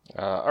why.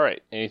 All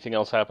right. Anything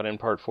else happen in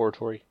part 4,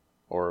 Tori?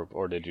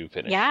 Or did you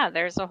finish? Yeah,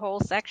 there's a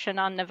whole section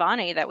on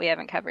Navani that we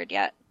haven't covered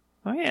yet.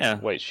 Oh yeah.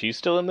 Wait, she's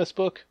still in this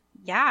book?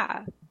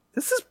 Yeah.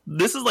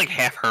 This is like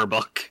half her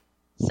book.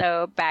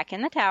 So back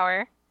in the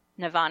tower,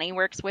 Navani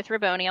works with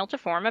Raboniel to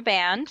form a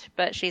band,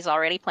 but she's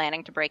already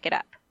planning to break it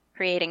up,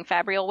 creating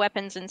fabrial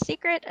weapons in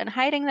secret and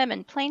hiding them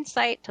in plain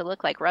sight to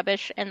look like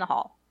rubbish in the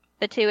hall.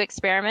 The two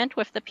experiment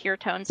with the pure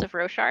tones of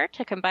Roshar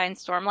to combine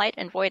Stormlight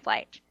and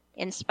Voidlight.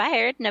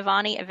 Inspired,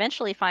 Navani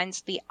eventually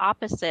finds the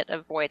opposite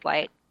of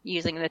Voidlight,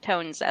 using the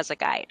tones as a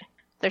guide.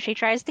 Though she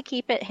tries to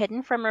keep it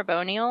hidden from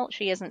Raboniel,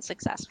 she isn't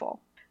successful.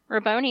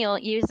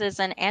 Raboniel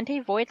uses an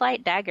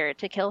anti-Voidlight dagger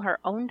to kill her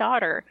own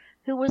daughter,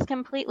 who was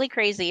completely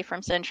crazy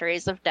from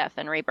centuries of death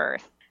and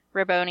rebirth.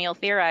 Raboniel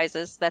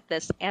theorizes that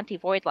this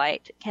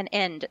anti-Voidlight can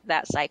end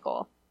that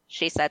cycle.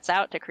 She sets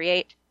out to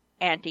create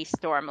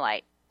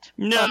anti-Stormlight.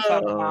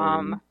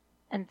 No!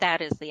 And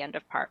that is the end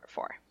of part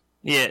 4.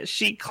 Yeah,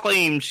 she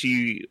claimed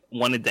she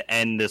wanted to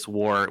end this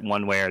war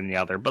one way or the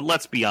other, but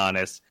let's be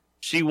honest,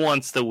 she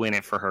wants to win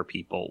it for her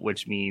people,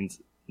 which means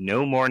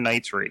no more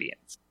Knights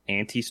Radiance.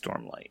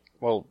 Anti-Stormlight.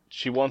 Well,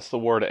 she wants the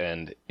war to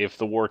end. If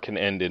the war can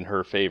end in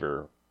her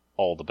favor,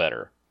 all the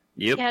better.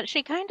 Yep. Yeah,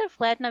 she kind of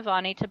led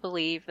Navani to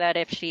believe that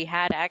if she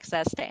had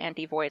access to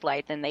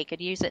anti-Voidlight, then they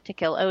could use it to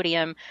kill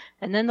Odium,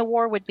 and then the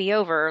war would be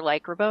over.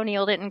 Like,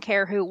 Raboniel didn't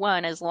care who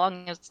won as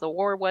long as the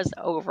war was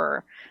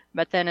over.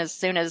 But then as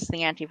soon as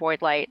the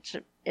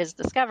anti-Voidlight is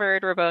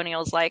discovered,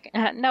 Raboniel's like,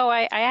 no,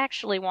 I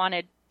actually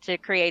wanted to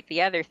create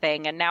the other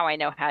thing, and now I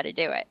know how to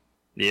do it.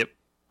 Yep.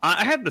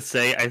 I have to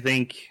say, I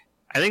think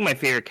my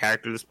favorite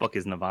character of this book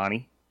is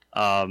Navani.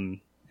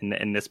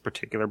 In this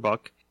particular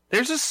book,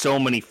 there's just so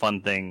many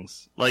fun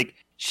things. Like,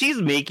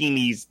 she's making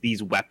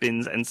these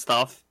weapons and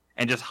stuff,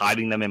 and just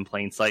hiding them in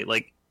plain sight.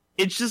 Like,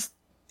 it's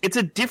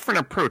a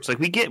different approach. Like,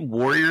 we get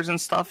warriors and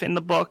stuff in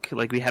the book.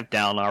 Like, we have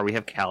Dalnar, we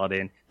have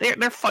Kaladin.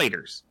 They're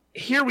fighters.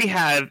 Here we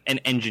have an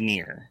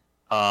engineer,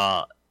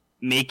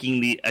 making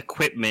the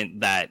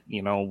equipment that,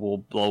 will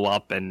blow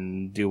up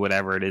and do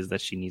whatever it is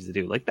that she needs to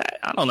do. Like that,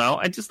 I don't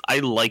know. I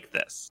like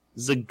this.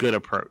 This is a good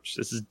approach.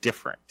 This is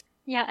different.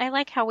 Yeah, I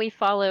like how we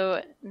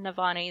follow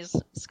Navani's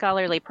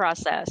scholarly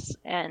process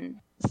and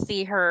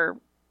see her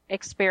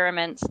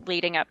experiments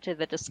leading up to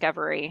the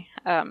discovery.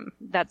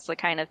 That's the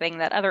kind of thing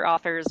that other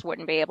authors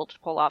wouldn't be able to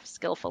pull off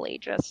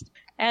skillfully.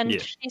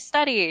 She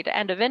studied,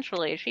 and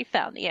eventually she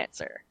found the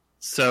answer.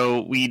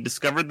 So we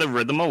discovered the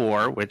Rhythm of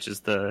War, which is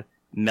the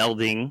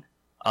melding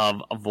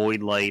of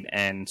Voidlight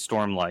and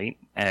Stormlight,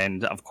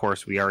 and of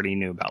course we already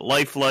knew about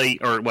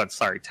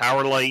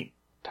Towerlight.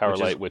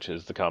 Towerlight, which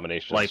is the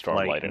combination of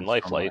Stormlight and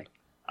Lifelight.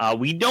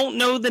 We don't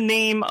know the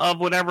name of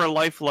whatever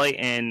life light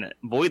and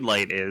void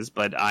light is,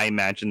 but I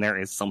imagine there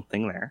is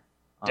something there.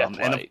 Death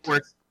and of light.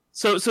 course,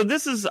 so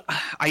this is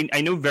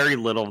I know very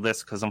little of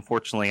this because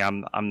unfortunately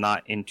I'm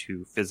not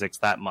into physics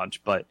that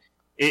much, but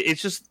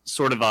it's just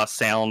sort of a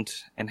sound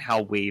and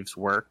how waves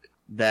work.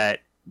 That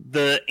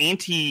the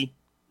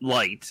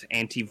anti-light,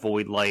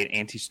 anti-void light,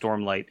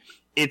 anti-storm light,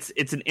 it's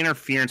an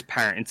interference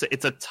pattern.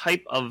 It's a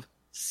type of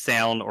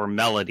sound or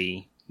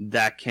melody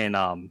that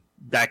can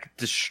that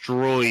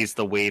destroys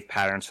the wave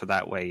patterns. So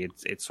that way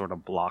it sort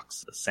of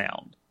blocks the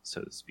sound,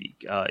 so to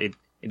speak. It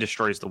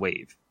destroys the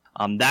wave.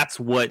 That's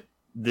what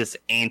this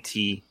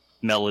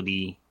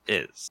anti-melody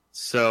is.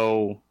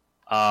 So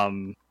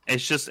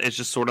it's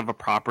just sort of a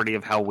property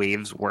of how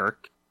waves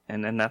work,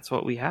 and then that's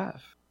what we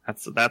have.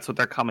 That's what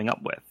they're coming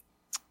up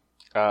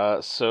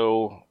with.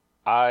 So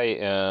I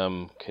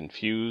am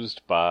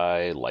confused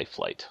by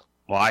Lifelight.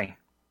 Why?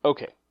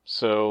 Okay,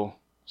 so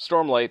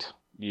Stormlight,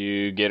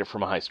 you get it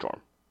from a high storm.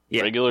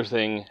 Yeah. Regular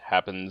thing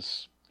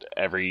happens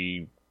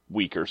every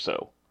week or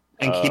so.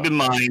 And keep in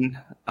mind,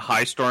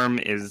 High Storm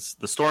is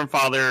the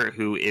Stormfather,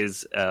 who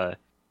is a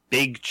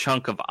big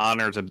chunk of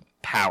honors and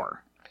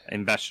power,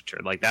 investiture.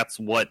 Like that's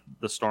what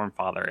the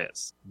Stormfather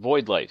is.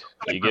 Voidlight,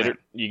 you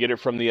get it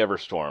from the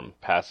Everstorm.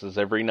 Passes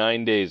every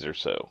 9 days or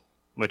so.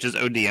 Which is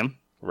Odium.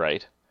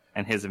 Right.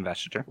 And his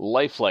investiture.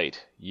 Lifelight,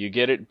 you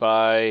get it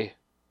by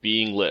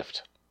being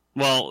Lift.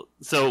 Well,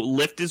 so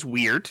Lift is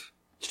weird.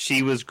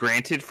 She was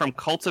granted from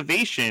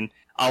cultivation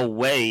a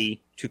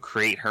way to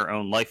create her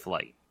own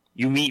lifelight.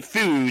 You eat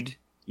food,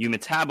 you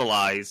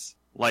metabolize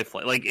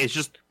lifelight. Like, it's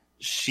just,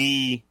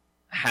 she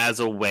has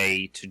a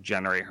way to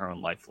generate her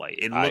own lifelight.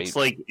 It looks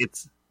like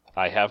it's...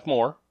 I have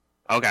more.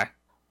 Okay.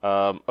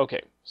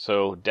 Okay,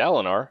 so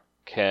Dalinar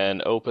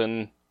can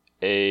open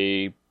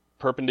a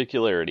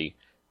perpendicularity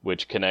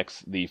which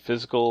connects the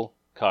physical,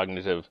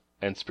 cognitive,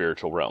 and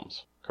spiritual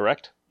realms.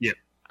 Correct? Yeah.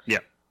 Yeah.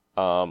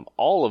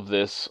 All of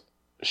this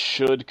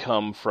should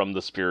come from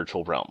the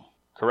spiritual realm.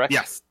 Correct?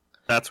 Yes.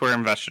 That's where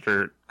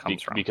investiture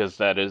comes from. Because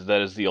that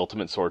is the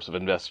ultimate source of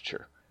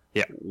investiture.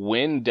 Yeah.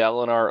 When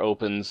Dalinar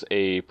opens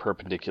a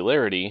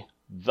perpendicularity,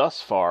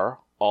 thus far,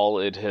 all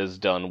it has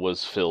done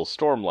was fill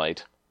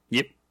Stormlight.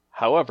 Yep.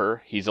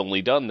 However, he's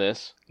only done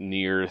this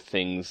near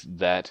things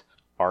that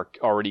are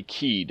already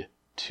keyed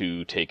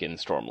to take in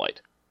Stormlight.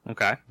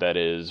 Okay. That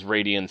is,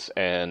 Radiance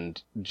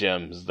and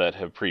gems that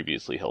have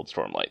previously held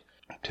Stormlight.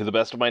 To the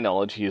best of my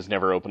knowledge, he has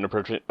never opened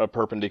a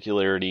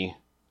perpendicularity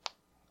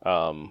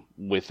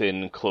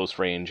within close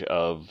range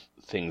of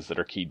things that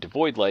are keyed to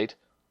Voidlight,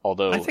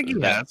 although... I think he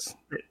has,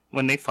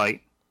 when they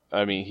fight.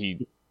 I mean,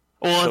 he...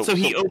 Well, so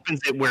he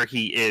opens it where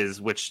he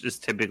is, which is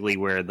typically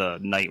where the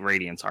Night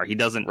Radiants are. He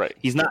doesn't... Right.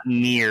 He's not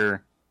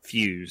near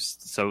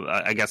fused, so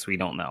I guess we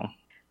don't know.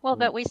 Well,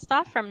 but we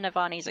saw from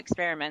Navani's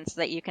experiments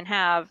that you can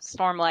have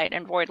Stormlight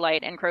and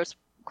Voidlight in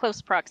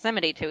close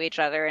proximity to each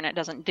other, and it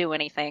doesn't do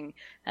anything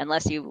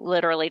unless you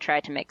literally try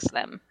to mix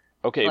them.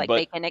 Okay, like but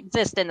they can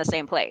exist in the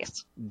same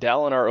place.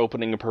 Dalinar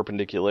opening a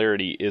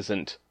perpendicularity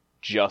isn't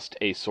just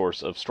a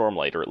source of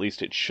Stormlight, or at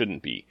least it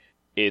shouldn't be.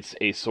 It's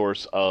a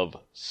source of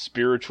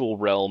spiritual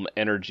realm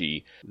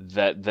energy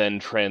that then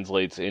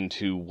translates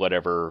into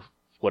whatever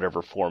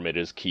form it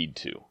is keyed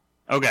to.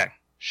 Okay.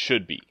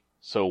 Should be.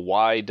 So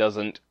why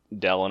doesn't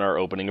Dalinar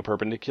opening a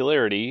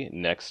perpendicularity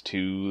next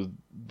to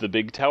the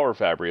big tower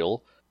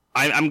fabrial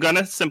I'm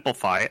gonna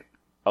simplify it.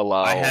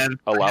 Allow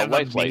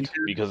Lifelight,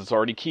 because it's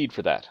already keyed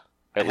for that.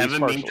 I have a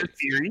major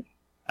theory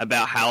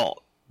about how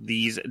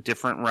these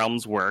different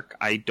realms work.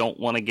 I don't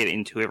want to get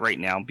into it right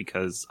now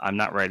because I'm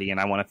not ready, and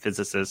I want a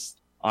physicist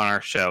on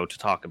our show to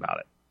talk about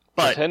it.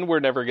 But pretend we're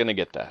never going to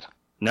get that.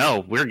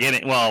 No, we're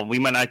getting... Well, we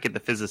might not get the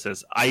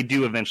physicist. I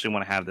do eventually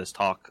want to have this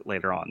talk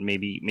later on.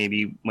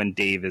 Maybe when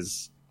Dave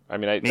is... I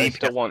mean, I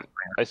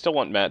still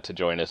want Matt to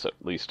join us at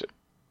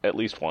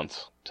least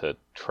once to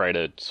try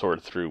to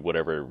sort through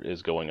whatever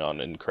is going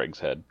on in Craig's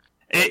head.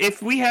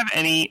 If we have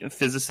any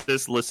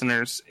physicist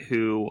listeners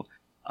who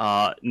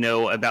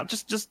know about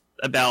just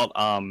about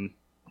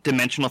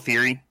dimensional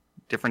theory,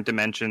 different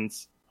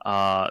dimensions,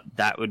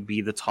 that would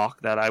be the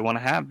talk that I want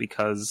to have,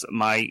 because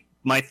my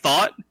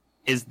thought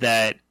is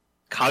that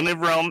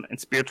cognitive realm and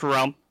spiritual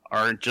realm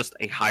are just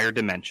a higher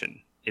dimension.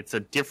 It's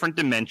a different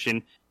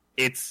dimension.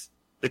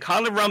 The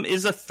cognitive realm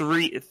is a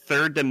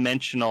third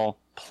dimensional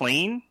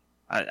plane,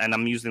 and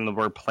I'm using the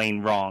word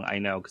plane wrong, I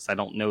know, because I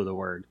don't know the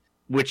word,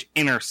 which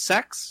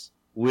intersects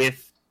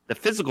with the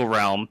physical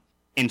realm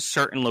in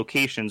certain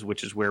locations,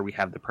 which is where we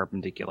have the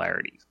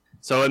perpendicularities.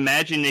 So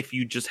imagine if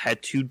you just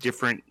had two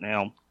different,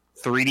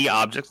 3D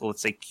objects,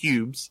 let's say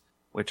cubes,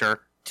 which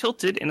are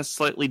tilted in a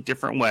slightly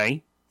different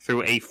way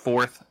through a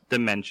fourth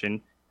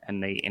dimension,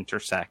 and they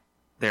intersect.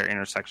 Their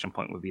intersection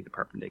point would be the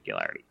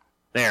perpendicularity.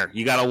 There,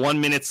 you got a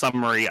 1-minute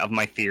summary of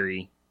my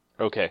theory.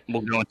 Okay.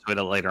 We'll go into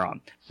it later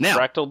on. Now,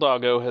 Fractal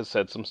Doggo has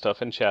said some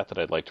stuff in chat that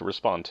I'd like to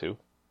respond to.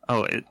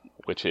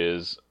 Which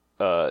is,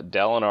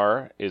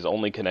 Dalinar is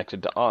only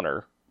connected to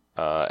honor,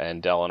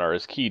 and Dalinar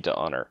is keyed to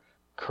honor.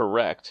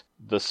 Correct.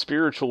 The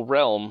spiritual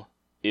realm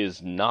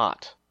is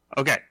not.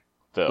 Okay.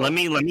 though. Let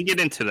me get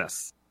into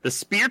this. The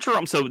spiritual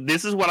realm. So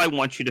this is what I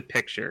want you to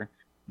picture.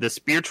 The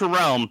spiritual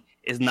realm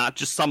is not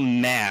just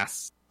some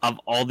mass of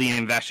all the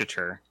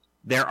investiture.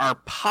 There are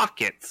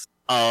pockets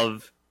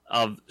of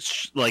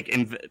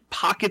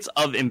pockets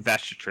of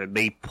investiture.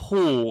 They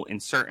pull in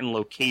certain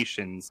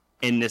locations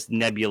in this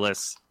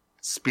nebulous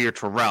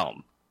spiritual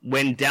realm.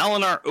 When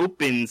Dalinar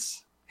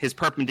opens his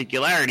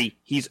perpendicularity,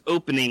 he's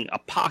opening a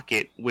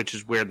pocket, which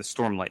is where the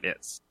Stormlight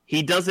is.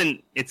 He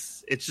doesn't.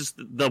 It's just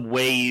the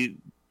way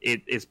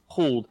it is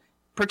pulled,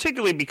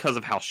 particularly because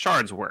of how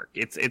shards work.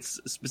 It's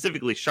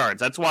specifically shards.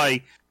 That's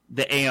why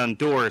the Aeon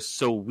Door is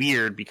so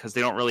weird, because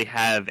they don't really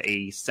have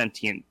a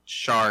sentient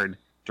shard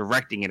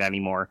directing it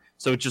anymore.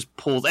 So it just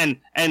pulls, and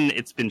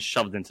it's been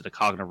shoved into the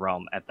cognitive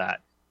realm at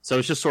that. So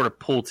it's just sort of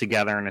pulled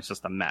together, and it's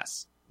just a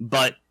mess.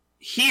 But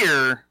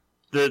here,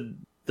 the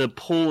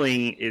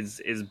pulling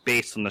is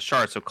based on the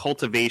shard. So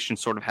cultivation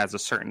sort of has a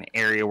certain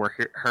area where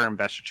her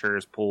investiture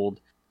is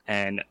pulled,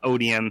 and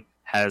Odium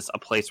has a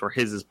place where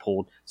his is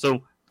pulled.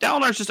 So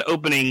Dalinar's just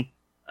opening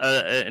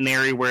an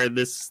area where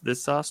this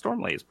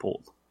Stormlight is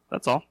pulled.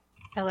 That's all.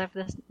 I love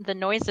the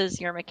noises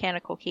your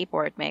mechanical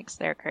keyboard makes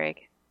there,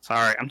 Craig.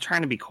 Sorry, I'm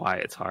trying to be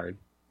quiet. It's hard.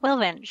 Well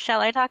then,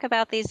 shall I talk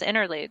about these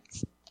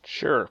interludes?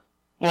 Sure.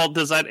 Well,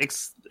 does that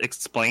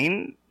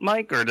explain,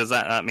 Mike, or does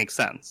that not make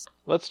sense?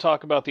 Let's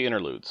talk about the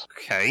interludes.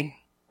 Okay.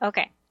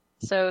 Okay.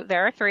 So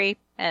there are 3,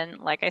 and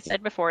like I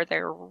said before,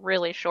 they're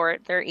really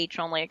short. They're each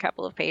only a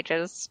couple of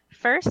pages.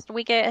 First,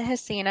 we get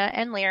Hasina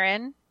and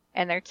Liren,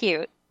 and they're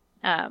cute.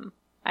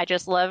 I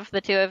just love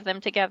the two of them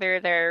together.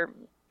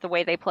 The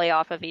way they play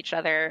off of each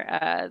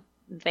other.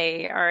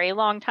 They are a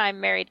long-time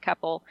married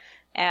couple,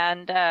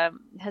 and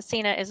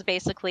Hasina is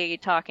basically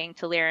talking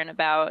to Liren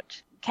about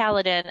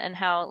Kaladin and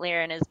how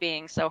Liren is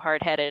being so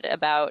hard-headed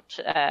about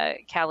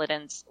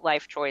Kaladin's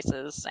life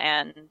choices,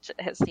 and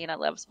Hasina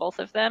loves both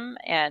of them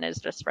and is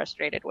just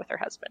frustrated with her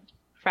husband.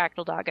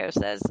 Fractal Doggo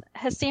says,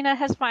 Hasina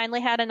has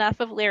finally had enough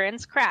of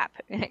Liren's crap.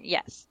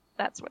 Yes,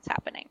 that's what's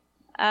happening.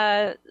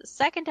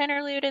 Second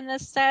interlude in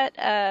this set,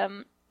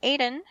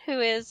 Aiden,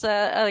 who is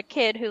a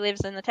kid who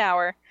lives in the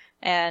tower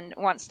and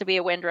wants to be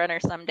a windrunner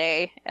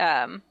someday,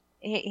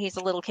 he's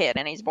a little kid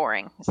and he's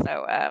boring.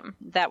 So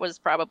that was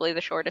probably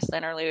the shortest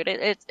interlude.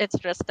 It's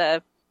just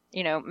a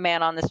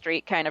man on the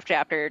street kind of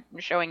chapter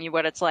showing you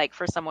what it's like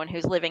for someone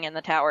who's living in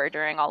the tower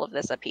during all of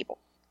this upheaval.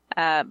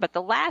 But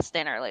the last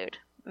interlude,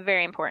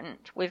 very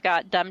important. We've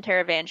got dumb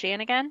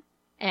Taravangian again,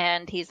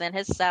 and he's in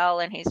his cell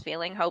and he's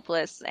feeling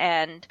hopeless,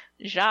 and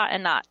Ja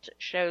Anat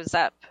shows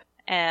up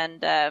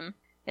and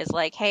is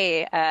like,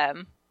 hey,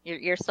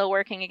 you're still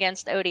working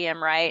against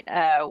Odium, right?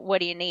 What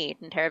do you need?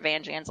 And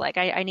Taravangian's like,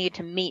 I need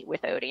to meet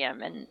with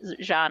Odium. And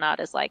Ja Anat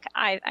is like,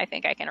 I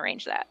think I can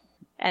arrange that.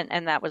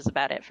 And that was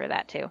about it for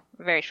that, too.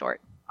 Very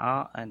short.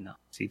 I know.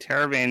 See,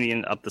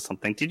 Taravangian up to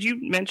something. Did you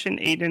mention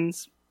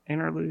Aiden's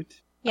interlude?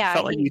 Yeah. I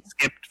felt like you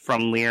skipped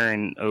from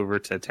Liren over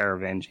to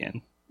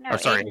Taravangian. No,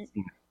 sorry.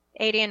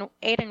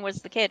 Aiden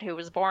was the kid who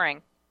was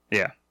boring.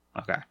 Yeah,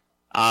 okay.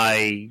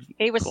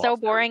 He was so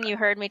boring you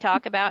heard me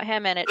talk about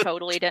him and it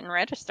totally didn't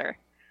register.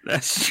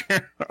 That's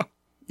true.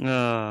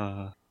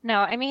 No,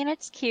 I mean,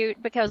 it's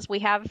cute because we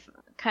have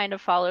kind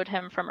of followed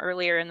him from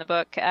earlier in the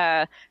book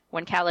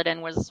when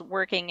Kaladin was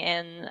working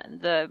in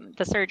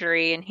the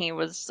surgery and he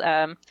was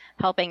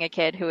helping a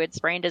kid who had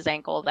sprained his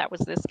ankle. That was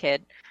this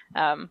kid.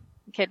 The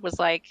kid was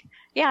like,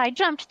 yeah, I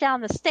jumped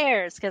down the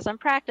stairs because I'm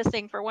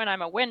practicing for when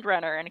I'm a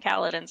windrunner. And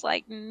Kaladin's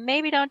like,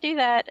 maybe don't do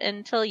that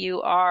until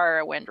you are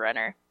a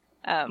windrunner.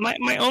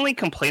 My only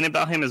complaint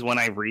about him is when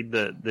I read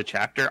the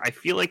chapter, I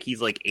feel like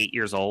he's like 8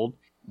 years old,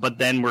 but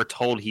then we're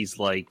told he's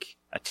like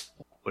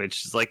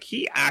which is like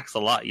he acts a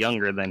lot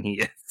younger than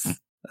he is.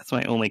 That's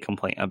my only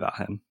complaint about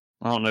him.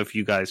 I don't know if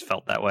you guys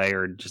felt that way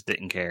or just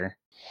didn't care.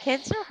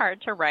 Kids are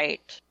hard to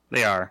write.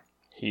 They are.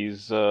 He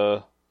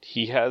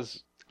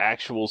has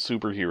actual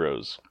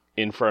superheroes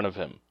in front of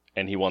him,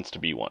 and he wants to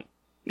be one.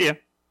 Yeah.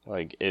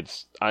 Like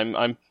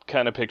I'm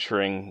kind of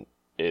picturing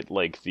it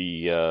like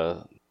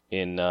the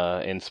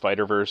in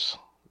Spider-Verse,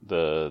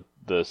 the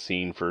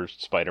scene for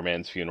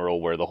Spider-Man's funeral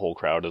where the whole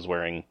crowd is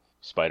wearing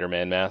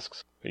Spider-Man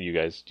masks. You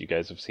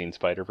guys have seen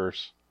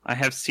Spider-Verse? I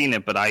have seen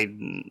it, but I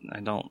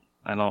don't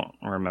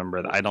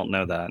remember that. I don't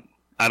know that.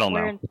 I don't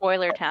know. We're in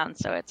spoiler town,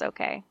 so it's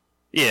okay.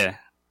 Yeah.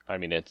 I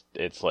mean,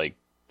 it's like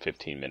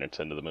 15 minutes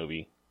into the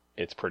movie.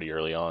 It's pretty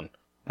early on.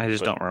 I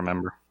just don't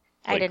remember.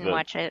 I didn't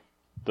watch it.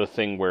 The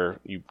thing where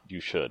you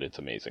should. It's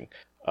amazing.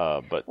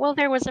 But well,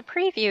 there was a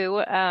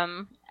preview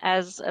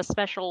as a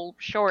special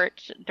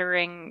short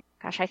during,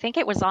 I think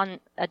it was on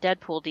a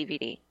Deadpool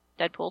DVD.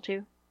 Deadpool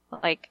 2?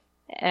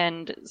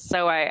 And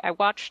so I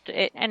watched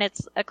it, and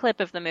it's a clip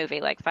of the movie,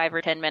 like 5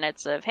 or 10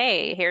 minutes of,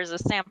 hey, here's a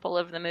sample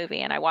of the movie,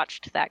 and I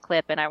watched that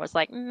clip, and I was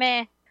like,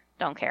 meh,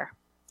 don't care.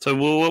 So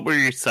what were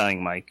you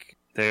saying, Mike?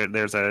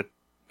 There's a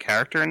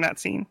character in that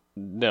scene?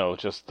 No,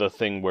 just the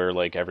thing where,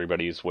 like,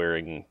 everybody's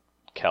wearing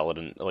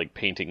Kaladin, like,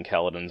 painting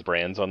Kaladin's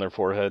brands on their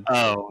forehead.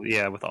 Oh,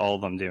 yeah, with all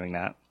of them doing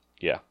that.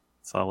 Yeah.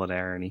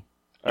 Solidarity.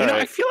 All right.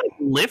 I feel like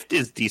Lift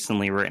is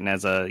decently written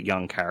as a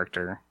young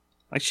character.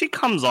 Like, she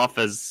comes off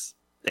as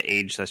the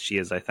age that she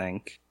is, I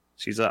think.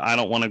 She's a I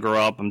don't want to grow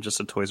up, I'm just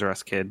a Toys R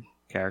Us kid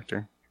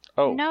character.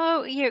 Oh.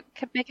 No,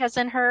 because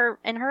in her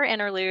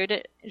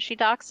interlude, she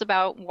talks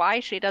about why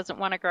she doesn't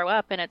want to grow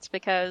up, and it's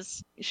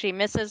because she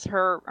misses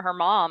her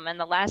mom, and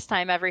the last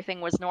time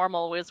everything was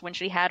normal was when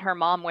she had her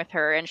mom with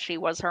her, and she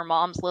was her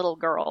mom's little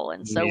girl.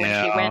 And so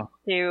when she went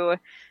to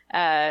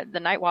the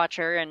Night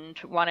Watcher and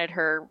wanted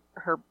her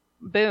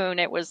boon,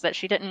 it was that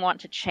she didn't want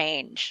to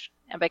change,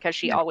 and because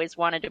she always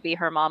wanted to be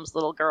her mom's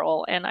little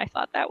girl. And I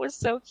thought that was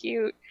so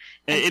cute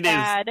and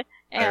sad. Is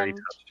very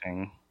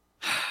touching.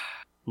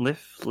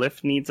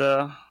 Lif needs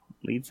a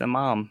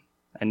mom,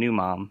 a new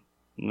mom.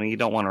 I mean, you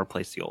don't want to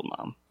replace the old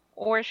mom.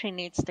 Or she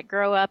needs to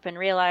grow up and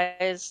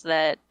realize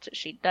that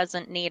she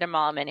doesn't need a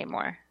mom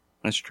anymore.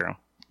 That's true.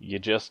 You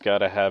just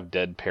gotta have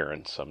dead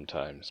parents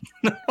sometimes.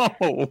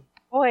 No.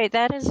 Boy,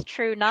 that is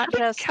true. Not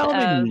just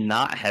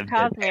not have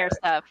Cosmere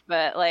stuff,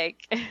 but like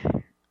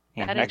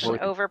that is an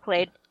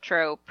overplayed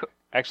trope.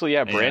 Actually,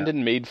 yeah,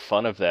 Brandon made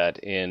fun of that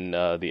in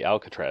the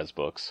Alcatraz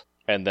books,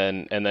 and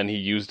then he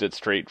used it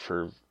straight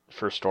for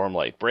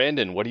Stormlight.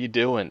 Brandon, what are you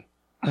doing?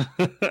 Are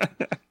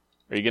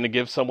you going to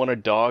give someone a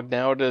dog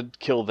now to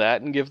kill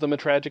that and give them a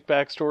tragic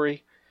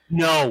backstory?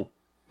 No.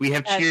 We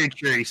have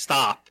Chiri.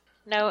 Stop.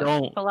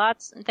 No,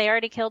 Balot's, they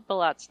already killed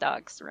Balot's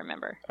dogs,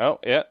 remember? Oh,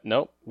 yeah.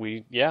 No.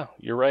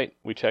 You're right.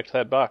 We checked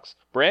that box.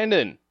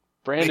 Brandon,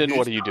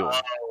 what are you doing?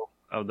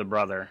 Oh, the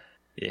brother.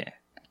 Yeah.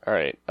 All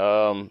right.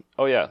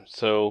 Oh, yeah.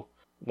 So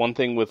one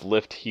thing with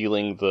Lift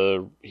healing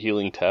the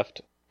healing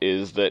Teft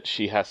is that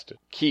she has to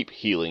keep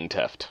healing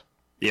Teft.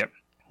 Yep.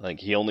 Like,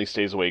 he only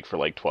stays awake for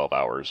like 12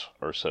 hours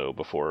or so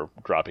before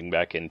dropping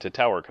back into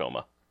tower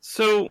coma.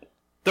 So,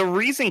 the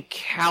reason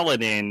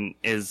Kaladin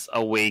is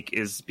awake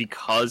is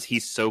because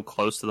he's so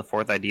close to the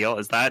fourth ideal.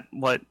 Is that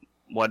what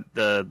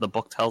the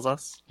book tells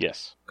us?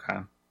 Yes. Okay.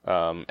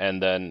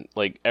 And then,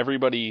 like,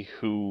 everybody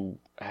who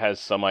has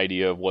some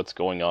idea of what's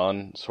going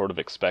on sort of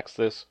expects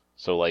this.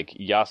 So, like,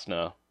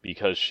 Yasna,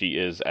 because she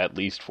is at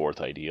least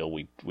fourth ideal,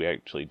 we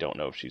actually don't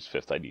know if she's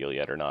fifth ideal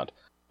yet or not.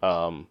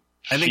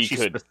 I think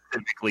she's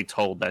specifically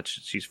told that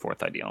she's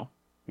fourth ideal.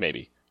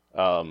 Maybe.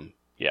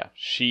 Yeah,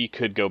 she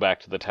could go back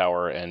to the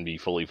tower and be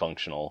fully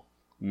functional.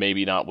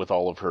 Maybe not with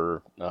all of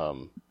her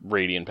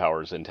radiant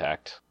powers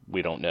intact.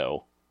 We don't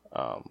know.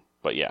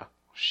 But yeah,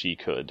 she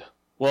could.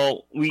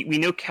 Well, we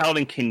know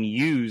Kaladin can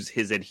use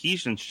his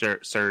adhesion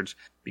surge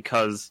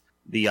because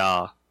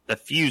the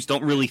Fuse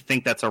don't really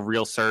think that's a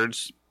real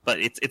surge, but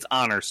it's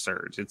honor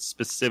surge. It's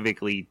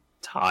specifically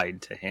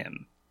tied to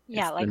him.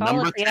 Yeah, like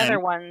all of the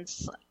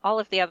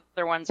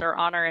other ones are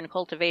honor and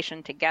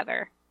cultivation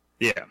together.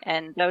 Yeah.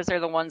 And those are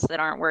the ones that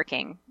aren't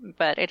working.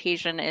 But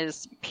adhesion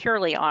is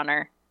purely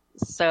honor.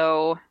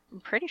 So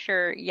I'm pretty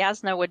sure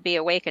Yasna would be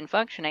awake and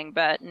functioning,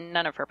 but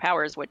none of her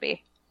powers would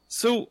be.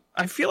 So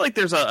I feel like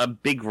there's a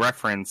big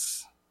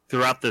reference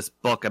throughout this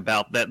book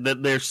about that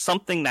there's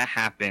something that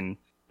happened.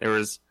 There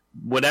was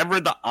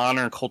whatever the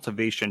honor and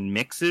cultivation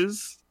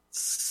mixes,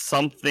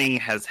 something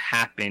has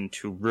happened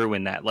to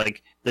ruin that.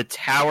 Like the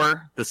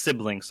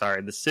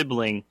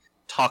sibling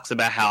talks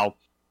about how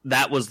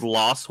that was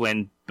lost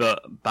when Bo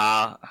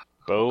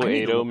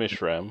Ado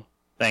Mishram.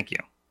 Thank you.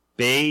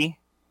 Bay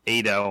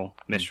Ado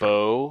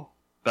Mishram.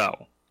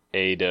 Bo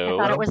Ado. I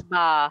thought it was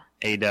Ba.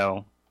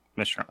 Ado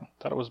Mishram.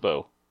 Thought it was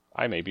Bo.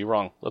 I may be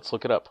wrong. Let's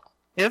look it up.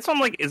 Yeah, that's why I'm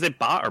like, is it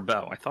Ba or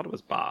Bo? I thought it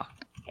was Ba.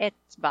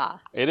 It's Ba.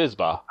 It is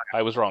Ba.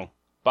 I was wrong.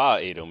 Ba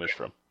Ado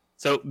Mishram.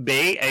 So,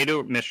 Bay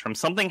Ado Mishram,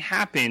 something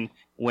happened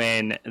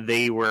when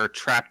they were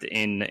trapped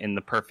in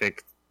the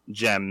perfect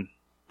gem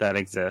that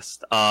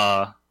exists,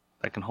 that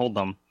can hold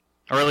them.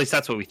 Or at least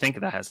that's what we think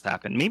that has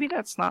happened. Maybe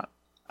that's not,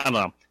 I don't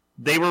know.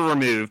 They were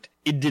removed.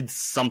 It did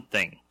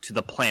something to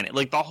the planet.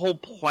 Like, the whole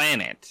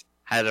planet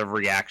had a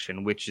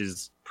reaction, which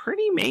is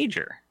pretty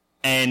major.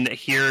 And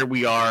here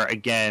we are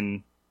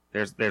again,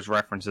 there's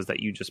references that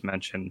you just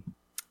mentioned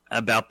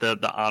about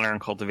the honor and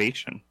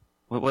cultivation.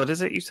 What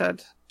is it you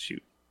said?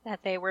 Shoot.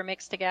 That they were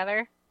mixed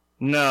together?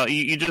 No,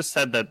 you just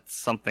said that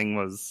something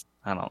was...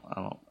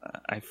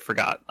 I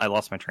forgot. I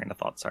lost my train of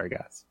thought. Sorry,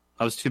 guys.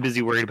 I was too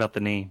busy worried about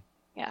the name.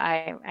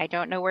 Yeah, I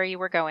don't know where you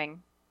were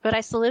going. But I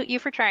salute you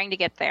for trying to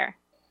get there.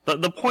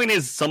 The point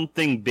is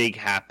something big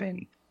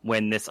happened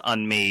when this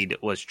Unmade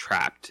was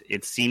trapped.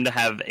 It seemed to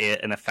have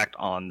an effect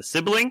on the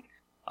sibling,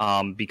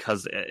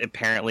 because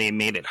apparently it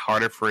made it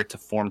harder for it to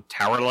form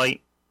Tower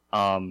Light.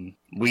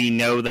 We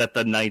know that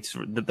the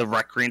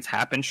Recreants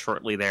happened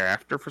shortly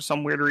thereafter for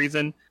some weird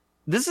reason.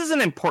 This is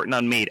an important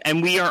Unmade,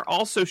 and we are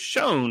also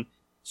shown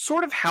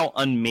sort of how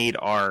Unmade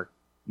are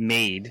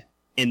made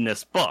in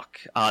this book.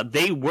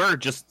 They were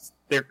just,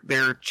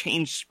 they're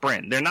changed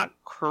sprint. They're not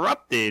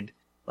corrupted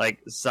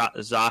like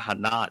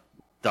Zahanat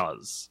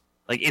does.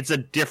 Like, it's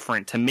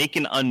to make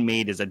an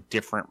Unmade is a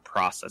different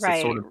process. Right.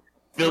 It's sort of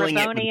filling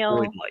it with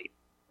void light.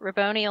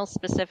 Raboniel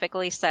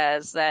specifically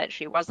says that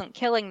she wasn't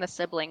killing the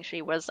sibling,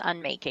 she was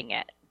unmaking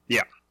it.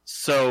 Yeah.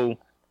 So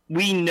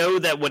we know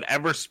that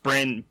whatever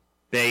sprint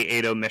Bay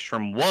Ado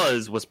Mishram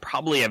was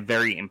probably a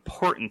very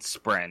important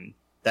sprint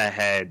that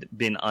had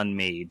been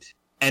unmade.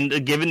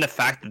 And given the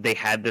fact that they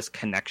had this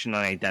connection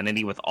and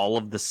identity with all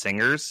of the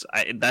singers,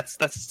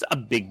 that's a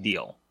big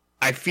deal.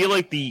 I feel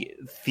like the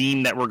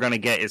theme that we're going to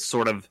get is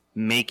sort of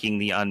making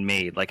the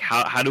unmade. Like,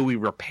 how do we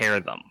repair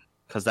them?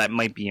 Because that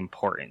might be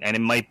important. And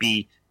it might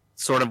be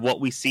sort of what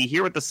we see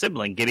here with the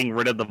sibling, getting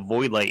rid of the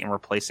Void Light and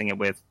replacing it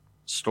with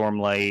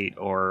Stormlight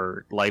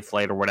or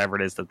Lifelight or whatever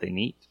it is that they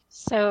need.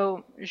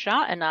 So,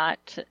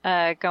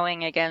 Ja'anat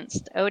going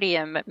against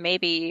Odium,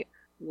 maybe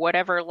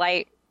whatever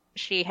light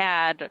she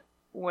had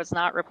was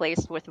not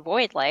replaced with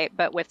Void Light,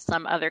 but with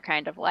some other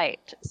kind of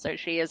light. So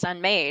she is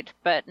unmade,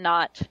 but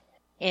not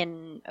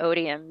in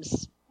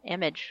Odium's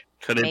image.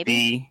 Could it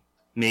be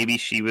maybe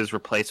she was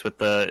replaced with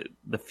the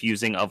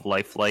fusing of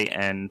Lifelight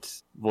and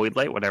Void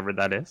Light, whatever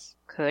that is?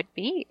 Could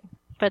be.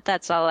 But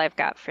that's all I've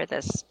got for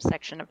this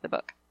section of the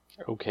book.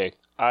 Okay.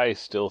 I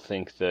still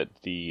think that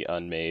the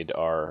Unmade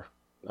are,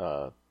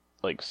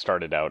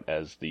 started out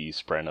as the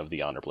Spren of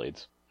the Honor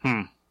Blades.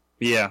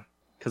 Yeah.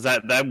 Because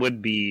that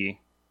would be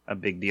a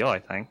big deal, I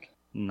think.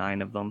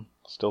 9 of them.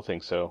 Still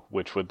think so.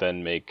 Which would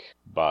then make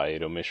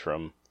Bide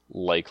Omishram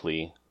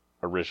likely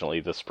originally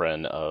the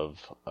Spren of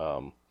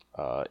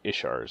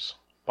Ishar's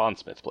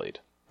Bondsmith Blade.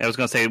 I was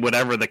going to say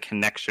whatever the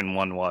connection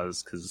one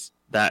was, because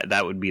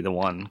that would be the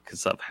one,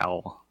 because of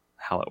how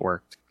it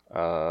worked.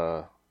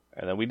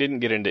 And then we didn't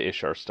get into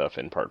Ishar stuff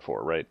in part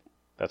 4, right?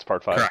 That's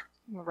part 5? Correct.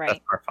 Right.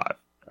 That's part 5.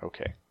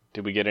 Okay.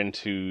 Did we get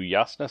into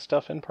Yasna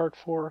stuff in part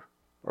 4?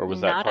 Or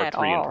was that Not part at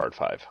 3 and all. part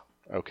 5?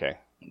 Okay.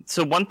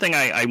 So one thing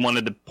I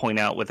wanted to point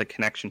out with a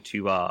connection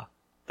to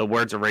the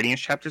Words of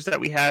Radiance chapters that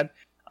we had,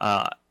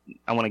 I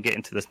want to get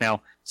into this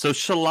now. So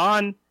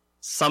Shallan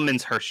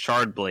summons her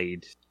Shard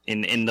Blade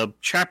in the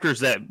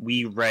chapters that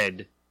we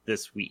read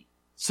this week.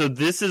 So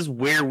this is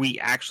where we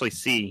actually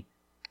see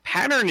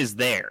Pattern is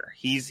there.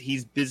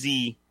 He's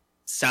busy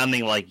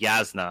sounding like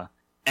Yasna,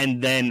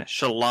 and then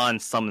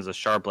Shallan summons a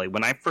Shard Blade.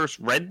 When I first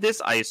read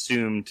this, I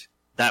assumed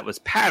that was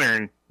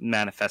Pattern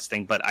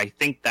manifesting, but I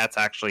think that's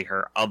actually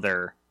her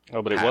other.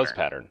 Oh, but Pattern. It was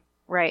Pattern.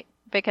 Right.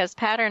 Because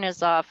Pattern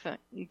is off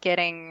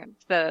getting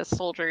the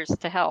soldiers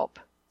to help.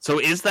 So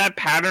is that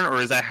Pattern,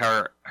 or is that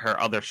her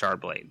other Shard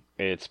Blade?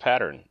 It's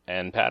Pattern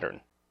and Pattern.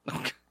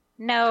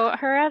 No,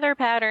 her other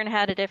Pattern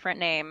had a different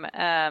name.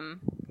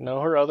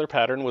 No, her other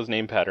Pattern was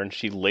named Pattern.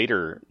 She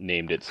later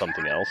named it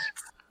something else.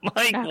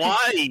 Like,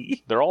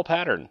 why? They're all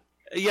Pattern.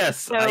 Yes,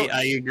 So-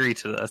 I agree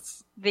to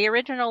this. The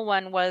original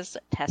one was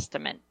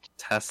Testament.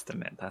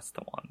 Testament, that's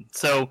the one.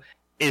 So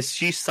is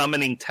she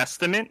summoning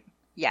Testament?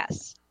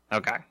 Yes.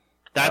 Okay.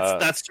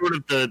 That's sort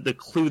of the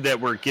clue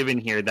that we're given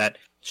here, that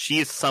she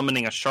is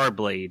summoning a Shard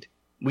Blade.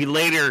 We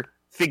later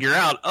figure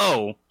out,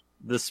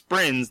 the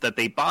Sprins that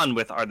they bond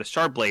with are the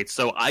Shard Blades,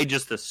 so I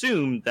just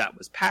assumed that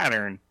was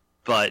Pattern,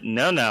 but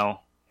no,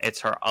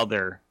 it's her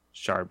other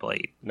Shard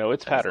Blade. No,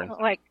 it's Pattern.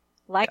 Like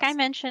Yes. I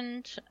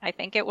mentioned, I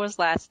think it was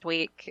last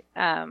week,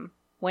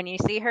 when you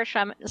see her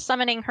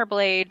summoning her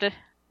blade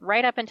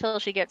right up until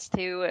she gets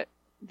to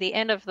the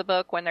end of the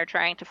book when they're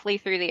trying to flee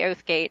through the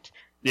Oath Gate.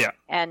 Yeah.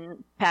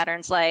 And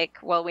Pattern's like,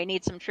 well, we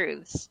need some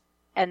truths.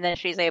 And then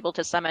she's able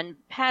to summon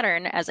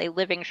Pattern as a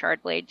living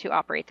shard blade to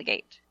operate the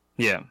gate.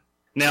 Yeah.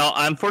 Now,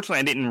 unfortunately,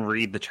 I didn't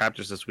read the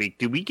chapters this week.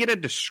 Did we get a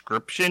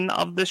description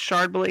of this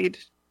Shard Blade?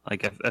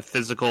 Like a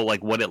physical,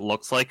 like what it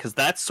looks like? Because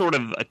that's sort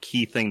of a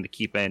key thing to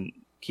keep an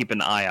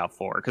eye out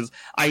for. Because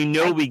I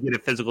know we get a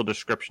physical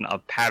description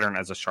of Pattern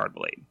as a Shard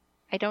Blade.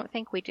 I don't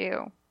think we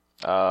do.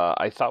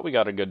 I thought we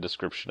got a good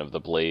description of the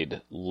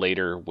blade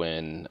later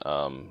when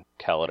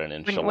Kaladin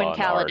and Shallan When are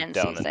Kaladin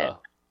down sees in the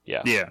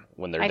it. Yeah.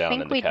 when they're I down in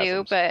think the we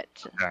do, chasms.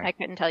 but Okay. I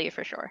couldn't tell you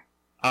for sure.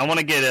 I want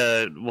to get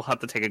we'll have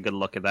to take a good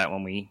look at that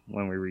when we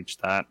reach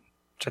that.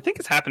 Which I think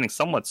is happening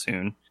somewhat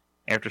soon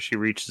after she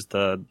reaches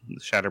the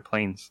Shattered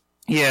Plains.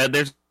 Yeah,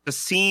 there's a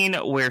scene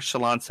where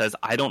Shallan says,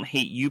 I don't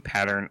hate you,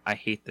 Pattern, I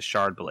hate the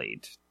Shard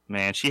Blade.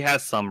 Man, she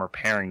has some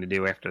repairing to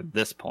do after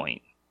this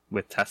point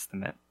with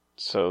Testament.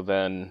 So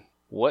then,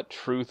 what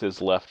truth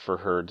is left for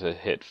her to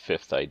hit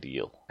 5th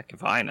ideal? Heck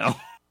if I know.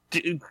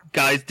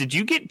 Guys, did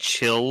you get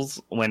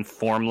chills when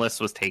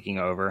Formless was taking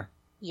over?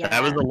 Yeah.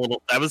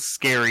 That was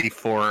scary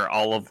for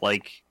all of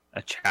like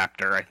a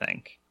chapter, I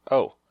think.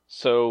 Oh,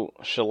 so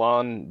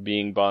Shallan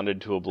being bonded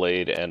to a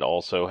blade and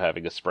also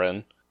having a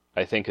Spren,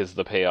 I think is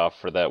the payoff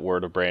for that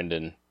word of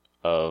Brandon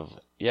of,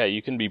 yeah,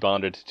 you can be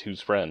bonded to 2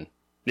 Spren.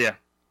 Yeah.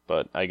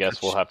 But I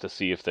guess we'll have to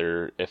see if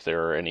there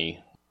are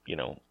any,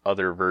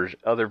 other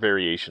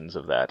variations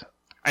of that.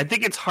 I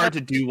think it's hard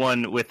to do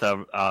one with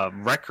a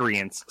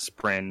Recreance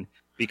Spren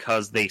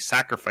because they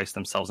sacrifice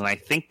themselves, and I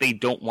think they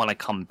don't want to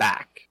come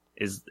back.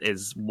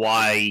 Is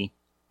why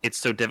it's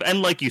so difficult.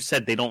 And like you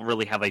said, they don't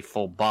really have a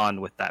full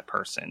bond with that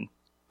person.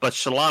 But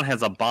Shallan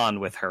has a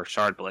bond with her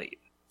Shardblade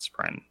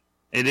Spren.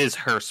 It is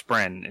her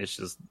Spren.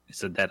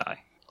 It's a Deadeye.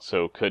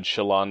 So could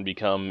Shallan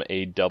become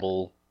a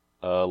double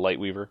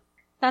Lightweaver?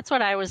 That's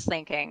what I was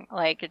thinking.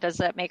 Like, does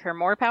that make her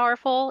more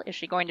powerful? Is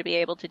she going to be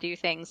able to do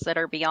things that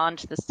are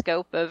beyond the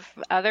scope of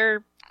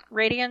other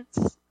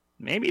Radiants?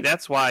 Maybe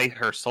that's why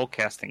her soul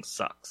casting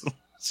sucks.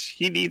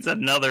 She needs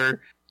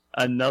another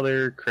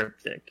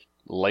cryptic.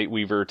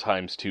 Lightweaver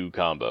 ×2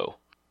 combo.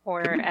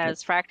 Or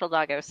as Fractal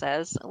Doggo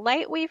says,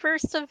 Lightweaver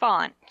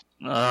Savant.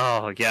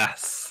 Oh,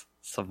 yes.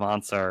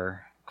 Savants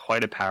are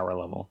quite a power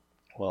level.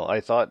 Well,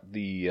 I thought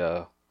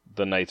the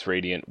Knights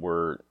Radiant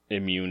were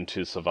immune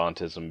to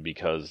Savantism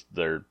because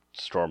their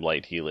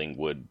Stormlight healing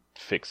would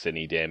fix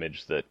any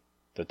damage that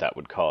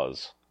would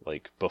cause,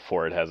 like,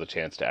 before it has a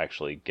chance to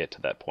actually get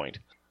to that point.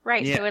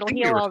 Right, yeah, so it'll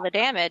heal all the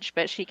damage,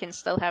 but she can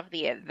still have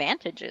the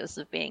advantages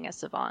of being a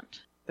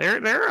Savant.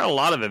 There are a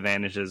lot of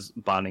advantages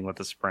bonding with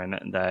the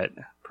Sprint that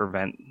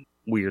prevent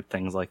weird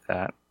things like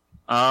that.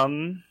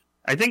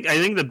 I think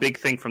the big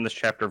thing from this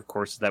chapter, of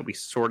course, is that we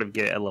sort of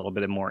get a little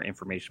bit more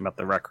information about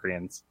the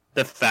Recreants.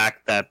 The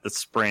fact that the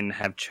Spren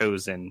have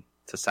chosen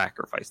to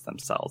sacrifice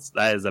themselves.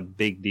 That is a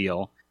big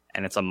deal,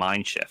 and it's a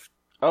mind shift.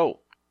 Oh,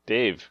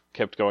 Dave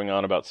kept going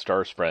on about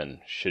Star Spren.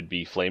 Should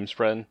be Flame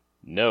Spren?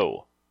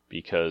 No,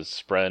 because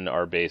Spren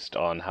are based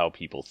on how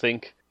people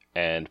think,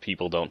 and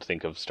people don't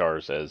think of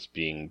stars as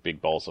being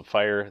big balls of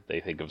fire. They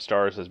think of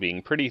stars as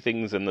being pretty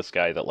things in the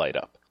sky that light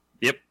up.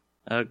 Yep,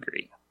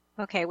 agree.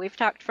 Okay, we've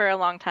talked for a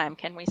long time.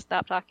 Can we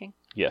stop talking?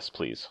 Yes,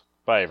 please.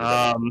 Bye,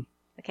 everybody.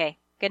 Okay,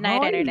 good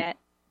night, Internet.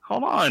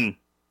 Hold on.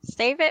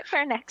 Save it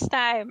for next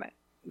time.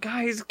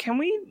 Guys,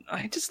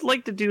 I just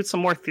like to do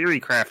some more theory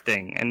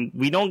crafting, and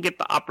we don't get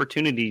the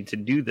opportunity to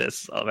do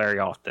this very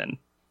often.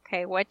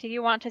 Okay, what do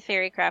you want to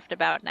theory craft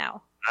about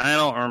now? I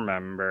don't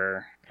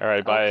remember. All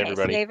right, bye,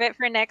 everybody. Save it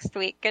for next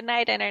week. Good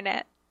night,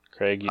 Internet.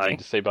 Craig, you need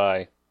to say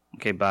bye.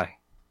 Okay, bye.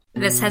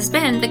 This has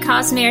been the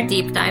Cosmere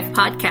Deep Dive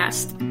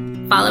Podcast.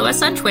 Follow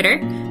us on Twitter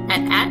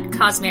at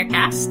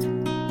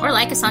CosmereCast, or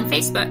like us on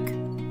Facebook.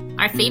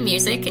 Our theme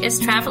music is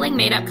Traveling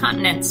Made-Up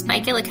Continents by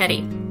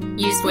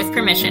Gillicuddy, used with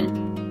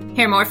permission.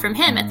 Hear more from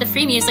him at the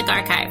Free Music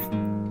Archive.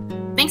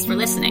 Thanks for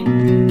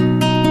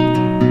listening.